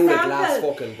For you knew the glass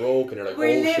example, fucking broke and you're like,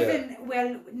 we're oh living. shit.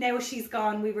 Well, now she's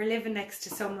gone. We were living next to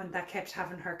someone that kept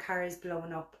having her cars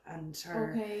blown up and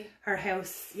her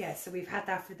house. Yeah, so we've had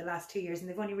that for the last 2 years, and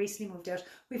they've only recently moved out.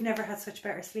 We've never had such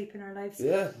better sleep in our lives.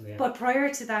 Yeah. But prior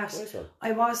to that, Nice one.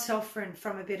 I was suffering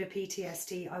from a bit of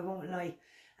PTSD. I won't lie,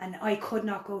 and I could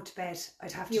not go to bed.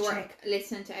 I'd have to You were check.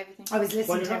 listening to everything. I was Well,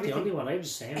 listening you're to not the everything. only one. I was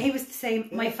the same. He was the same.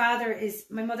 My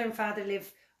mother and father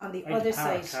live on the I had other the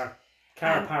car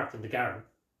side. parked in the garden.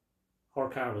 Her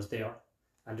car was there,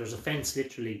 and there's a fence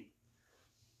literally.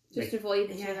 Just like, avoid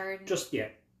Yeah. your garden.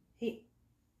 He.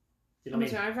 you know what I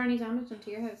Was mean? there ever any damage done to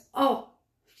your house? Oh,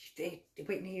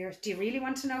 wait here. Do you really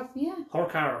want to know? Yeah. Her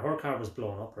car was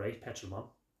blown up, right? Petrol bomb.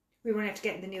 We weren't after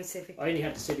getting the new Civic. I only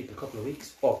had the Civic a couple of weeks.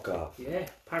 Fuck off. Yeah,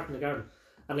 parked in the garden,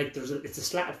 and like it's a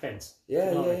slatted fence. Yeah,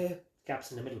 You know, yeah, like, yeah.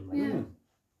 gaps in the middle. Like, Yeah.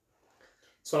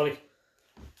 So like,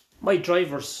 my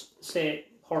drivers say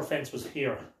her fence was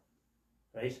here,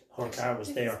 right? Her car was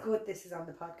This there. is good. This is on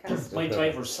the podcast. My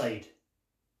driver's side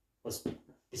was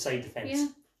beside the fence, Yeah.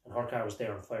 and her car was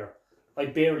there on fire. I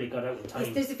barely got out in Yes,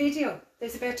 time. there's a video.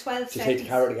 There's about 12 To seconds. take the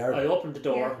car out of the I garden. opened the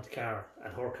door Yeah. of the car,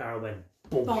 and her car went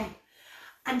boom. Boom.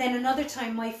 And then another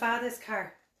time, my father's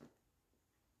car.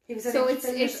 He was. So about it's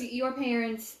to finish- it's your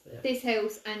parents, this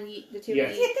house, and the two Yeah.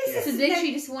 of Yeah, you. this So is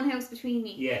literally just one house between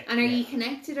you. Yeah, And are yeah. you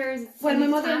connected or is it Well, my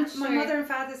semi-detached mother or- and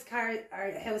father's car,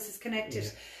 our house is connected. Yeah.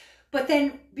 But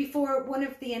then before one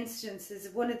of the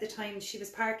instances, one of the times she was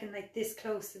parking like this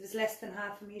close, it was less than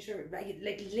half a metre, like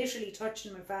literally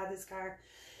touching my father's car.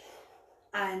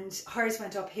 And hers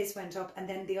went up, his went up, and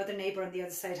then the other neighbour on the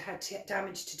other side had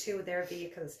damage to 2 of their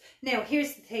vehicles. Now,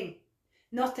 here's the thing.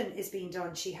 Nothing is being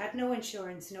done. She had no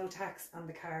insurance, no tax on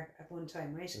the car at one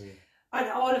time, right? On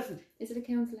all of them. Is it a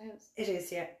council house? It is,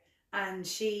 yeah. And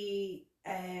she...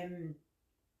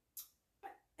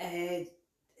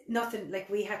 nothing, like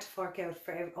we had to fork out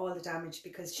for all the damage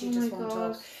because she just won't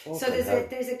talk. So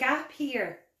there's a gap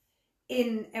here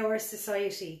in our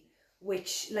society,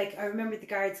 which, like, I remember the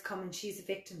guards coming, she's a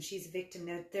victim.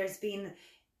 Now there's been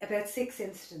about 6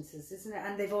 instances, isn't it?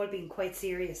 And they've all been quite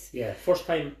serious. Yeah, first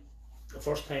time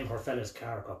her fella's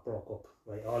car got broke up,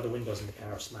 right? All the windows in the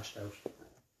car smashed out.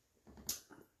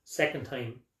 Second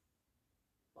time,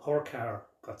 her car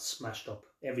got smashed up.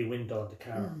 Every window of the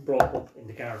car broke up in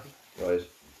the garden. Right.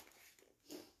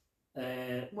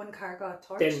 One car got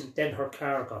torched. Then her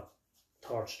car got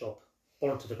torched up,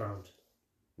 burnt to the ground.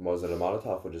 Was it a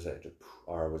Molotov, would you say?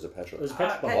 Or was it petrol? It was a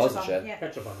petrol bomb. Was it, yeah.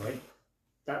 Petrol bomb, right?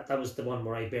 That was the one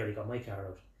where I barely got my car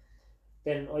out.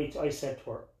 Then I said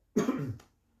to her,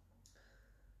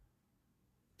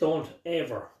 don't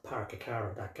ever park a car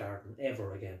in that garden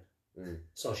ever again.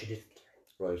 So she didn't.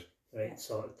 Right. Right.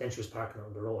 So then she was parking out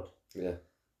on the road. Yeah.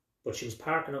 But she was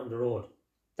parking out on the road,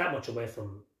 that much away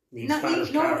from Neil's No,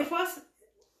 father's car. it wasn't.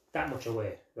 That much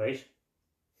away, right?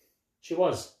 She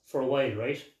was for a while,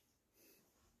 right?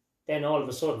 Then all of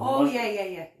a sudden... Oh,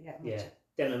 yeah. Yeah.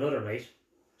 Then another night,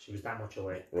 she was that much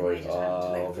away. Right.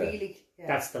 Okay. Really, yeah.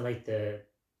 That's the night the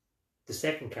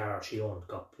second car she owned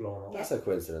got blown up. That's a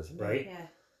coincidence. Right? Yeah.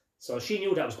 So she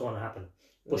knew that was going to happen.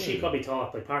 But she probably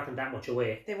thought by parking that much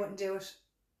away, They wouldn't do it.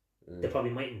 they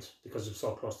probably mightn't because it was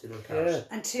so close to the other cars. Yeah.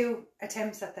 And 2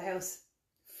 attempts at the house.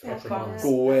 Petrol bombs. Go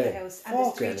away. At the house. And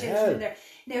there's 3 Fucking children hell. in there.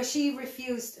 Now, she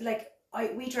refused,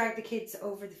 we dragged the kids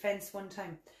over the fence one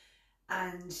time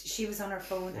and she was on her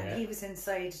phone and he was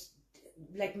inside,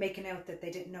 like, making out that they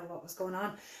didn't know what was going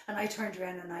on. And I turned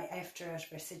around and I effed her out.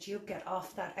 I said, you get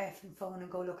off that effing phone and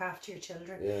go look after your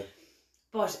children. Yeah.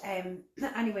 But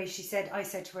anyway, I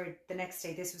said to her the next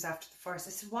day, this was after the first,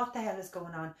 I said, what the hell is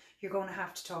going on? You're going to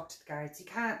have to talk to the guards. You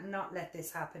can't not let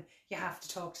this happen. You have to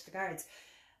talk to the guards.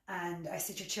 And I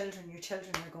said, your children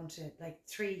are going to,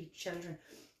 3 children.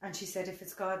 And she said, if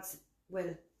it's God's will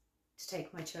to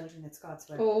take my children, it's God's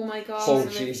will. Oh my God. Oh,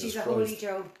 Jesus She's a Christ. holy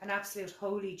Joe, an absolute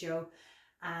holy Joe.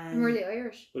 And were they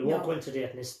Irish? We won't go into the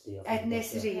ethnicity of them,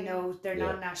 Ethnicity, Yeah. no, they're Yeah.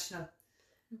 non-national.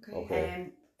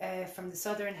 Okay. From the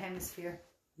southern hemisphere.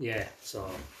 Yeah, so...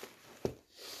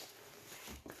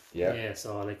 Yeah. Yeah,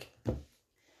 so,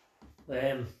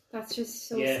 That's just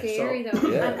so Yeah, scary, so-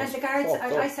 though. Yeah. And the guards, fucked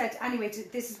I up. said, anyway,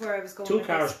 this is where I was going 2 with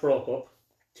cars this. broke up,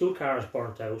 2 cars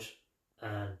burnt out,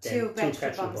 and then 2 2 petrol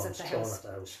petrol bombs bombs at the thrown house. at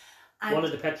the house. And One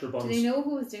of the petrol Do bombs... they know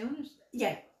who was doing it?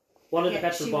 yeah, One of the Yeah,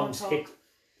 petrol she bombs won't hit,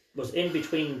 was in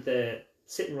between the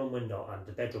sitting room window and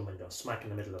the bedroom window, smack in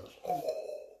the middle of it.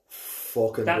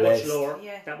 Fucking That blessed. much lower,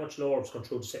 Yeah. that much lower was going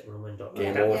through the sitting room window. Game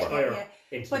and that much over. higher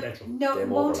into the but bedroom. no, Game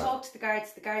won't over, talk to the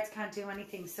guards. The guards can't do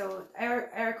anything. So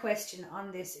our question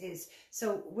on this is,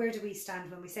 so where do we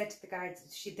stand? When we said to the guards,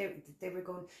 they were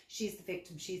going, she's the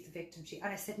victim.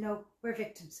 And I said, no, we're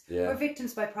victims. Yeah. We're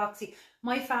victims by proxy.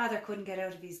 My father couldn't get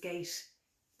out of his gate,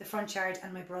 the front yard,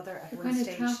 and my brother at They're one kind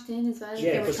stage. of trapped in as well.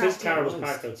 Yeah, they were because his trapped car in was the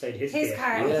parked outside his His gate.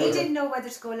 car, Yeah. he didn't know whether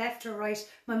to go left or right.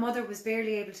 My mother was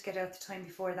barely able to get out the time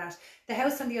before that. The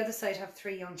house on the other side have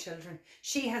 3 young children.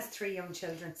 She has 3 young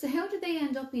children. So how did they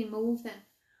end up being moved then?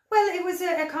 Well, it was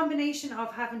a combination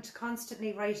of having to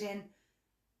constantly write in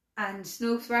and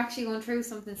No, 'cause we're actually going through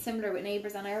something similar with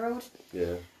neighbours on our road.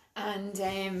 Yeah.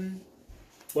 And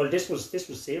Well, this was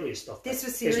serious stuff. this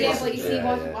was This serious. yeah, wasn't- but you see Yeah,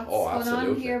 what's yeah. going Oh, on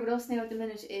absolutely. here with us now at the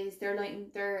minute is they're burning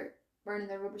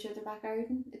their rubbish out their back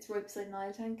garden. It's right beside an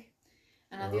oil tank,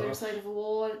 and on the Oh. other side of a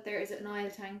wall there is an oil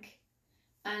tank,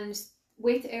 and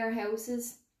with our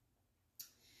houses.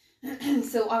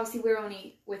 So obviously we're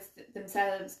only with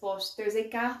themselves, but there's a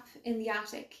gap in the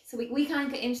attic, so we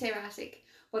can't get into their attic,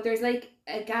 but there's like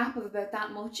a gap of about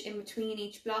that much in between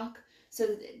each block, so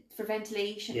that for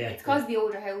ventilation. Yeah, It's because of the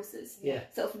older houses. Yeah.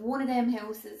 So if one of them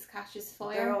houses catches They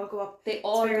fire, all go up. they It's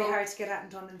all very go. hard to get at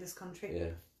and done in this country. Yeah.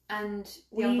 And The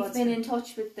we've been ombudsman. in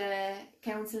touch with the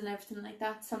council and everything like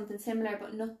that, something similar,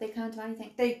 but no, they can't do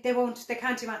anything. They won't. They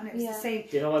can't do anything. It was Yeah. the same.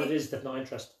 Do you know what it is? They've no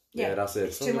interest. Yeah, that's it.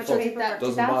 It's too Something much fuck- paper. Did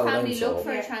Doesn't that bother them, family look so-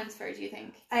 for Yeah. a transfer, do you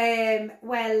think?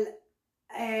 Well,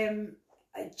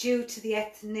 due to the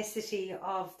ethnicity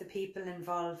of the people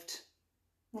involved,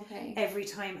 Okay. every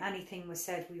time anything was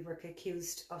said, we were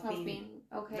accused of being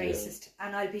Okay. racist.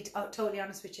 And I'll be totally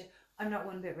honest with you, I'm not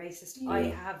one bit racist. Yeah. I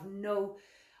have no.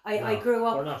 I No, grew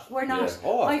up. we're not. We're not. Yeah.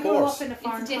 Oh, of I grew course. up in a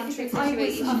foreign It's a country. difficult I was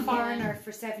a situation, foreigner yeah.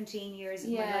 for 17 years of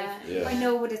my Yeah. life. Yeah. I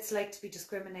know what it's like to be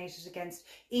discriminated against.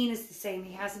 Ian is the same.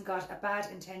 He hasn't got a bad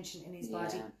intention in his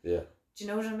body. Yeah. Do you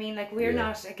know what I mean? Like, we're Yeah.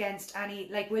 not against any.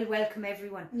 Like, we'll welcome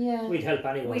everyone. Yeah. We'd help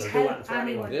anyone. We'd or do help anything for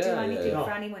anyone, Yeah, do yeah, anything yeah.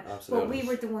 for anyone. Absolutely. But we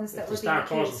were the ones that If were they being start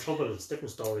causing accused. trouble, it's a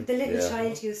different story. The little Yeah.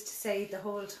 child used to say the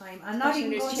whole time, I'm not Especially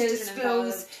even when going to there's children disclose.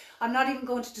 involved. I'm not even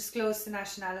going to disclose the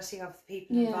nationality of the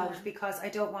people Yeah. involved because I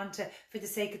don't want to, for the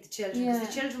sake of the children. Because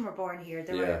the Yeah. children were born here,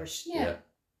 they're Yeah. Irish. Yeah.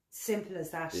 Simple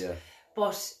as that. Yeah.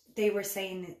 But they were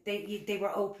saying they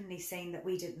were openly saying that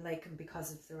we didn't like him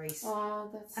because of the race. Oh,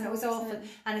 that's And so it was awful. upsetting.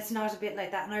 And it's not a bit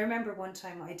like that. And I remember one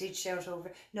time I did shout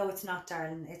over, "No, it's not,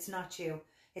 darling. It's not you.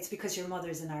 It's because your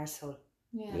mother's an arsehole."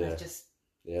 Yeah. And Yeah. I just,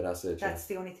 Yeah, that's it. that's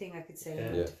the only thing I could say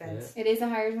in Yeah. defence. It is a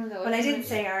hard one though. Well, I isn't didn't it?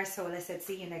 say arsehole. I said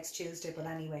see you next Tuesday. But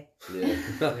anyway. Yeah.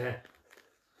 Yeah.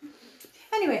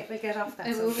 Anyway, we'll get off that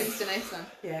And moving subject. to the next one.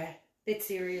 Yeah, bit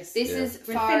serious. This Yeah. is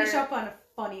We'll for finish up on a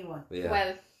funny one. Yeah.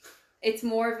 well, it's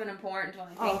more of an important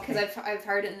one, I Oh, think, because I've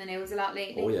heard it in the news a lot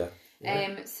lately. Oh yeah.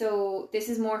 Yeah. So this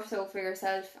is more so for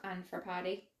yourself and for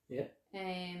Paddy. Yeah.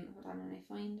 Hold on, when I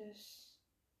find it.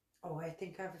 Oh, I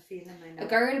think I have a feeling I know. A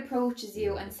girl approaches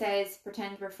you and says,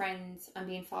 "Pretend we're friends. I'm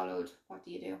being followed. What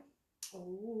do you do?"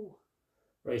 Oh.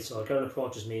 Right, so a girl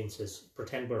approaches me and says,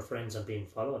 "Pretend we're friends, I'm being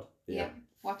followed." Yeah.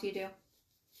 What do you do?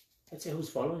 I'd say, "Who's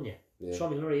following you? Yeah. Show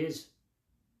me where he is."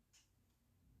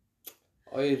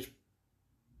 I'd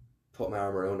put my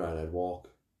arm around her and I'd walk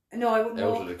No, I wouldn't.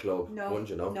 out walk. of the club. No, Wouldn't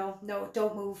you know? no,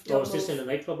 don't move. Oh, Don't is this move. in a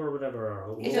nightclub or whatever?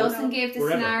 Or It No, doesn't no. give the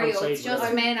Wherever, scenario. outside, It's just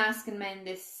wherever. men asking men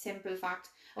this simple fact.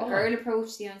 A Oh. girl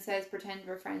approaches you and says, "Pretend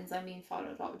we're friends. I'm being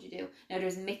followed. What would you do?" Now,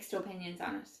 there's mixed opinions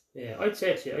on it. Yeah, I'd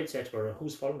say to her,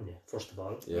 "Who's following you?" First of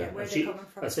all. Yeah. Yeah, where are And they coming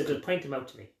from? I said, "Just point them out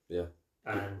to me." Yeah.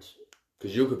 And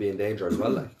Because you could be in danger as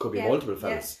well. Like, it could be Yeah, multiple yeah.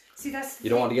 fellas. See, that's the You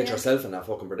don't want to thing, get yeah. yourself in that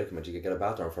fucking predicament. You could get a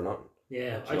batter for nothing.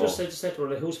 yeah, So- I just said to her,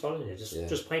 like, "Who's following you? Yeah.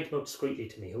 Just point them out discreetly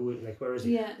to me. Who, like, where is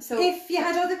he?" Yeah. So If you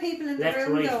had other people in the Left,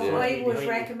 room, right, though, yeah. I would behind you.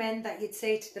 recommend that you'd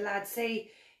say to the lads,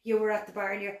 say you were at the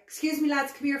bar and you're, "Excuse me,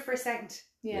 lads, come here for a second."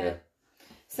 yeah. Yeah.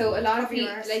 So a lot of Cover your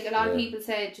people, arse. like a lot of Yeah. people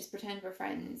said, "Just pretend we're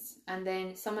friends," and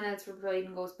then someone else replied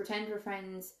and goes, "Pretend we're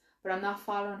friends, but I'm not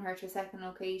following her to a second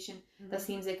location. That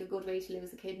seems like a good way to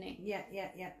lose a kidney." Yeah, yeah,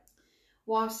 yeah.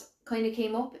 What kind of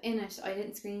came up in it, I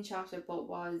didn't screenshot it, but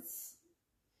was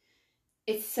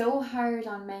it's so hard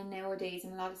on men nowadays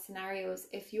in a lot of scenarios.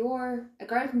 If a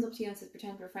girl comes up to you and says,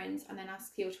 "Pretend we're friends," and then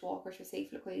asks you to walk her to a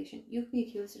safe location, you could be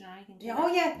accused of anything. to Yeah. her. Oh,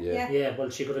 yeah, Yeah. yeah. Yeah, well,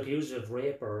 she could accuse you of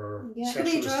rape or Yeah. Could be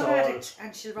a sexual drug assault. addict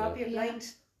and she'll rob you Yeah.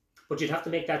 blind. But you'd have to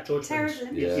make that judgment. Terrible,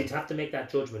 isn't it? Yeah. You'd have to make that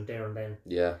judgment there and then.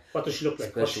 Yeah. What does she look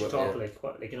like? What's Especially she with- talk yeah. like?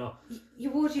 What, like, you know?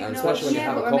 You would, you And know. especially when you Yeah,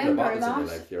 have a but couple of remember, bottles a in your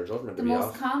lot- life, your judgment The will be most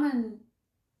off. common,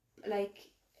 like,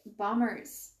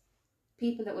 bombers,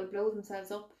 people that would blow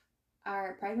themselves up,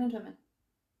 are pregnant women.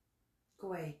 Go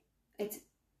away. It's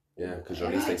Yeah, because you're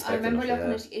I- least I expecting remember it. looking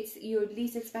Yeah. at it's you would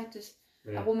least expect it.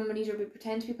 Yeah. A woman would either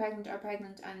pretend to be pregnant or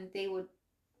pregnant, and they would.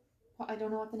 I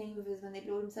don't know what the name of it is when they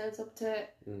blow themselves up to.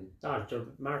 Ah, they're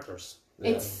martyrs.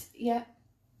 Yeah. It's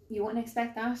you wouldn't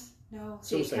expect that, No.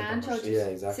 so you Suicide can't bombers. judge it. Yeah,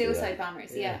 exactly, Suicide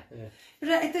bombers, yeah. But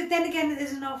then again,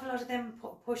 there's an awful lot of them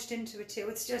pushed into it too.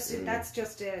 It's just, that's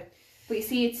just a... But you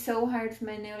see, it's so hard for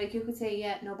men now. Like you could say,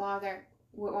 "Yeah, no bother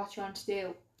with what you want to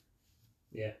do."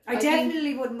 Yeah. I I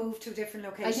definitely would move to a different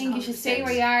location. I think you should stay 100%.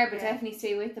 where you are, but Yeah. definitely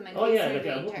stay with them. In Oh case yeah, they're like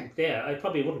in I danger. wouldn't. Yeah, I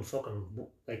probably wouldn't fucking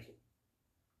like.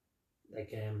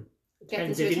 Get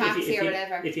Depends into a if you, taxi if or you,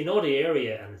 whatever. if you know the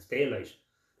area and it's daylight,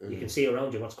 you can Mhm. see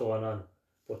around you what's going on.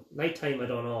 But nighttime, I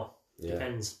don't know. Yeah.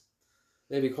 Depends.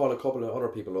 Maybe call a couple of other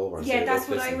people over and Yeah, say, that's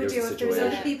look, what I listen, would here's do the if there's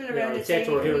situation. other people Yeah, around. I'd I'd say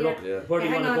to her, "Here, "Come look, here." Yeah. where do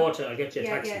you hang want to on. go to? I'll get you a Yeah,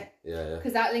 taxi." yeah. Yeah,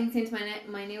 Because that links into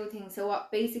my new thing. So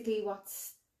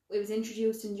it was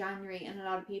introduced in January, and a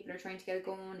lot of people are trying to get it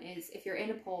going. Is if you're in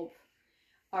a pub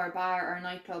or a bar or a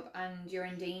nightclub and you're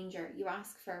in danger, you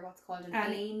ask for what's called an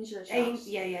angel shot.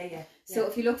 Yeah. So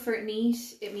if you look for it neat,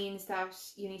 it means that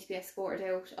you need to be escorted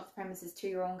out of the premises to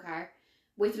your own car.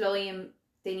 With lime,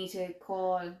 they need to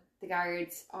call the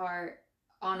guards, or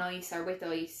on ice or with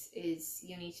ice is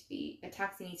a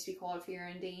taxi needs to be called if you're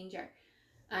in danger.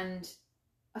 And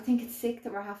I think it's sick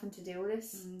that we're having to do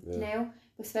this Yeah. now,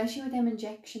 especially with them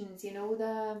injections. You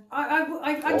know I'm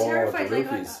I'm terrified. the Like,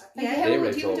 roofies. yeah, How They old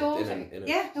raped you, up daughter? in a-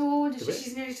 yeah. how old is Do she?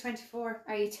 She's nearly 24,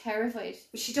 Are you terrified?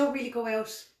 but she don't really go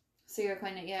out. So you're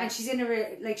kind of And she's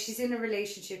in she's in a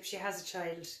relationship. She has a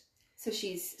child. So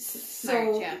she's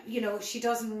smart, So yeah. she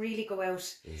doesn't really go out.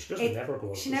 She doesn't never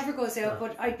go. She never goes out. No.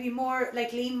 But I'd be more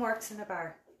like Liam works in a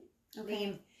bar. Okay.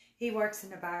 Liam, He works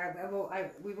in a bar.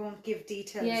 We won't give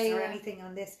details Yeah, or yeah. anything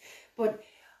on this, but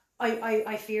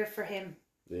I fear for him.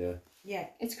 Yeah. Yeah,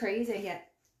 It's crazy. yeah.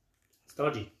 It's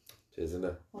dodgy. It is, isn't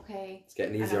it? Okay. It's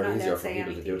getting And easier I'm and not easier allowed for say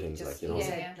people to do anything, things, just like, you know. Yeah.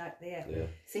 said that, Yeah.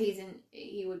 So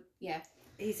he would,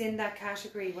 He's in that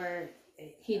category where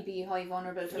he'd be high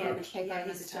vulnerable for people to pick on he's and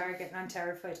a stuff. target, and I'm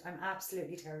terrified. I'm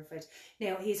absolutely terrified.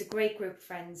 Now, he's a great group of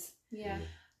friends, Yeah.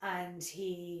 and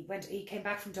he came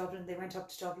back from Dublin. They went up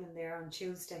to Dublin there on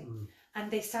Tuesday, Mm.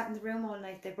 and they sat in the room all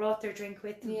night. They brought their drink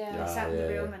with them. Yeah. They sat in the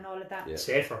Yeah, room and all of that. Yeah.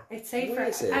 Safer. It's safer.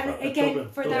 Way safer. And again, Dublin-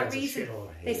 for Dublin's that a reason,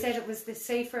 shithole. they said it was the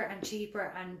safer and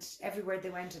cheaper, and everywhere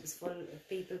they went, it was full of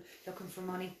people looking for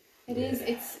money. It is.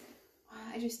 It's.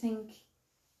 I just think.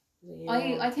 You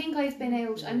I know, think I've been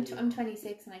out. I'm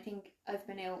 26, and I think I've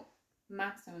been out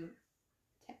maximum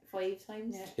 5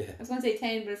 times. Yeah. Yeah. I was going to say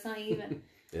 10, but it's not even.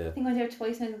 Yeah. I think I went out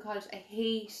twice in college.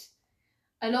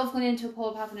 I love going into a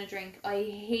pub having a drink. I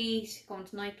hate going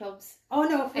to nightclubs. Oh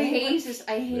no, I hate it.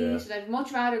 I hate Yeah. it. I'd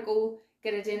much rather go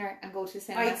get a dinner and go to the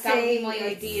cinema. I'd That would be say my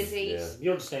it's- ideal date. Yeah.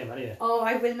 You're the same anyway. Oh,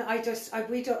 I will. I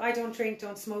don't drink,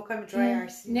 don't smoke. I'm a dry Yeah.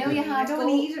 arse. Now you I have don't go-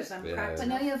 need it. I'm Yeah. cracked But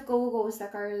now you have go-go's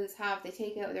that girls have. They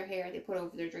take out their hair, they put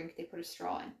over their drink, they put a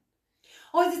straw in.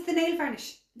 Oh, is it the nail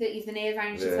varnish? You've the nail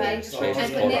varnish Yeah. as well. Just Oh, right, yeah,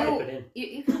 just but put yeah, now dip it in.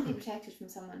 you can't be protected from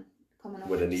someone coming up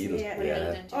With a needle. Yeah. With a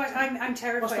needle Yeah. into Oh, it. I'm What's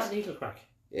terrified. that needle crack?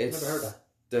 It's Never heard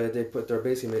that. they're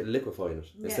basically liquefying it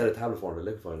instead Yeah. of tablet form. They're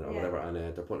liquefying it or Yeah. whatever, and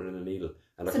they're putting it in a needle,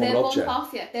 and they're So coming they'll up to bump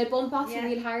off you. They'll bump off Yeah.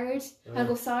 you real hard Oh. and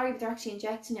go sorry, but they're actually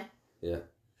injecting you. you. Yeah.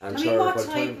 And I mean, sure, what by the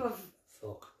time- type of?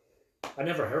 Fuck. I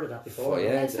never heard of that before. Oh,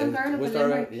 yeah, Yeah, some girl up was in there?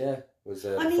 Limerick. Yeah, was.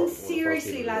 I one mean, of the first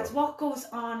seriously, people to lads, go. what goes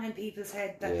on in people's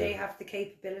head that Yeah. they have the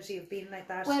capability of being like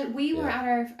that? Well, we were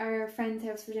Yeah. at our friend's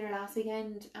house for dinner last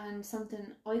weekend, and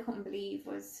something I couldn't believe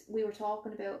was we were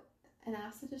talking about an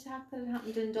acid attack that had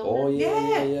happened in Dublin. Oh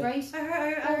yeah. Yeah. Right? I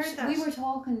heard But that. we were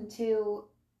talking to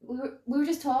we were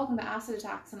just talking about acid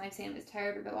attacks, and I was saying it was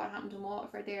terrible about what happened in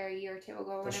Waterford there a year or two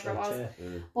ago, or That's whenever right, it was. yeah.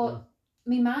 Mm. But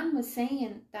my man was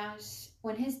saying that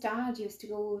when his dad used to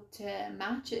go to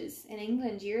matches in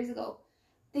England years ago,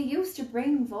 they used to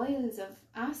bring vials of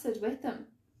acid with them,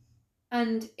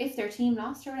 and if their team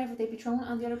lost or whatever, they'd be throwing it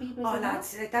on the other people. Oh,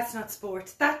 lads, that's not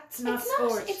sport. That's not it's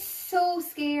sport. not. It's so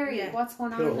scary. Yeah. What's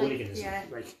going Pure on? Like, hooliganism. yeah.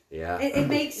 Like Yeah. It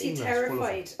makes you England's full of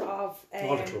terrified of.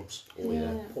 all the clubs. Oh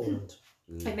yeah. yeah, Poland.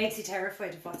 It makes you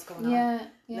terrified of what's going on. yeah,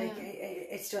 yeah. Like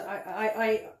it's just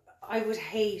I would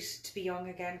hate to be young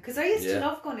again because I used to Yeah.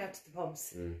 love going out to the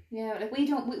pubs. Yeah, like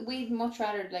we'd much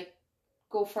rather like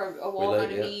go for a walk like-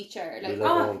 on a yeah. beach or We like like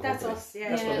our Oh, own that's company. us. Yeah,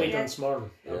 That's what Yeah. we yeah. done this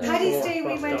morning. Yeah. Paddy's Before Day, we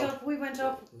crossed went down.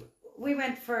 up. We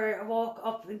went for a walk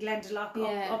up in Glendalough,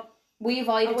 Yeah. up, we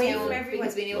avoided Away town from everyone.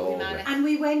 because we knew Oh, we manic. and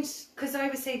we went because I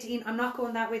was saying to Ian, I'm not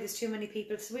going that way. There's too many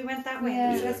people, so we went that way. Yeah.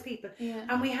 And there's Yeah. less people, Yeah,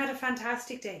 and we had a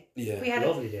fantastic day. Yeah. We had a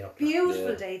Lovely day up there.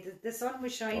 beautiful Yeah. day. The sun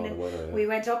was Oh, the shining. weather, yeah. We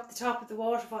went up the top of the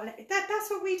waterfall. That's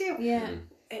what we do. yeah.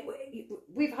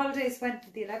 We've holidays went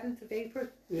to the 11th of April,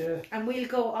 Yeah. and we'll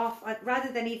go off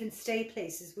rather than even stay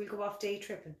places. We'll go off day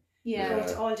tripping. Yeah. Go Yeah.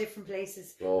 to all different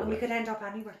places, Lovely. and we could end up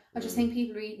anywhere. I just think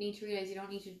people need to realise you don't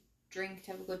need to drink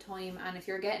to have a good time, and if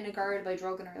you're getting a girl by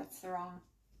drugging her, that's the wrong.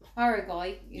 Or a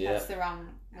guy, Yeah. that's the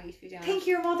wrong way to be doing Think it.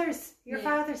 your mothers, your Yeah.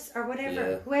 fathers, or whatever,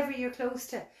 Yeah. whoever you're close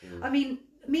to. Mm. I mean,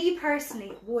 me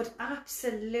personally would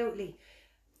absolutely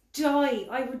die.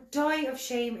 I would die of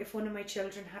shame if one of my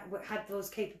children had those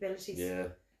capabilities. Yeah.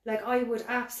 Like, I would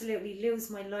absolutely lose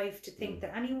my life to think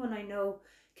that anyone I know,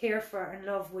 care for, and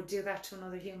love would do that to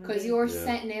another human Because being. you're Yeah.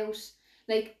 setting out,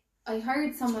 like, I heard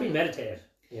It's someone, premeditated.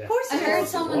 Yeah. Of course I it heard is.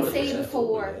 someone say Yeah.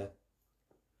 before, Yeah.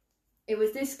 it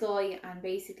was this guy, and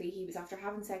basically he was after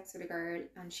having sex with a girl,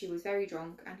 and she was very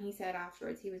drunk, and he said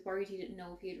afterwards he was worried he didn't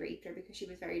know if he had raped her because she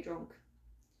was very drunk.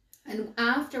 And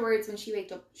afterwards, when she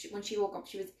woke up,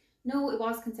 she was, no, it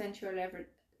was consensual or whatever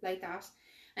like that,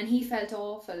 and he felt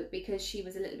awful because she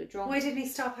was a little bit drunk. Why didn't he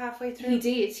stop halfway through? He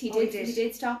did. Oh, he did. He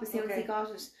did stop as soon as Okay. he got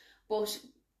it. But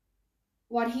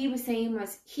what he was saying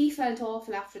was he felt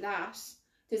awful after that.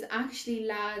 There's actually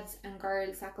lads and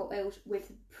girls that go out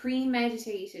with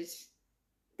premeditated.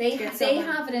 They Get they someone.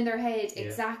 have it in their head Yeah.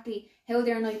 exactly how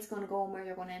their night's going to go and where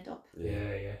they're going to end up,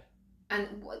 Yeah, yeah.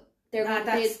 and they're Nah, going.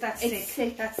 that's it's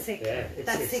sick. That's sick. Yeah,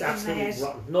 That's it's sick in the absolutely head.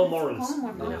 rotten. No morals. Come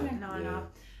on, No, we're no, popular. no.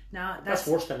 No, That's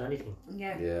worse than anything.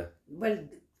 Yeah. Yeah. Well,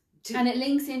 And it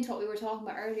links into what we were talking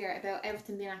about earlier about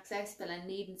everything being accessible and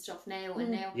needing stuff now and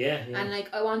now. Yeah, yeah. And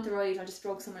like, I want the ride, I'll just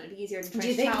drug someone, it'll be easier than trying do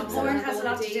you to think chat with porn someone has a and go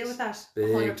lot on to do with that? Big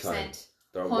 100%. time.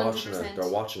 They're 100%. watching it. They're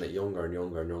watching it younger and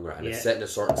younger and younger, and Yeah. it's setting a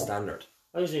certain standard.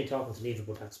 I was only talking to Neve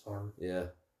about tax porn. Yeah.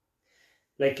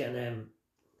 Like, and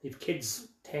if kids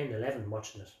 10, 11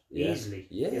 watching it Yeah. easily.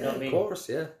 Yeah, you know what I of mean? course,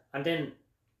 yeah. And then,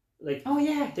 like, Oh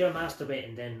yeah. they're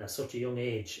masturbating then at such a young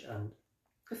age, and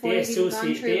Before they you've even gone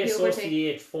through puberty.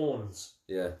 associate phones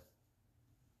Yeah,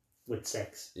 with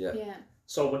sex. yeah. Yeah.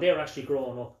 So when they're actually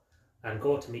growing up and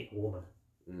go to meet a woman,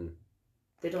 Mm.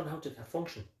 they don't know how to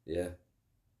function. Yeah.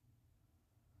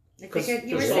 Like Because you were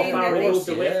they're so saying far that removed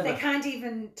they- away yeah. from they it. can't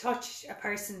even touch a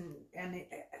person, and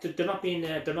They're not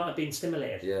being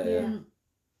stimulated. Yeah, Yeah. yeah.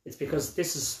 It's because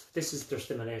this is their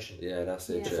stimulation. Yeah, that's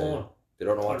it. Yeah. The Yeah. phone. They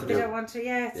don't know what to they do. don't want to.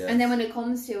 Yeah. Yeah. And then when it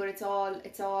comes to it, it's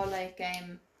all like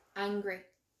angry,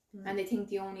 and they think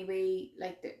the only way,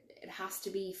 like, it has to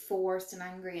be forced and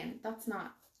angry, and that's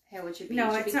not how it should be.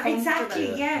 No, it should it's be not exactly.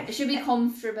 comfortable. Yeah. It should be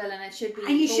comfortable, and it should be.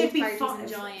 And you both should be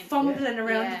parties enjoying. fumbling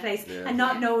around Yeah. the place Yeah. and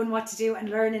not Yeah. knowing what to do and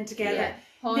learning together. Yeah,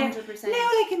 100%. Now,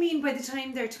 like, I mean, by the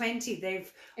time they're 20,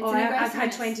 they've It's I've an had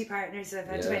aggressiveness. 20 partners, I've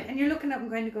had Yeah. 20, and you're looking at them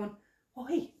kind of going,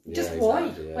 why? Yeah, Just why?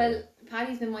 exactly, yeah. Well,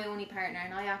 Paddy's been my only partner,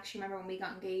 and I actually remember when we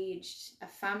got engaged, a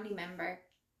family member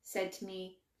said to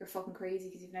me, "You're fucking crazy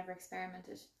because you've never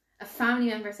experimented." A family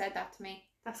member said that to me.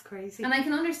 That's crazy. And I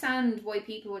can understand why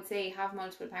people would say have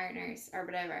multiple partners or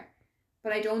whatever.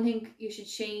 But I don't think you should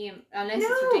shame, unless it's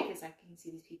No. ridiculous. Like, you can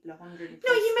see these people 100.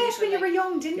 No, you met when you were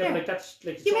young, didn't Yeah, you? but like that's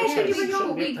like You George mentioned said, you were it young,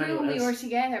 shouldn't be we a grew when we panel were else.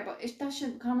 together, but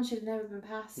that comment should have never been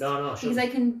passed. No, Because shouldn't. I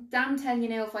can damn tell you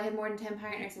now, if I had more than 10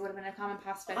 partners, it would have been a comment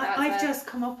passed about that. I've as well. just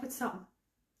come up with something.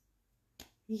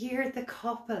 You're the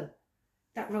couple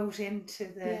that wrote into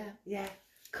the... Yeah.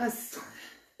 Because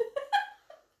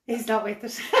he's not with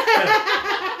it.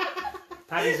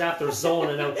 Paddy's after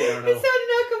zoning out there It's now.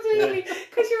 not completely,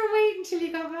 because you were waiting till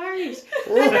you got married.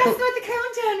 And that's what the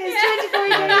countdown is, 24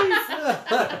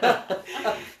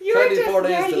 days. You were 24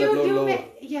 days till the blood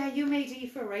low. you made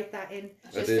Aoife write that in.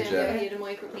 Just did, then, yeah. you had a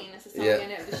micro penis or something Yeah.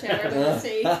 in it, the shower on the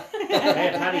stage.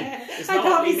 Hey, Paddy, it's I not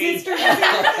thought my only me. sister was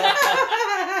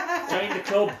Join the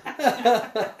club.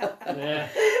 Yeah.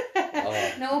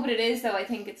 Oh, No, but it is though. I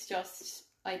think it's just.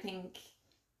 I think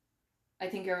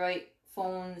you're right.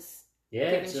 Phones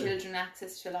Yeah, giving it's children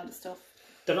access to a lot of stuff.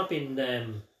 they're not being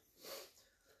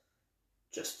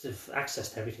just have access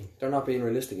to everything. they're not being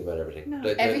realistic about everything. No.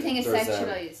 Everything is there's,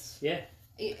 sexualized. Yeah.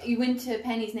 You went to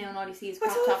Penny's now and all you see is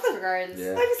What's crop tops awful? for girls.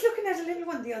 Yeah. I was looking at a little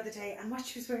one the other day, and what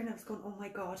she was wearing, I was going, oh my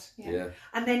God. Yeah.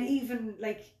 And then even,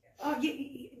 like, oh,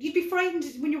 you'd be frightened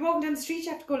when you're walking down the street,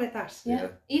 you have to go like that. Yeah. Yeah.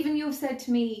 Even you've said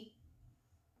to me,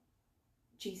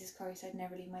 Jesus Christ, I'd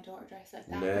never leave my daughter dressed like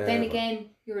that. But then Never. again,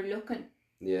 you're looking,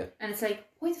 Yeah. and it's like,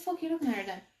 why the fuck are you looking at her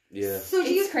then? Yeah. So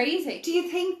It's crazy. do you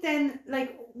think then,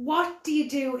 like, what do you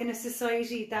do in a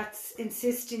society that's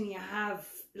insisting you have,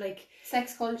 like,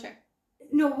 Sex culture.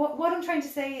 no, what I'm trying to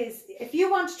say is, if you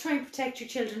want to try and protect your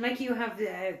children, like you have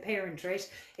a parent, right,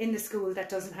 in the school that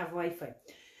doesn't have Wi-Fi.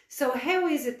 So how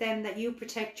is it then that you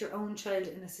protect your own child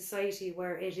in a society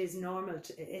where it is normal,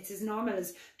 it's as normal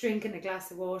as drinking a glass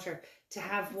of water to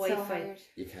have It's Wi-Fi? so hard.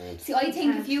 You can't. See, I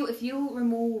think can't. if you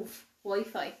remove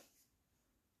Wi-Fi,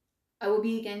 I would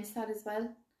be against that as well,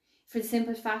 for the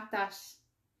simple fact that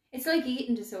it's like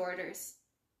eating disorders.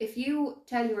 If you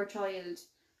tell your child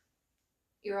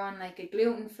you're on like a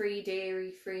gluten-free,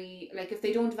 dairy-free, like if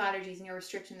they don't have allergies and you're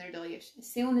restricting their diet, as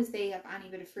soon as they have any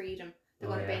bit of freedom, they're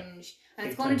Oh, going to yeah. binge, and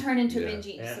Big it's going to time. turn into Yeah. a binge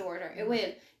eating Yeah. disorder. It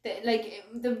will.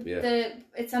 The Yeah.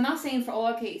 it's, I'm not saying for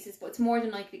all cases, but it's more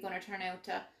than likely going to turn out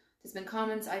to. There's been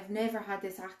comments, I've never had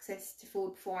this access to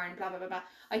food before, and blah blah blah blah.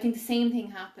 I think the same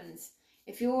thing happens.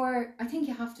 I think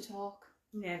you have to talk.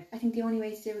 Yeah. I think the only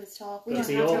way to do it is talk. We Just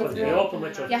don't be have to open, have be one. open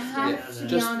with your You have Yeah. to be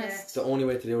Just- honest. The only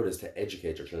way to do it is to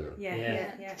educate your children. Yeah, Yeah.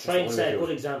 yeah, yeah. Try and That's set the a only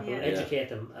good example, Yeah. educate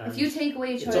them. And If you take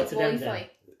away a it's up child's to them Wi-Fi,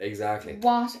 Exactly.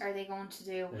 what are they going to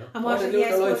do? you know. And Well, what, they do yeah,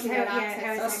 their so life. how, yeah,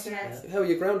 how That's- is it? How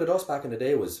you grounded us back in the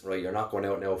day was, right, you're not going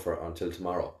out now until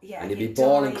tomorrow. Yeah, And you'd be you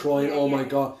bawling, die. crying, Yeah, oh yeah. my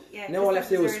God. Yeah, Now all I have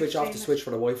to do is because switch off the entertainment. switch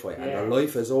for the Wi-Fi and Yeah. their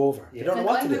life is over. Yeah. You don't know Like,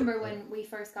 what I to do. remember when we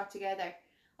first got together,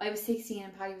 I was 16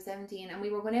 and Paddy was 17, and we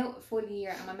were going out a full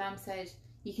year, and my mum said,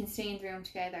 you can stay in the room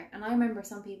together. And I remember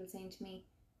some people saying to me,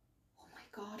 oh my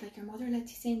God, like your mother let you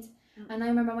stay in. And I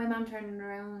remember my mum turning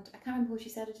around, I can't remember who she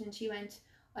said it to, and she went,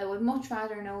 I would much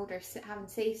rather know they're having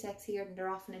safe sex here than they're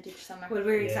off in a ditch somewhere. Well,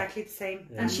 we're Yeah. exactly the same.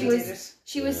 Yeah. And she we was- did it.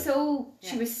 She was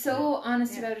Yeah. so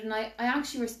honest Yeah. about it, and I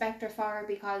actually respect her for it,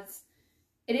 because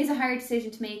it is a hard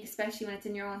decision to make, especially when it's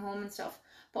in your own home and stuff.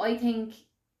 But I think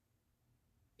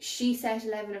she set a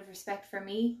level of respect for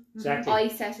me. Exactly. I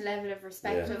set a level of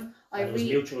respect Yeah. of And it was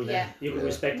mutual then. You could Yeah.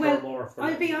 respect Well, her more. For I'll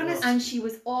that. be honest, and she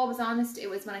was always honest. It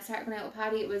was when I started going out with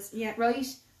Paddy, it was Yeah. right,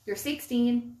 you're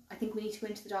 16. I think we need to go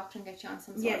into the doctor and get you on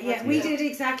some sort of we did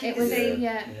exactly It the was same.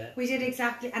 yeah. We did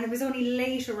exactly, and it was only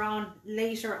later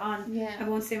on. Yeah. I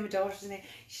won't say my daughter's name.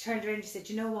 She turned around and she said,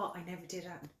 "You know what? I never did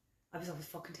that. I was always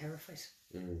fucking terrified."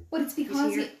 But it's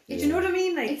because Do you know what I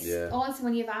mean? Like, it's also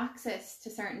when you have access to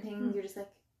certain things, you're just like,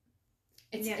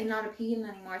 it's Yeah. not appealing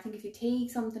anymore. I think if you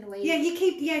take something away, you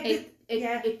keep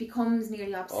it becomes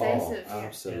nearly obsessive. Oh,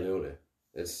 absolutely.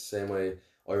 It's the same way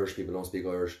Irish people don't speak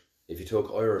Irish. If you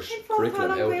took Irish Can't fall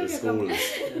curriculum on out of Gaeilge, the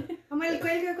schools, Am I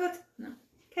Gaeilge good? No.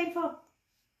 Can't fall.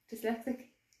 Dyslexic.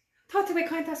 Thought that we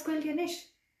can't ask Gaeilge nish.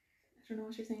 I don't know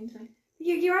what you're saying tonight.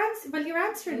 You're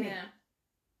answering me. Yeah.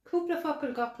 Cúpla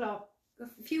focal gopla.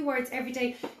 A few words every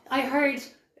day. I heard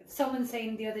someone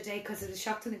saying the other day, because it was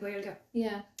shocked in the Gaeilge,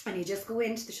 Yeah. and you just go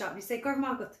into the shop and you say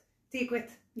Gormagut, Digwith.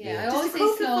 Yeah. I Just always a say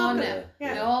couple of slán them. now.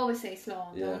 Yeah. I always say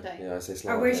slán, don't I? I say Or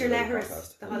Sláinte where's your in the letters?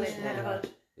 podcast. The holiday Yeah. letter.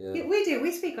 Yeah. We do.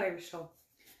 We speak Irish, so.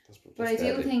 But I do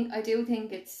deadly. think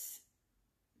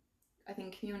I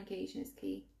think communication is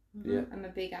key. Yeah. I'm a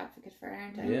big advocate for it,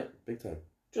 aren't I? Yeah, big time.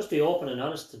 Just be open and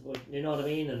honest. You know what I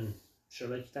mean? And sure,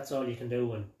 like that's all you can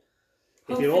do. And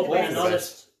if Hope you're for the open and best.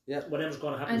 honest, Yeah. whatever's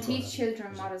going to happen. And is gonna teach happen.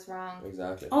 children what is wrong.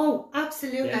 Exactly. Oh,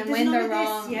 absolutely. Yeah. And There's when none they're of this,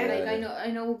 wrong, yeah. like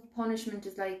I know punishment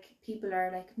is like people are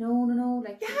like no,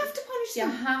 like You have to punish you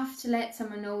them. have to let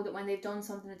someone know that when they've done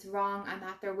something that's wrong and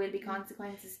that there will be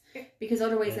consequences, because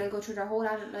otherwise they'll go through their whole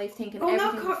adult life thinking Oh,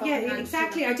 everything not fucking happens to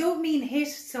exactly. them. I don't mean hit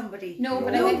somebody. No,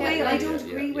 but No I get way. like, I don't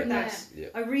agree with yeah. that. Yeah.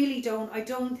 I really don't. I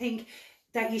don't think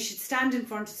that you should stand in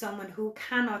front of someone who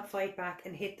cannot fight back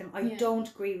and hit them. I Yeah. don't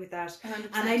agree with that. 100%.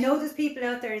 And I know there's people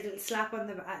out there that'll slap on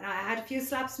the. And I had a few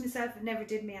slaps myself. It never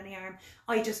did me any harm.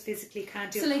 I just physically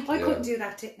can't do So, it. like, I couldn't do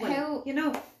that. how- you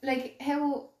know? like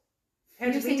how How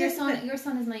you're did we saying discipline? your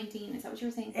son is 19, is that what you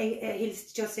were saying?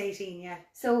 He's just 18. Yeah.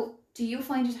 So do you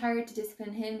find it hard to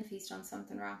discipline him if he's done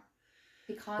something wrong?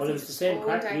 Because Well, it was he's the same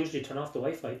older. crack. Usually turn off the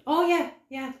Wi-Fi, Oh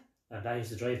yeah. and that used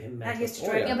to drive him That mental. used to Oh,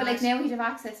 drive yeah. Yeah, me but like mad. now he'd have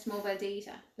access to mobile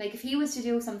data. Like if he was to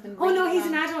do something Oh no, really he's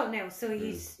an wrong- adult now. So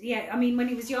he's I mean, when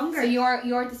he was younger. So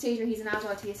you're at the stage where he's an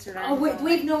adult, he has to learn. Oh, his own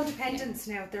we've way. no dependents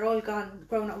now. They're all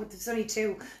grown up. There's only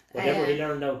two. Whatever he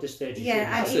learned now at this stage, he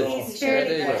Yeah, shouldn't and have he's to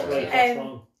fairly go. That's good. right, that's Um,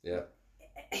 wrong. Yeah.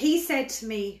 He said to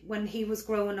me when he was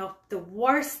growing up, the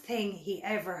worst thing he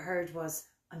ever heard was,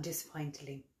 "I'm disappointed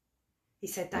in." He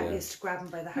said that Yeah. used to grab him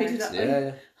by the I do heart. that.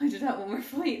 Yeah. I do that when we're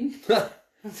fighting.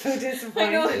 I'm so disappointed.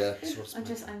 I know. Yeah. I'm so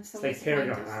It's like tearing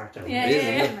your disappointed. heart out. Yeah, It is,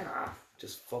 yeah, isn't yeah. it? Ah,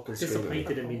 Just fucking screaming.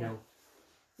 disappointed in me now.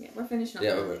 Yeah, we're finishing up.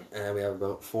 Yeah, now. we have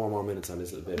about 4 more minutes on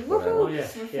this little bit. Woohoo. Oh yeah,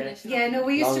 We're yeah. finishing Yeah, up. no,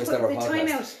 we used to Longest put ever the podcast.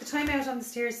 timeout. The timeout on the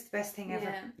stairs is the best thing ever.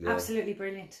 Yeah. Yeah. Absolutely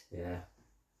brilliant. Yeah.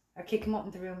 Or kick him up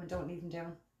in the room and don't leave him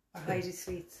down. Or hide his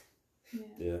sweets.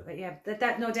 Yeah. But yeah,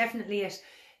 that no, definitely it.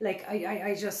 Like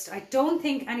I don't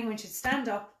think anyone should stand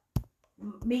up,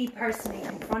 me personally,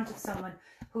 in front of someone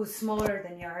who's smaller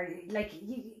than you are. Like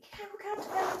you can't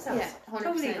defend themselves. Yeah, 100%.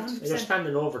 Totally, You're 100%.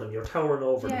 standing over them. You're towering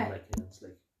over Yeah. them. Like it's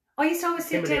like. I used to always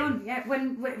sit Intimidating. down. Yeah,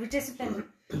 when we discipline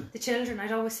the children,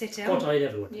 I'd always sit down. Got eye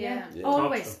level with them. Yeah. Yeah.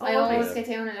 Always, Talk I always always. get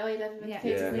down at eye level with Yeah.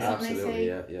 kids Yeah, and there's something I absolutely. say.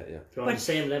 Yeah. If you're on But- the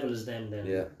same level as them, then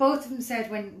Yeah. Both of them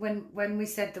said when we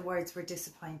said the words "we're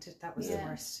disappointed," that was the Yeah.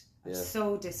 worst. I'm Yeah.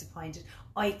 so disappointed.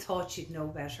 I thought you'd know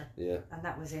better, Yeah. and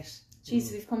that was it.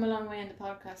 Jeez, we've come a long way in the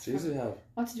podcast. Jeez, we have.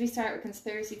 What did we start with?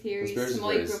 Conspiracy theories, Conspiracy to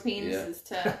micro theories, penises,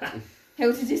 to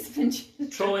how to discipline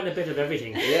children. throw in a bit of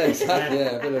everything. Yeah, exactly. Yeah,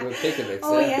 a bit of a pick and mix.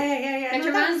 Oh yeah. Like No,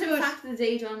 a that was random good. fact of the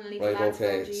day, John, and leave the Right, lads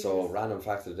okay, go, Jesus. so random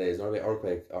fact of the day is not about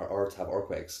earthquake or Earth have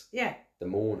earthquakes. Yeah. The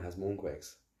moon has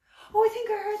moonquakes. Oh, I think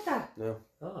I heard that. No.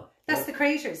 Oh. That's the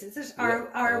craters, is it? Or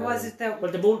Yeah, was it the?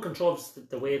 Well, the moon controls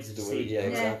the waves of the The, sea. yeah,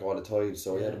 exactly. All the tides.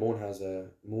 So yeah, Yeah. the moon has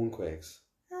moonquakes.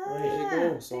 Ah, There you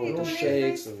go. So there you it go, just live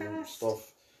shakes very and fast.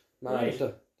 stuff. Nah, Right.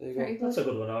 there you Very go. good. That's a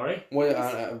good one, alright. Why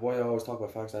I always talk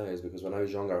about facts anyway is because when I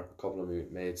was younger, a couple of my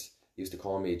mates used to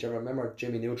call me. Do you ever remember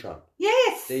Jimmy Neutron?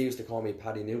 Yes. They used to call me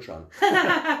Paddy Neutron,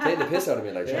 taking the piss out of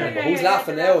me like. Yeah. But who's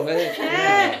laughing now? Hey?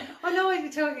 Yeah. Oh no, I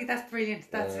totally. That's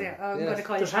brilliant. That's Yeah. it. I'm Yeah. going to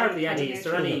call There's you. hardly Paddy any. Is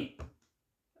there Neutron. any?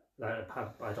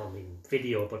 I don't mean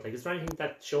video, but like, is there anything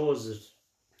that shows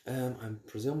it? I'm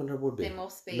presuming there would be. They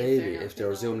must be. Maybe not if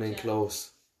they're zooming in yeah.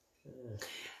 close.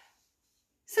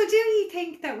 So, do you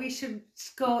think that we should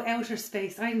go outer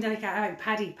space? I'm like,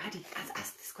 Paddy,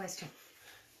 ask this question.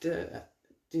 Do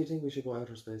you think we should go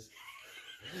outer space?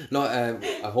 No,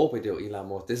 I hope we do. Elon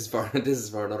Musk. This is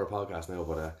for another podcast now,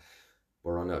 but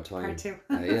we're running out of time. Part two.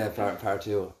 Yeah, part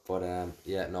two. But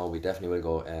yeah, no, we definitely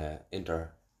will go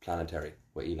interplanetary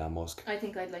with Elon Musk. I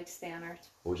think I'd like to stay on Earth.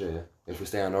 Would you? Yeah? If we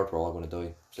stay on Earth, we're all going to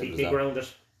die. Simple Keep as me that. grounded.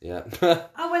 Yeah.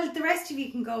 Oh, well, the rest of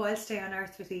you can go. I'll stay on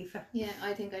Earth with Aoife. Yeah,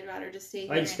 I think I'd rather just stay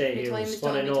here. I'd stay My here. time It's is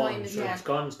fun. I done. know. My time I'm is sure gone. it's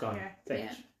gone. It's gone. Yeah.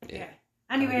 Thanks. Yeah.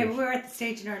 Anyway, Thank you. we're at the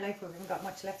stage in our life where we haven't got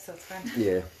much left, so it's fine.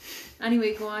 Yeah.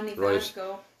 Anyway, go on, Aoife. Right.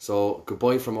 Go. So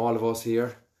goodbye from all of us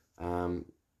here.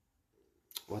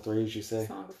 What do I usually say?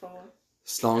 Song of Fall.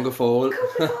 Slán go fóill.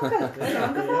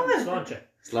 Slán go fóill. Sláinte.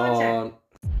 Slán.